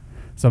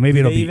 So maybe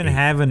it'll be. Do they even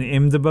have an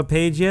IMDb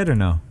page yet or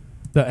no?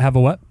 Have a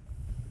what?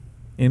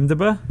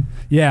 IMDb?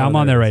 Yeah, I'm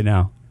on there right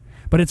now.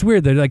 But it's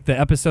weird. They're like the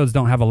episodes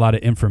don't have a lot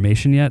of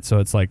information yet, so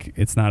it's like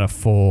it's not a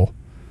full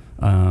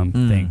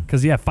thing.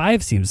 Because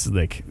 5 seems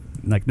like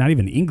not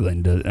even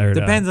England.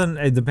 Depends on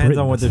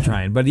what they're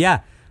trying. But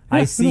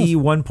I see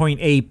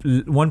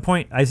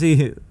 1.8. I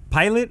see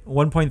pilot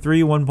 1.3,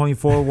 1.4,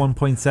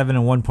 1.7, and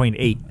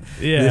 1.8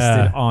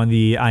 listed on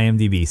the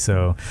IMDb.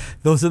 So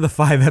those are the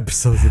 5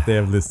 episodes that they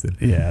have listed.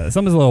 Yeah,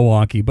 something's a little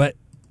wonky, but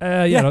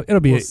it'll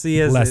be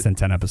less than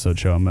 10 episode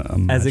show.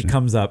 I'm as it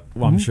comes up,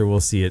 well, I'm sure we'll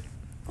see it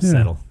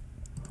settle.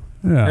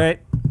 Yeah. All right.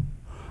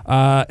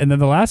 And then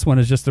the last one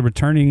is just the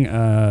returning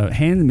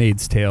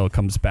Handmaid's Tale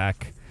comes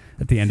back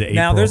at the end of April.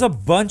 Now, there's a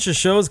bunch of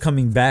shows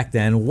coming back,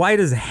 Dan. Why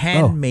does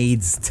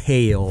Handmaid's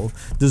Tale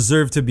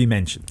deserve to be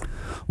mentioned?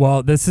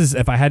 Well, this is,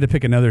 if I had to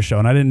pick another show,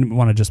 and I didn't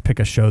want to just pick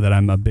a show that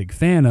I'm a big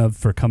fan of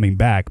for coming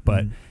back,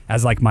 but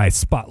as like my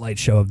spotlight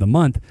show of the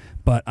month.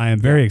 But I am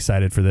very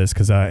excited for this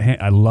because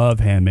I love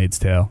Handmaid's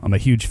Tale. I'm a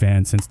huge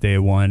fan since day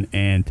one,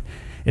 and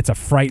it's a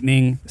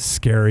frightening,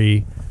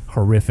 scary,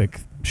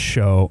 horrific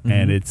show,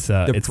 and it's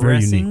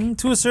very unique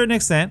to a certain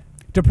extent.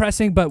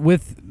 Depressing, but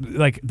with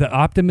like the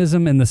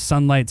optimism and the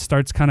sunlight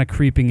starts kind of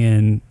creeping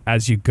in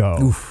as you go.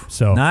 Oof.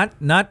 So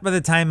not by the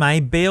time I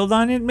bailed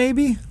on it,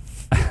 maybe.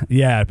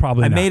 Yeah,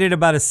 probably. I made it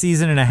about a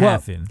season and a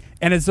half in,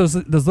 and it's those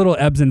little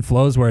ebbs and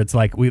flows where it's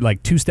like we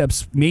like 2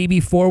 steps maybe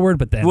forward,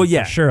 but then for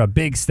sure a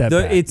big step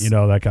back. It's,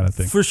 that kind of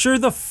thing. For sure,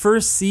 the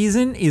first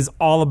season is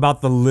all about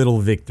the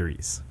little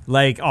victories,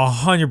 like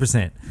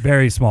 100%.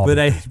 Very small,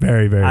 but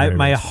very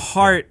my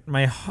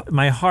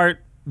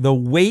heart. The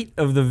weight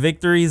of the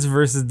victories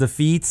versus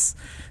defeats,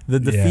 the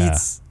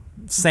defeats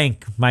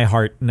sank my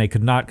heart, and I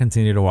could not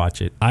continue to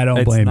watch it. I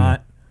don't blame you.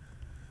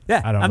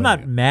 Yeah, I'm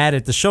not mad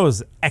at the show.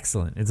 It's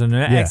excellent. It's an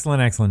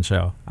excellent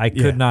show. I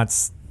could not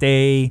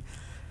stay.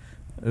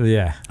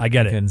 Yeah, I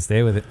get it. Couldn't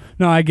stay with it.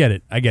 No, I get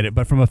it.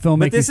 But from a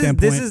filmmaking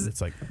standpoint, it's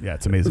like,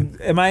 it's amazing.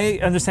 Am I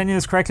understanding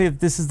this correctly? That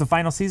this is the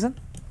final season?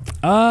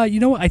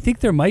 I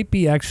think there might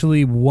be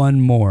actually one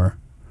more.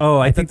 Oh,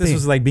 I think this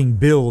was like being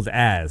billed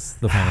as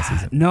the final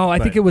season. No, I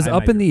think it was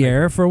up in the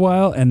air for a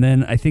while, and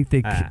then I think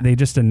they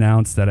just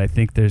announced that I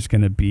think there's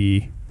going to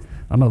be.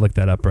 I'm gonna look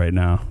that up right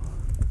now.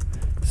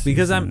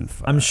 Because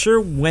I'm sure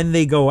when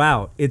they go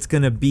out, it's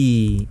gonna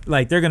be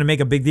like they're gonna make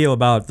a big deal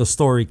about the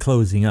story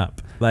closing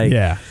up. Like,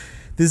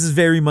 this is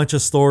very much a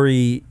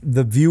story.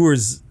 The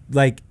viewers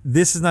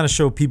this is not a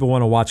show people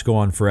want to watch go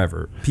on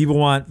forever. People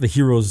want the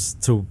heroes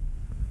to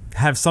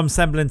have some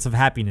semblance of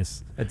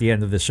happiness at the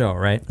end of the show,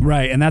 right?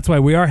 Right, and that's why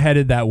we are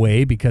headed that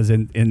way, because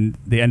in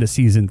the end of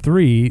season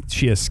 3,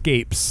 she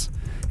escapes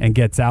and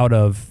gets out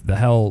of the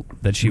hell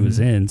that she was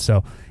in.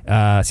 So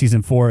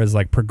season 4 is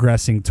like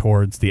progressing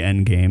towards the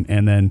end game,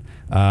 and then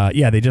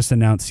they just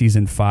announced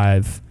season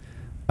 5.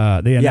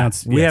 They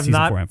announced we have season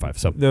not 4 and 5.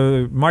 So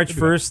the March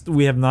 1st,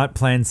 we have not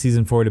planned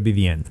season 4 to be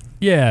the end.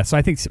 Yeah,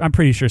 so I'm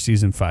pretty sure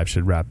season 5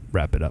 should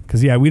wrap it up,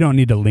 because we don't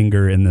need to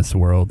linger in this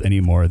world any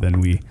more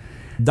than we. ...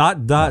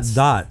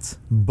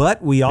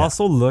 But we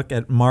also look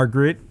at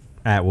Margaret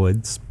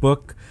Atwood's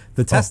book,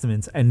 The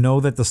Testaments, and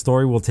know that the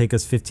story will take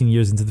us 15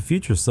 years into the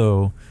future.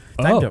 So,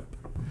 time jump.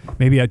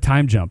 Maybe a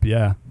time jump,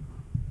 yeah.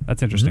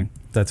 That's interesting.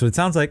 That's what it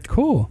sounds like.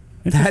 Cool.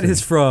 That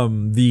is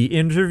from the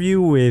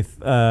interview with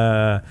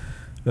the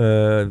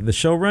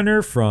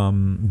showrunner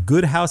from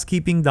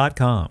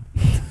goodhousekeeping.com.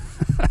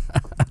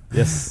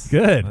 Yes.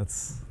 Good.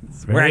 That's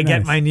where I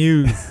get my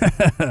news.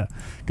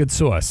 Good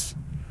source.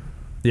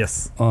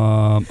 Yes.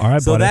 All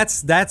right. So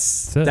that's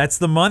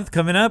the month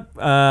coming up.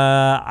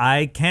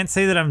 I can't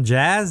say that I'm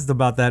jazzed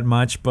about that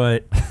much,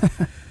 but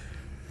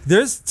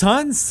there's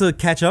tons to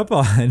catch up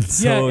on.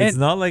 So it's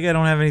not like I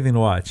don't have anything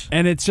to watch.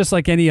 And it's just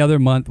like any other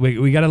month.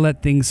 We got to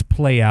let things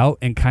play out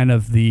and kind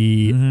of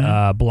the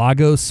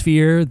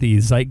blogosphere, the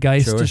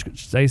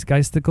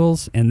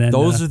zeitgeisticles, and then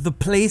those are the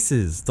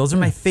places. Those are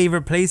my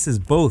favorite places.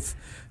 Both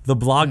the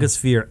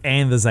blogosphere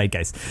and the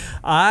zeitgeist.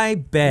 I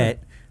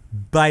bet.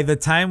 By the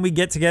time we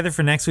get together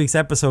for next week's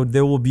episode,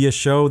 there will be a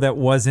show that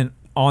wasn't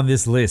on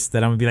this list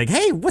that I'm gonna be like,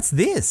 "Hey, what's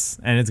this?"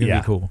 And it's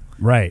gonna be cool.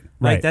 Right.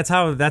 That's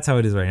how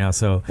it is right now.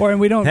 So, and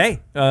we don't. Hey,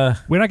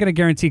 we're not gonna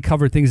guarantee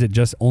cover things that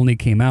just only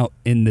came out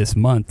in this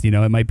month.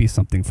 It might be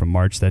something from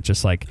March that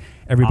just like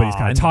everybody's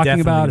kind of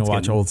talking about. Gonna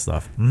watch old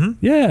stuff.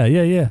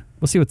 Yeah.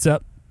 We'll see what's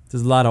up.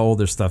 There's a lot of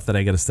older stuff that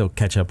I gotta still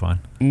catch up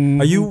on.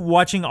 Are you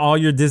watching all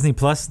your Disney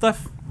Plus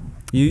stuff?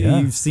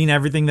 You've seen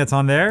everything that's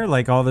on there,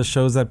 like all the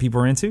shows that people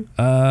are into?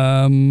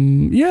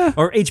 Yeah.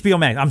 Or HBO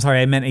Max. I'm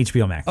sorry, I meant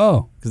HBO Max.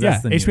 Oh, because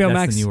that's HBO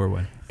Max. That's the newer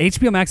one.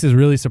 HBO Max is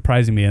really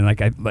surprising me, and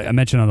like I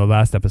mentioned on the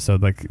last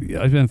episode, like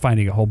I've been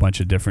finding a whole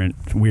bunch of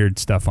different weird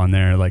stuff on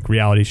there, like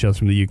reality shows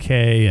from the UK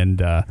and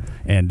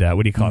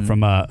what do you call it,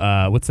 from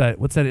what's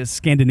that?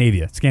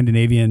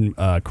 Scandinavian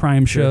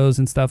crime shows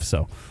and stuff.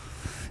 So.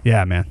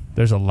 Yeah, man.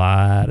 There's a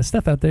lot of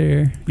stuff out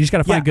there. You just got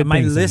to find good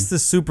things. My list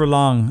is super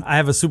long. I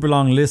have a super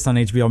long list on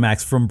HBO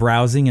Max from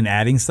browsing and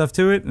adding stuff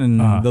to it. And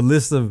the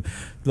list of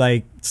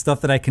like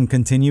stuff that I can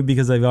continue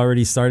because I've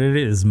already started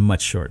it is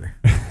much shorter.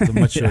 It's a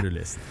much shorter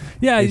list.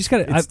 Yeah, you just got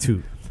to. It's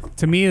 2.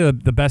 To me,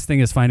 the best thing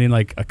is finding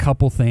like a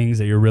couple things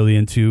that you're really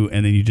into,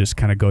 and then you just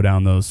kind of go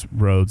down those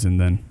roads, and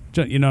then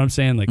you know what I'm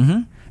saying, like,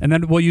 and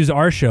then we'll use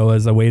our show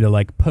as a way to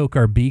like poke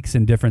our beaks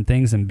in different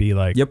things and be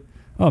like, yep.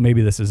 oh,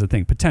 maybe this is a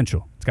thing.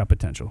 Potential. It's got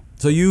potential.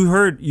 So you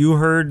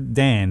heard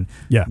Dan.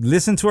 Yeah.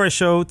 Listen to our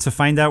show to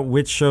find out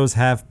which shows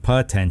have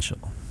potential.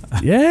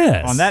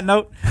 Yes. On that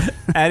note,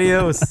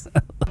 adios.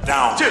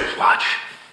 Down. Watch.